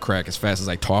do smoke crack as fast as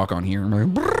I talk on here.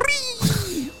 I'm like,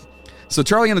 so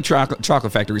Charlie and the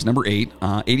Chocolate Factory is number 8,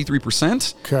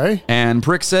 83%. Okay. And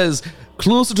Prick says,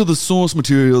 closer to the source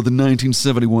material than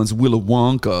 1971's Willy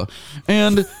Wonka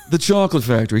and the Chocolate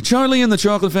Factory. Charlie and the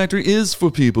Chocolate Factory is for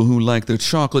people who like their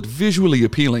chocolate visually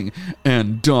appealing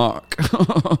and dark.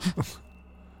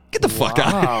 Get the fuck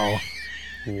out of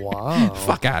here. Wow.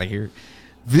 Fuck out of here.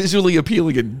 Visually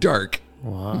appealing and dark.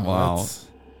 Wow.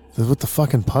 That's with the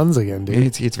fucking puns again,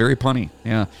 dude. It's very punny.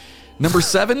 Yeah. Number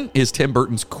 7 is Tim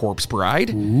Burton's Corpse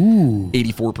Bride. Ooh.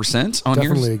 84% on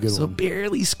Definitely here. a good so one.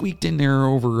 barely squeaked in there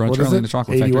over What Charlie is and the it?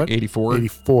 Chocolate 80 Factory. what? 84.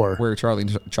 84. Where Charlie and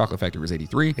the Chocolate Factory was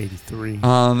 83. 83.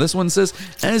 This one says,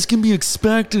 as can be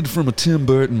expected from a Tim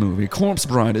Burton movie, Corpse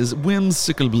Bride is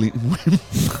whimsically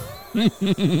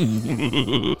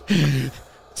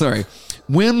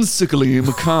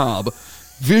macabre,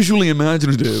 visually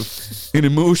imaginative, and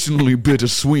emotionally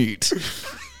bittersweet.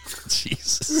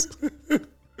 Jesus.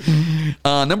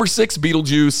 Number 6,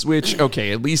 Beetlejuice, which,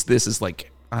 okay, at least this is like,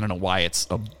 I don't know why it's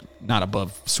not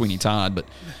above Sweeney Todd, but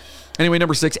anyway,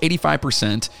 number 6,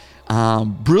 85%.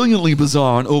 Brilliantly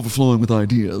bizarre and overflowing with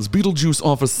ideas, Beetlejuice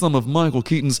offers some of Michael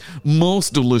Keaton's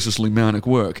most deliciously manic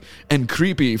work and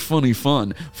creepy, funny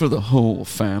fun for the whole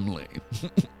family.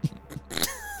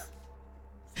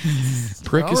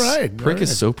 Prick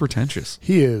is so pretentious.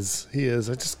 He is.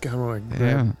 I just kind of want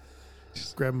to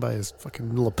grab him by his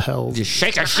fucking lapels. Just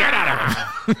shake the shit out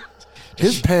of him.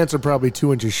 His pants are probably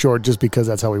 2 inches short just because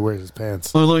that's how he wears his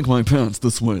pants. I like my pants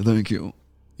this way, thank you.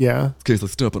 Yeah? In case I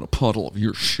step in a puddle of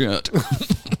your shit.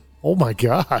 Oh my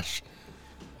gosh.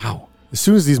 Wow. As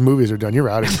soon as these movies are done, you're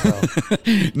out of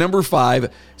here. Number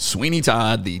 5, Sweeney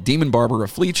Todd, the Demon Barber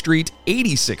of Fleet Street,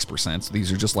 86%. So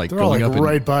these are just like They're all going like up.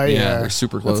 right by. Yeah, they're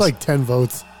super close. That's like 10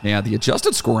 votes. Yeah, the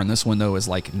adjusted score on this one, though, is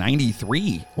like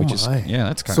 93, which is,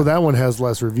 that's kind of. So that one has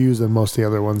less reviews than most of the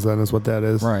other ones, then, is what that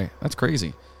is. Right. That's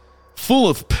crazy. Full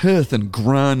of pith and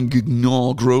grand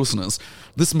guignol grossness,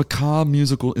 this macabre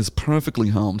musical is perfectly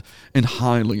helmed and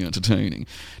highly entertaining.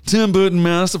 Tim Burton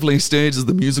masterfully stages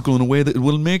the musical in a way that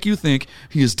will make you think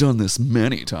he has done this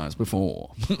many times before.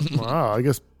 Wow, I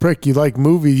guess, Prick, you like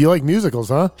musicals,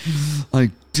 huh? I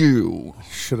do.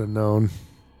 Should have known.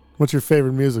 What's your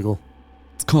favorite musical?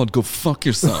 It's called Go Fuck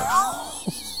Yourself.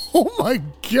 Oh my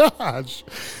gosh.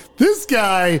 This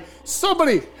guy,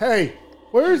 hey,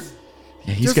 where's...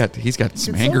 Yeah, he's got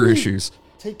some anger issues.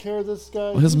 Take care of this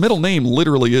guy. Well, his middle name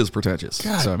literally is pretentious.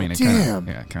 God so I mean, it damn.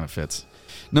 kind of fits.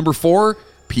 Number 4,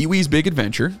 Pee-wee's Big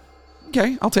Adventure.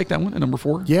 Okay, I'll take that one at number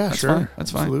 4. Yeah, that's sure. Fine. That's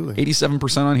fine. Absolutely.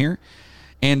 87% on here.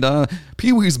 And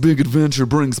Pee-wee's Big Adventure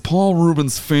brings Paul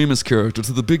Rubens' famous character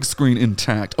to the big screen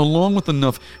intact, along with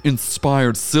enough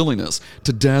inspired silliness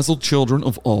to dazzle children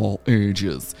of all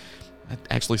ages. That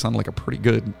actually sounded like a pretty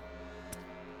good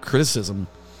criticism.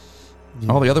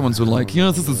 Yeah, all the other ones were like,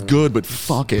 yes, this is good, but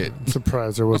fuck it. I'm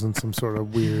surprised there wasn't some sort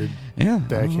of weird,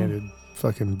 backhanded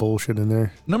fucking bullshit in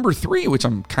there. Number 3, which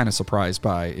I'm kind of surprised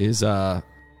by, is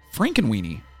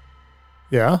Frankenweenie.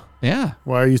 Yeah? Yeah.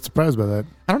 Why are you surprised by that?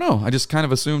 I don't know. I just kind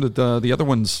of assumed that the other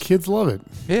ones... Kids love it.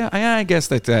 Yeah, I guess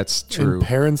that's true. And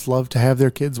parents love to have their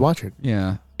kids watch it.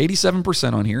 Yeah.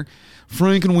 87% on here.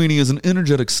 Frankenweenie is an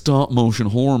energetic stop-motion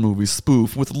horror movie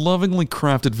spoof with lovingly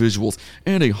crafted visuals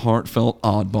and a heartfelt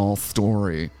oddball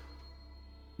story.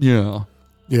 Yeah.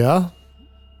 Yeah?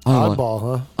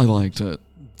 Oddball, huh? I liked it.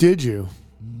 Did you?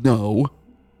 No.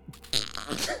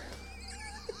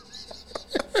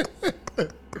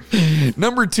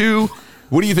 Number 2,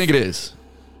 what do you think it is?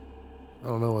 I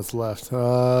don't know what's left.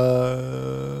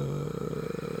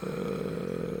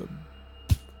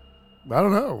 I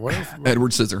don't know. What else?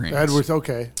 Edward Scissorhands. Edward's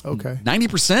okay.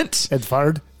 90%.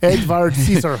 Edvard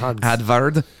Scissorhands.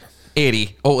 Edvard.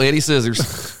 Eddie. Oh, Eddie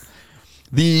Scissors.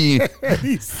 The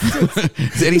Eddie Scissors.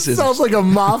 Eddie Scissors. Sounds like a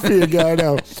mafia guy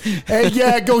now. Hey,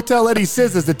 yeah, go tell Eddie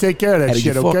Scissors to take care of that Eddie,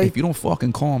 shit, okay? okay? If you don't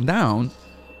fucking calm down,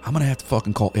 I'm going to have to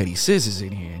fucking call Eddie Scissors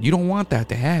in here. You don't want that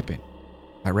to happen.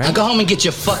 All right? Now go home and get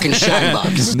your fucking shine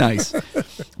box. Nice.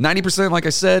 90%, like I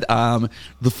said,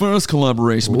 the first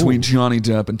collaboration between Johnny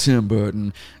Depp and Tim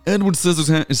Burton. Edward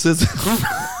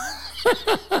Scissorhands.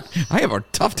 I have a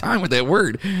tough time with that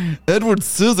word. Edward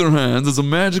Scissorhands is a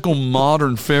magical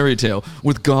modern fairy tale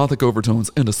with gothic overtones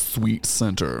and a sweet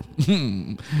center.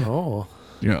 Oh.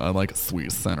 Yeah, I like a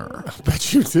sweet center. I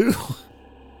bet you do.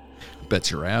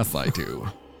 Bet your ass I do.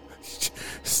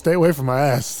 Stay away from my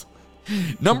ass.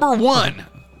 Number 1.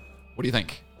 What do you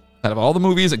think? Out of all the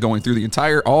movies that going through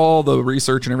all the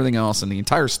research and everything else and the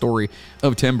entire story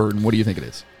of Tim Burton, what do you think it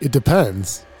is? It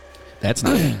depends. That's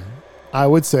not it. I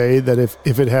would say that if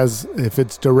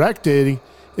it's directed,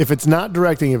 if it's not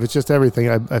directing, if it's just everything,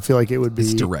 I feel like it would be.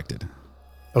 It's directed.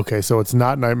 Okay, so it's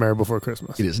not Nightmare Before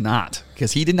Christmas. It is not,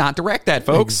 because he did not direct that,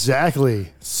 folks. Exactly.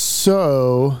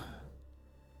 So,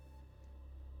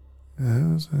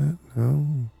 how's that?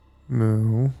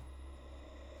 No.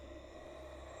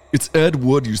 It's Ed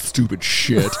Wood, you stupid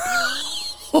shit.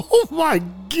 Oh my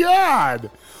God!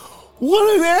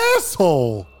 What an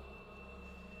asshole!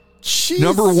 Jesus.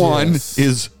 Number 1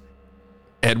 is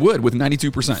Ed Wood with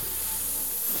 92%.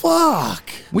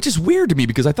 Fuck. Which is weird to me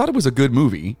because I thought it was a good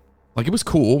movie. Like, it was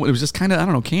cool. It was just kind of, I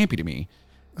don't know, campy to me.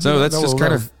 So that's just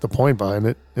kind of the point behind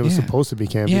it. It was supposed to be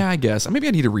campy. Yeah, I guess. Maybe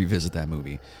I need to revisit that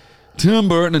movie. Tim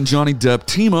Burton and Johnny Depp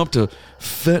team up to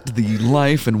fet the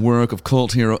life and work of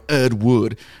cult hero Ed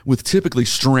Wood with typically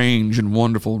strange and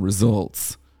wonderful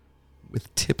results.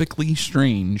 With typically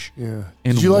strange. Yeah.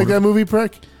 And Did you like that movie,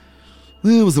 Prick?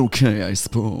 It was okay, I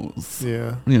suppose.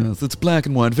 Yeah. Yes, it's black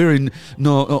and white, very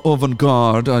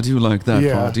avant-garde. I do like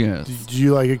that part, yes. Did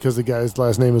you like it because the guy's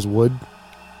last name is Wood?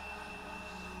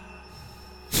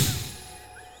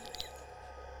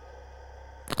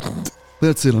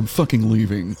 That's it, I'm fucking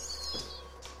leaving.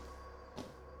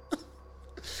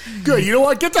 Good, you know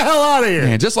what? Get the hell out of here.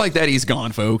 And just like that, he's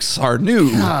gone, folks. Our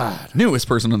newest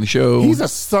person on the show. He's a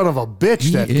son of a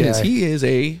bitch, that guy. He is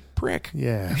a prick.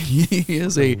 Yeah. He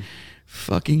is a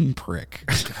fucking prick.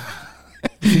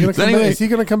 Is he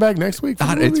going to come back next week?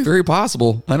 It's very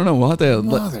possible. I don't know. We'll have to.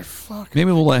 Motherfucker.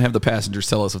 Maybe we'll have the passengers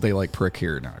tell us if they like prick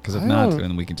here or not. Because if not,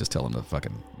 then we can just tell them to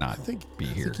fucking not be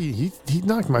here. He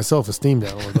knocked my self-esteem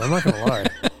down a little bit. I'm not going to lie.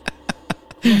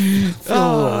 I feel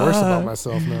a little worse about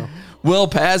myself now. Well,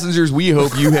 passengers, we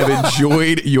hope you have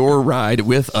enjoyed your ride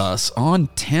with us on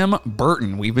Tim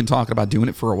Burton. We've been talking about doing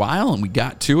it for a while, and we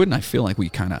got to it, and I feel like we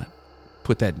kind of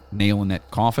put that nail in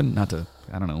that coffin. Not to,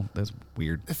 I don't know, that's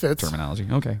weird terminology.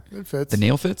 Okay. It fits. The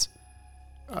nail fits?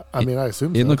 I mean, I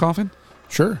assume in so. the coffin?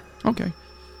 Sure. Okay.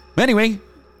 Anyway,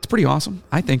 it's pretty awesome.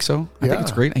 I think so. I think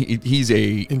it's great. He's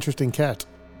a interesting cat.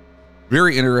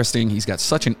 Very interesting. He's got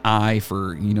such an eye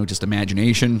for, just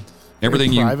imagination.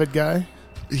 Everything private guy.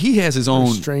 He has his own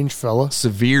strange fella,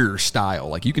 severe style.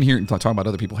 Like you can hear talking about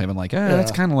other people having like,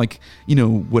 it's kind of like,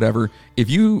 whatever.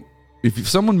 If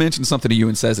someone mentions something to you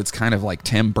and says it's kind of like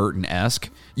Tim Burton-esque,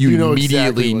 you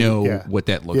immediately know what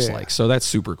that looks like. So that's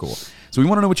super cool. So we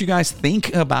want to know what you guys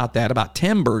think about that, about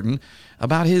Tim Burton,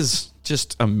 about his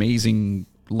just amazing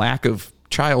lack of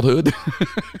childhood.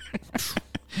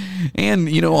 And,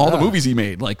 all the movies he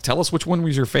made. Like, tell us which one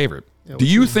was your favorite. Do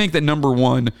you think that number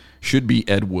 1 should be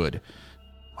Ed Wood?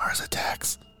 Mars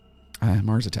Attacks.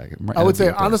 Mars Attack. I would say,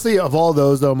 honestly, of all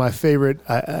those, though, my favorite,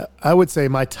 I would say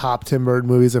my top Tim Burton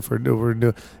movies, if we're doing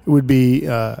it, would be,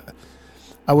 I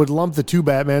would lump the two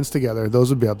Batmans together. Those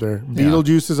would be up there.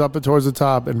 Beetlejuice is up towards the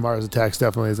top, and Mars Attacks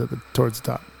definitely is towards the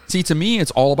top. See, to me,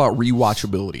 it's all about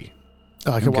rewatchability.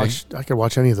 I could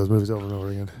watch any of those movies over and over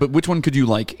again. But which one could you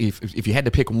like if you had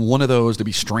to pick one of those to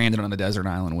be stranded on a desert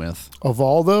island with? Of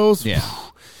all those? Yeah.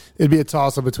 It'd be a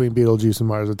toss-up between Beetlejuice and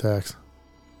Mars Attacks.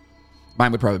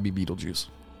 Mine would probably be Beetlejuice.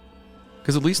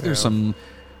 Because at least there's some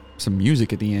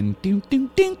music at the end.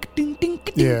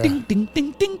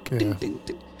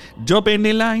 Jump in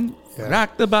the line,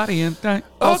 rock the body and die.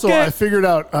 Also, I figured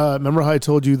out, remember how I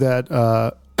told you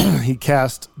that he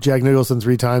cast Jack Nicholson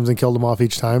 3 times and killed him off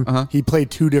each time? Uh-huh. He played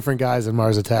 2 different guys in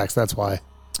Mars Attacks. That's why.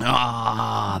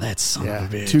 That's son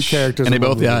of a bitch. 2 characters. And they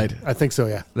both died. I think so,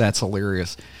 yeah. That's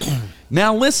hilarious.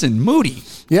 Now listen, Moody.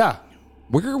 Yeah.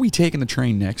 Where are we taking the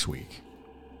train next week?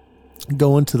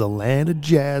 Going to the land of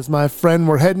jazz, my friend.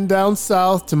 We're heading down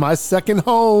south to my second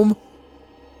home,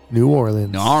 New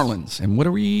Orleans. New Orleans. And what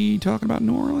are we talking about in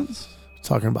New Orleans?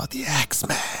 Talking about the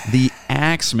Axeman. The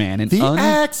Axeman. The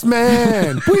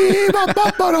Axeman.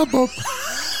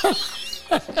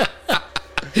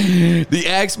 The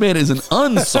Axeman is an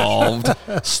unsolved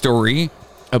story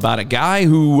about a guy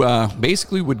who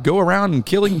basically would go around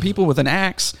killing people with an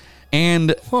axe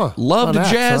and loved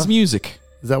jazz music.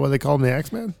 Is that what they call him, the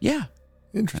Axeman? Yeah.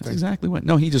 Interesting. That's exactly what.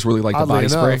 No, he just really liked Oddly the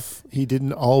body enough, spray. he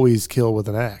didn't always kill with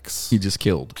an axe. He just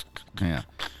killed. Yeah.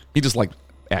 He just liked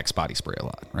Axe body spray a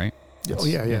lot, right? Oh,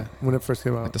 yeah. When it first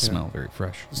came out. Like the smell, very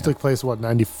fresh. This took place,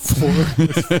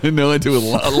 94? No, it took a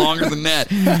lot longer than that.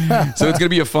 So it's going to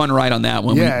be a fun ride on that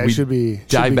one. Yeah, we it should be.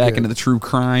 Dive back into the true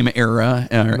crime era.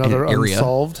 Another area.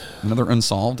 unsolved. Another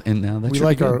unsolved. And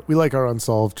that we like our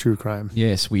unsolved true crime.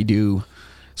 Yes, we do.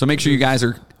 So make sure you guys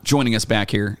are joining us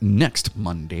back here next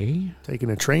Monday.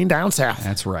 Taking a train down south.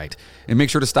 That's right. And make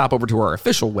sure to stop over to our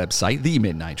official website,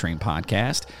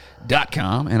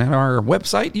 themidnighttrainpodcast.com. And at our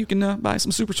website, you can buy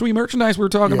some super sweet merchandise we were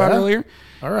talking about earlier.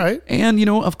 All right. And,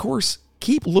 of course,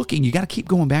 keep looking. You got to keep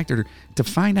going back there to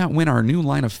find out when our new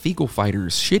line of Fecal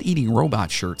Fighters shit-eating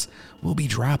robot shirts will be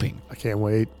dropping. I can't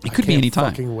wait. It could be any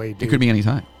time. Fucking wait, dude. It could be any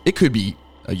time. It could be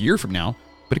a year from now,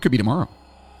 but it could be tomorrow.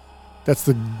 That's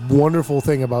the wonderful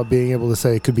thing about being able to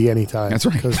say it could be any time. That's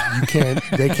right. Because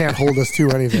they can't hold us to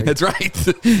anything. That's right.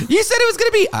 You said it was going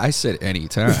to be. I said any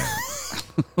time.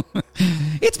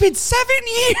 It's been 7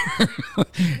 years.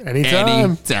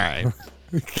 Anytime. Anytime.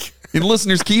 And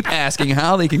listeners keep asking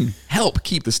how they can help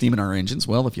keep the steam in our engines.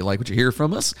 Well, if you like what you hear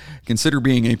from us, consider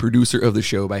being a producer of the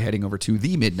show by heading over to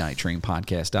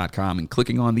themidnighttrainpodcast.com and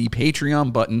clicking on the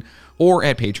Patreon button or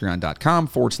at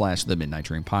patreon.com/The Midnight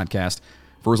Train Podcast.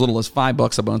 For as little as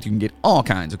 $5 a month, you can get all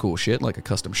kinds of cool shit like a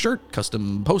custom shirt,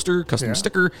 custom poster, custom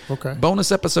sticker,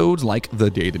 bonus episodes like the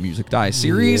Day the Music Dies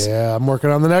series. Yeah, I'm working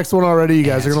on the next one already. You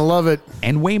guys are going to love it.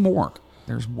 And way more.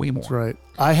 There's way more. That's right.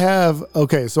 I have,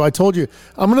 so I told you,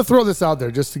 I'm going to throw this out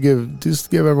there just to give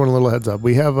everyone a little heads up.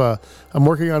 I'm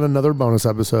working on another bonus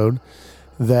episode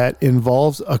that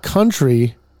involves a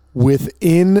country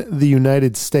within the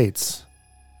United States.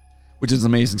 Which is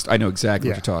amazing. I know exactly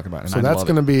what you're talking about. And so that's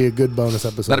going to be a good bonus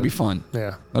episode. That'll be fun.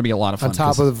 Yeah. That'll be a lot of fun.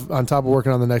 On top of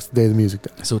working on the next Day of the Music Day.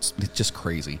 So it's just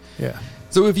crazy. Yeah.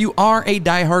 So if you are a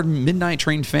diehard Midnight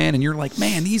Train fan and you're like,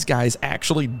 man, these guys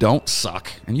actually don't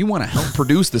suck, and you want to help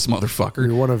produce this motherfucker.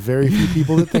 You're one of very few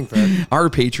people that think that. Our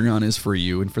Patreon is for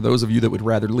you. And for those of you that would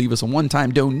rather leave us a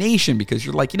one-time donation because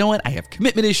you're like, you know what, I have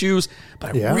commitment issues,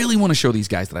 but I really want to show these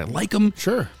guys that I like them.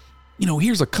 Sure.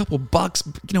 Here's a couple bucks,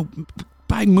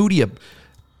 buy Moody a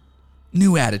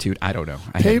new attitude. I don't know.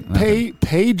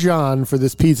 Pay John for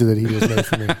this pizza that he just made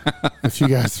for me. If you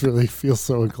guys really feel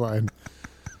so inclined.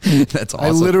 That's awesome. I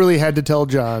literally had to tell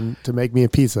John to make me a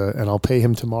pizza, and I'll pay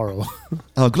him tomorrow.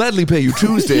 I'll gladly pay you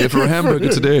Tuesday for a hamburger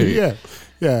today.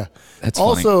 Yeah. That's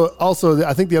also,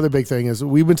 I think the other big thing is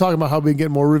we've been talking about how we get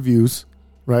more reviews,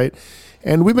 right?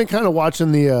 And we've been kind of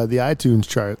watching the iTunes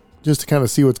chart just to kind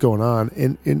of see what's going on,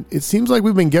 and it seems like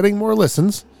we've been getting more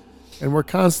listens. And we're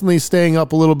constantly staying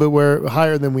up a little bit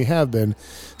higher than we have been.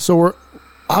 So we're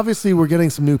getting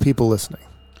some new people listening.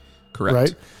 Correct.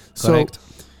 Right? So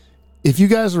if you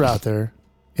guys are out there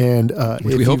and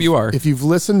which we hope you are. If you've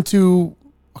listened to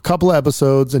a couple of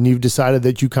episodes and you've decided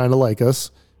that you kind of like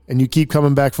us and you keep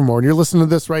coming back for more and you're listening to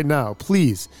this right now,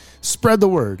 please spread the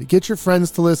word. Get your friends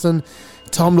to listen.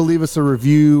 Tell them to leave us a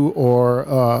review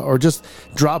or just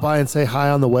drop by and say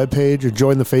hi on the webpage or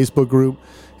join the Facebook group.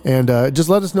 And just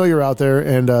let us know you're out there.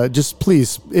 And just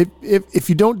please, if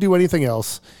you don't do anything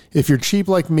else, if you're cheap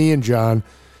like me and John,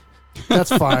 that's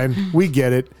fine. We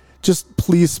get it. Just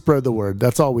please spread the word.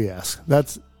 That's all we ask.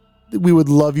 We would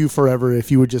love you forever if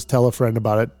you would just tell a friend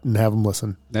about it and have them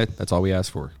listen. That's all we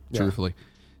ask for, truthfully.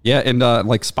 Yeah, and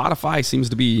like Spotify seems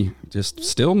to be just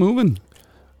still moving.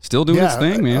 Still doing its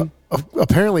thing, man.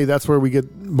 Apparently, that's where we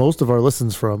get most of our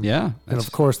listens from. Yeah. And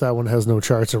of course, that one has no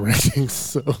charts or rankings.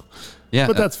 So... Yeah,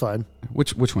 but that's fine.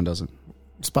 Which one doesn't?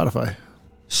 Spotify.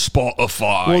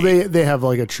 Well, they have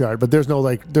like a chart, but there's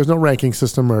no ranking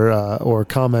system or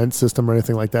comment system or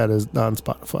anything like that is on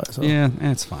Spotify. So. Yeah,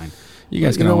 that's fine. You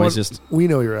guys can always we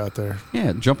know you're out there.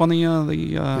 Yeah, jump on the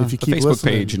Facebook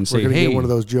page and say, hey, get one of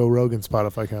those Joe Rogan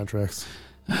Spotify contracts.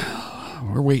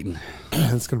 We're waiting.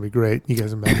 It's gonna be great. You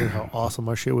guys imagine how awesome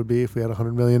our shit would be if we had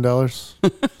 $100 million.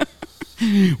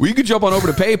 Well, you could jump on over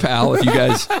to PayPal if you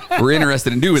guys were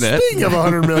interested in doing that. Speaking of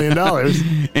 $100 million.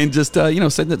 And just,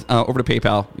 send it over to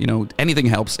PayPal. Anything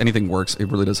helps. Anything works.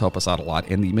 It really does help us out a lot.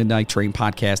 And the Midnight Train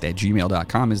Podcast at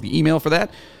gmail.com is the email for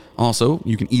that. Also,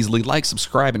 you can easily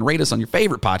subscribe, and rate us on your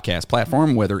favorite podcast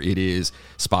platform, whether it is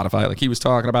Spotify, like he was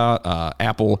talking about,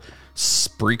 Apple,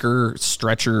 Spreaker,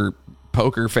 Stretcher,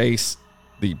 Poker Face,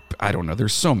 I don't know.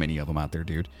 There's so many of them out there,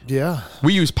 dude. Yeah.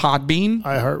 We use Podbean.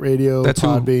 iHeartRadio, That's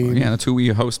Podbean. that's who we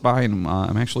host by, and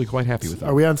I'm actually quite happy with that.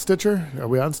 Are we on Stitcher?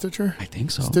 I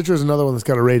think so. Stitcher is another one that's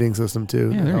got a rating system,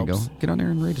 too. Yeah, there you go. Get on there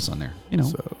and rate us on there.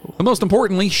 But most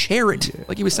importantly, share it. Yeah.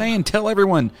 Like he was saying, tell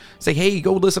everyone. Say, hey,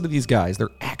 go listen to these guys. They're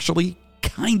actually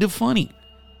kind of funny.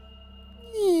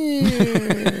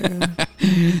 Yeah.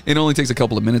 It only takes a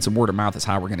couple of minutes, and word of mouth is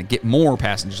how we're going to get more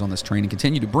passengers on this train and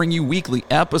continue to bring you weekly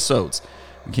episodes.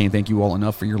 We can't thank you all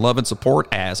enough for your love and support,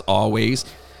 as always.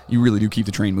 You really do keep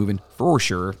the train moving, for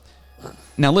sure.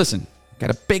 Now, listen, got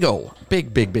a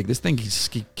big, this thing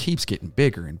keeps getting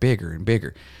bigger and bigger and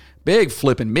bigger. Big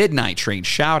flipping midnight train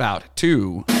shout out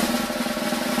to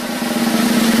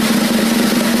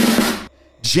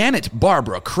Janet,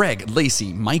 Barbara, Craig,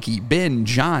 Lacey, Mikey, Ben,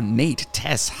 John, Nate,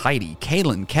 Tess, Heidi,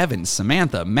 Kaylin, Kevin,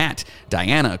 Samantha, Matt,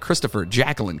 Diana, Christopher,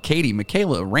 Jacqueline, Katie,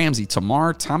 Michaela, Ramsey,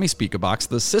 Tamar, Tommy Speakerbox,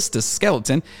 the Sister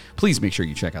Skeleton. Please make sure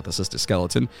you check out the Sister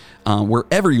Skeleton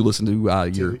wherever you listen to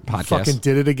your podcast. Fucking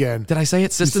did it again. Did I say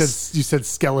it? You said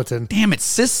skeleton. Damn it,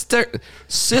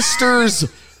 Sisters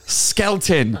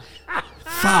Skeleton.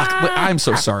 Fuck. I'm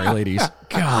so sorry, ladies.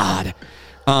 God.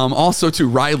 Also to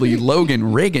Riley,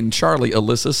 Logan, Reagan, Charlie,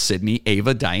 Alyssa, Sydney,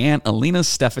 Ava, Diane, Alina,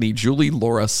 Stephanie, Julie,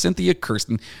 Laura, Cynthia,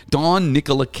 Kirsten, Dawn,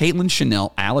 Nicola, Caitlin,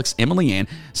 Chanel, Alex, Emily Ann,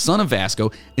 Son of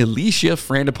Vasco, Alicia,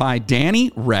 Frandipai,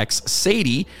 Danny, Rex,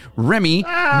 Sadie, Remy,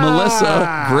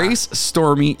 Melissa, Grace,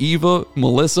 Stormy, Eva,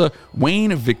 Melissa,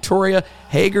 Wayne, Victoria,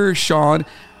 Hager, Sean,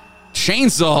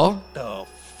 Chainsaw.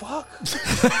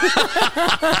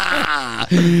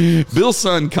 Bill's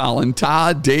son Colin,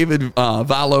 Todd, David,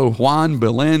 Valo, Juan,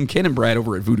 Belen, Ken and Brad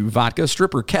over at Voodoo Vodka,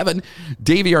 Stripper Kevin,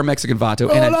 Davey, our Mexican Vato.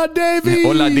 Hola, Davey!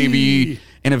 Hola, Davey!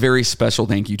 And a very special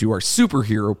thank you to our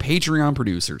superhero Patreon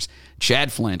producers,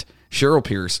 Chad Flint, Cheryl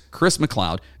Pierce, Chris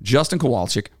McLeod, Justin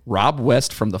Kowalczyk, Rob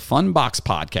West from the Fun Box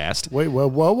Podcast. Wait,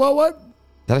 what?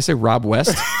 Did I say Rob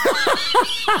West?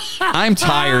 I'm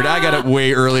tired. I got it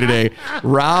way early today.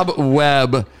 Rob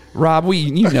Webb. Rob,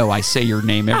 I say your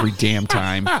name every damn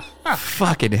time.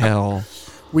 Fucking hell.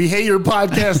 We hate your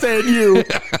podcast and you.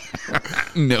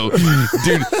 No.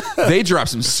 Dude, they drop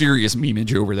some serious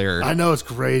memeage over there. I know, it's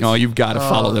great. Oh, you've got to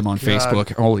follow them on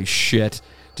Facebook. Holy shit.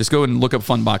 Just go and look up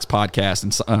Funbox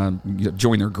Podcast and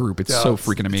join their group. It's so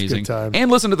freaking amazing.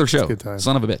 And listen to their show.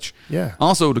 Son of a bitch. Yeah.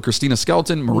 Also to Christina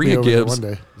Skelton, Maria Gibbs,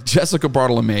 Jessica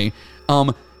Bartolome,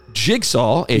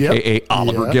 Jigsaw, a.k.a.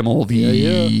 Oliver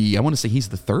Gimmel. I want to say he's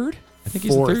the third. I think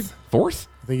he's the third. Fourth?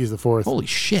 I think he's the fourth. Holy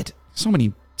shit. So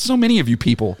many of you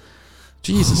people.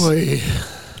 Jesus. Boy.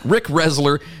 Rick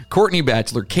Resler, Courtney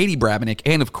Batchelor, Katie Brabenick,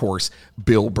 and of course,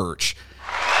 Bill Birch.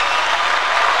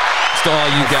 To all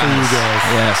you guys.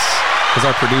 Yes, because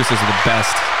our producers are the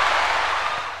best.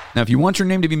 Now, if you want your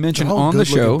name to be mentioned on the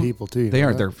show, people too,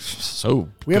 they're so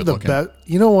we have the best.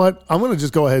 You know what? I'm going to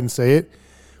just go ahead and say it.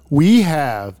 We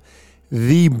have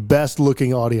the best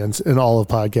looking audience in all of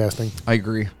podcasting. I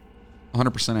agree.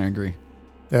 100% I agree.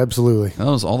 Absolutely.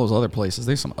 All those other places,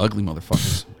 there's some ugly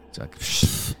motherfuckers. It's like,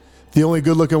 the only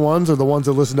good looking ones are the ones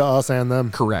that listen to us and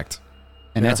them. Correct.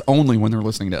 And that's only when they're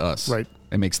listening to us. Right.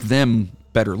 It makes them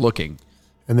better looking.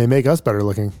 And they make us better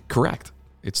looking. Correct.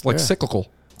 It's like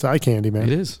cyclical. It's eye candy, man.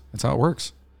 It is. That's how it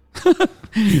works.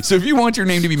 So if you want your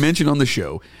name to be mentioned on the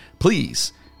show,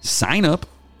 please sign up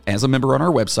as a member on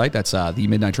our website. That's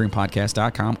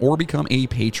themidnighttrainpodcast.com, or become a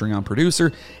Patreon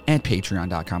producer at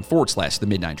patreon.com/The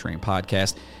Midnight Train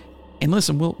Podcast. And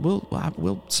listen,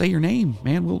 we'll say your name,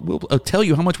 man. We'll tell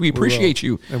you how much we appreciate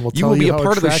you. And you will be a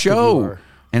part of the show.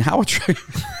 And how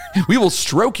we will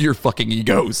stroke your fucking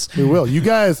egos. We will. You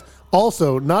guys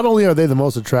also, not only are they the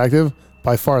most attractive,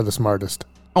 by far the smartest.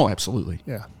 Oh, absolutely.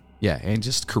 Yeah. Yeah, and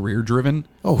just career driven.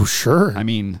 Oh, sure. I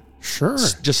mean, sure.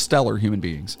 Just stellar human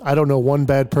beings. I don't know one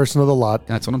bad person of the lot.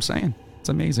 That's what I'm saying. It's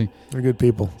amazing. They're good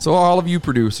people. So all of you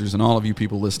producers and all of you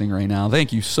people listening right now,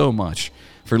 thank you so much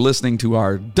for listening to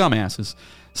our dumbasses.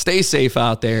 Stay safe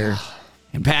out there.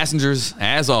 And passengers,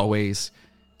 as always,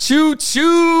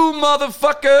 choo-choo,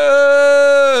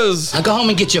 motherfuckers! Now go home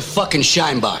and get your fucking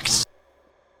shine box.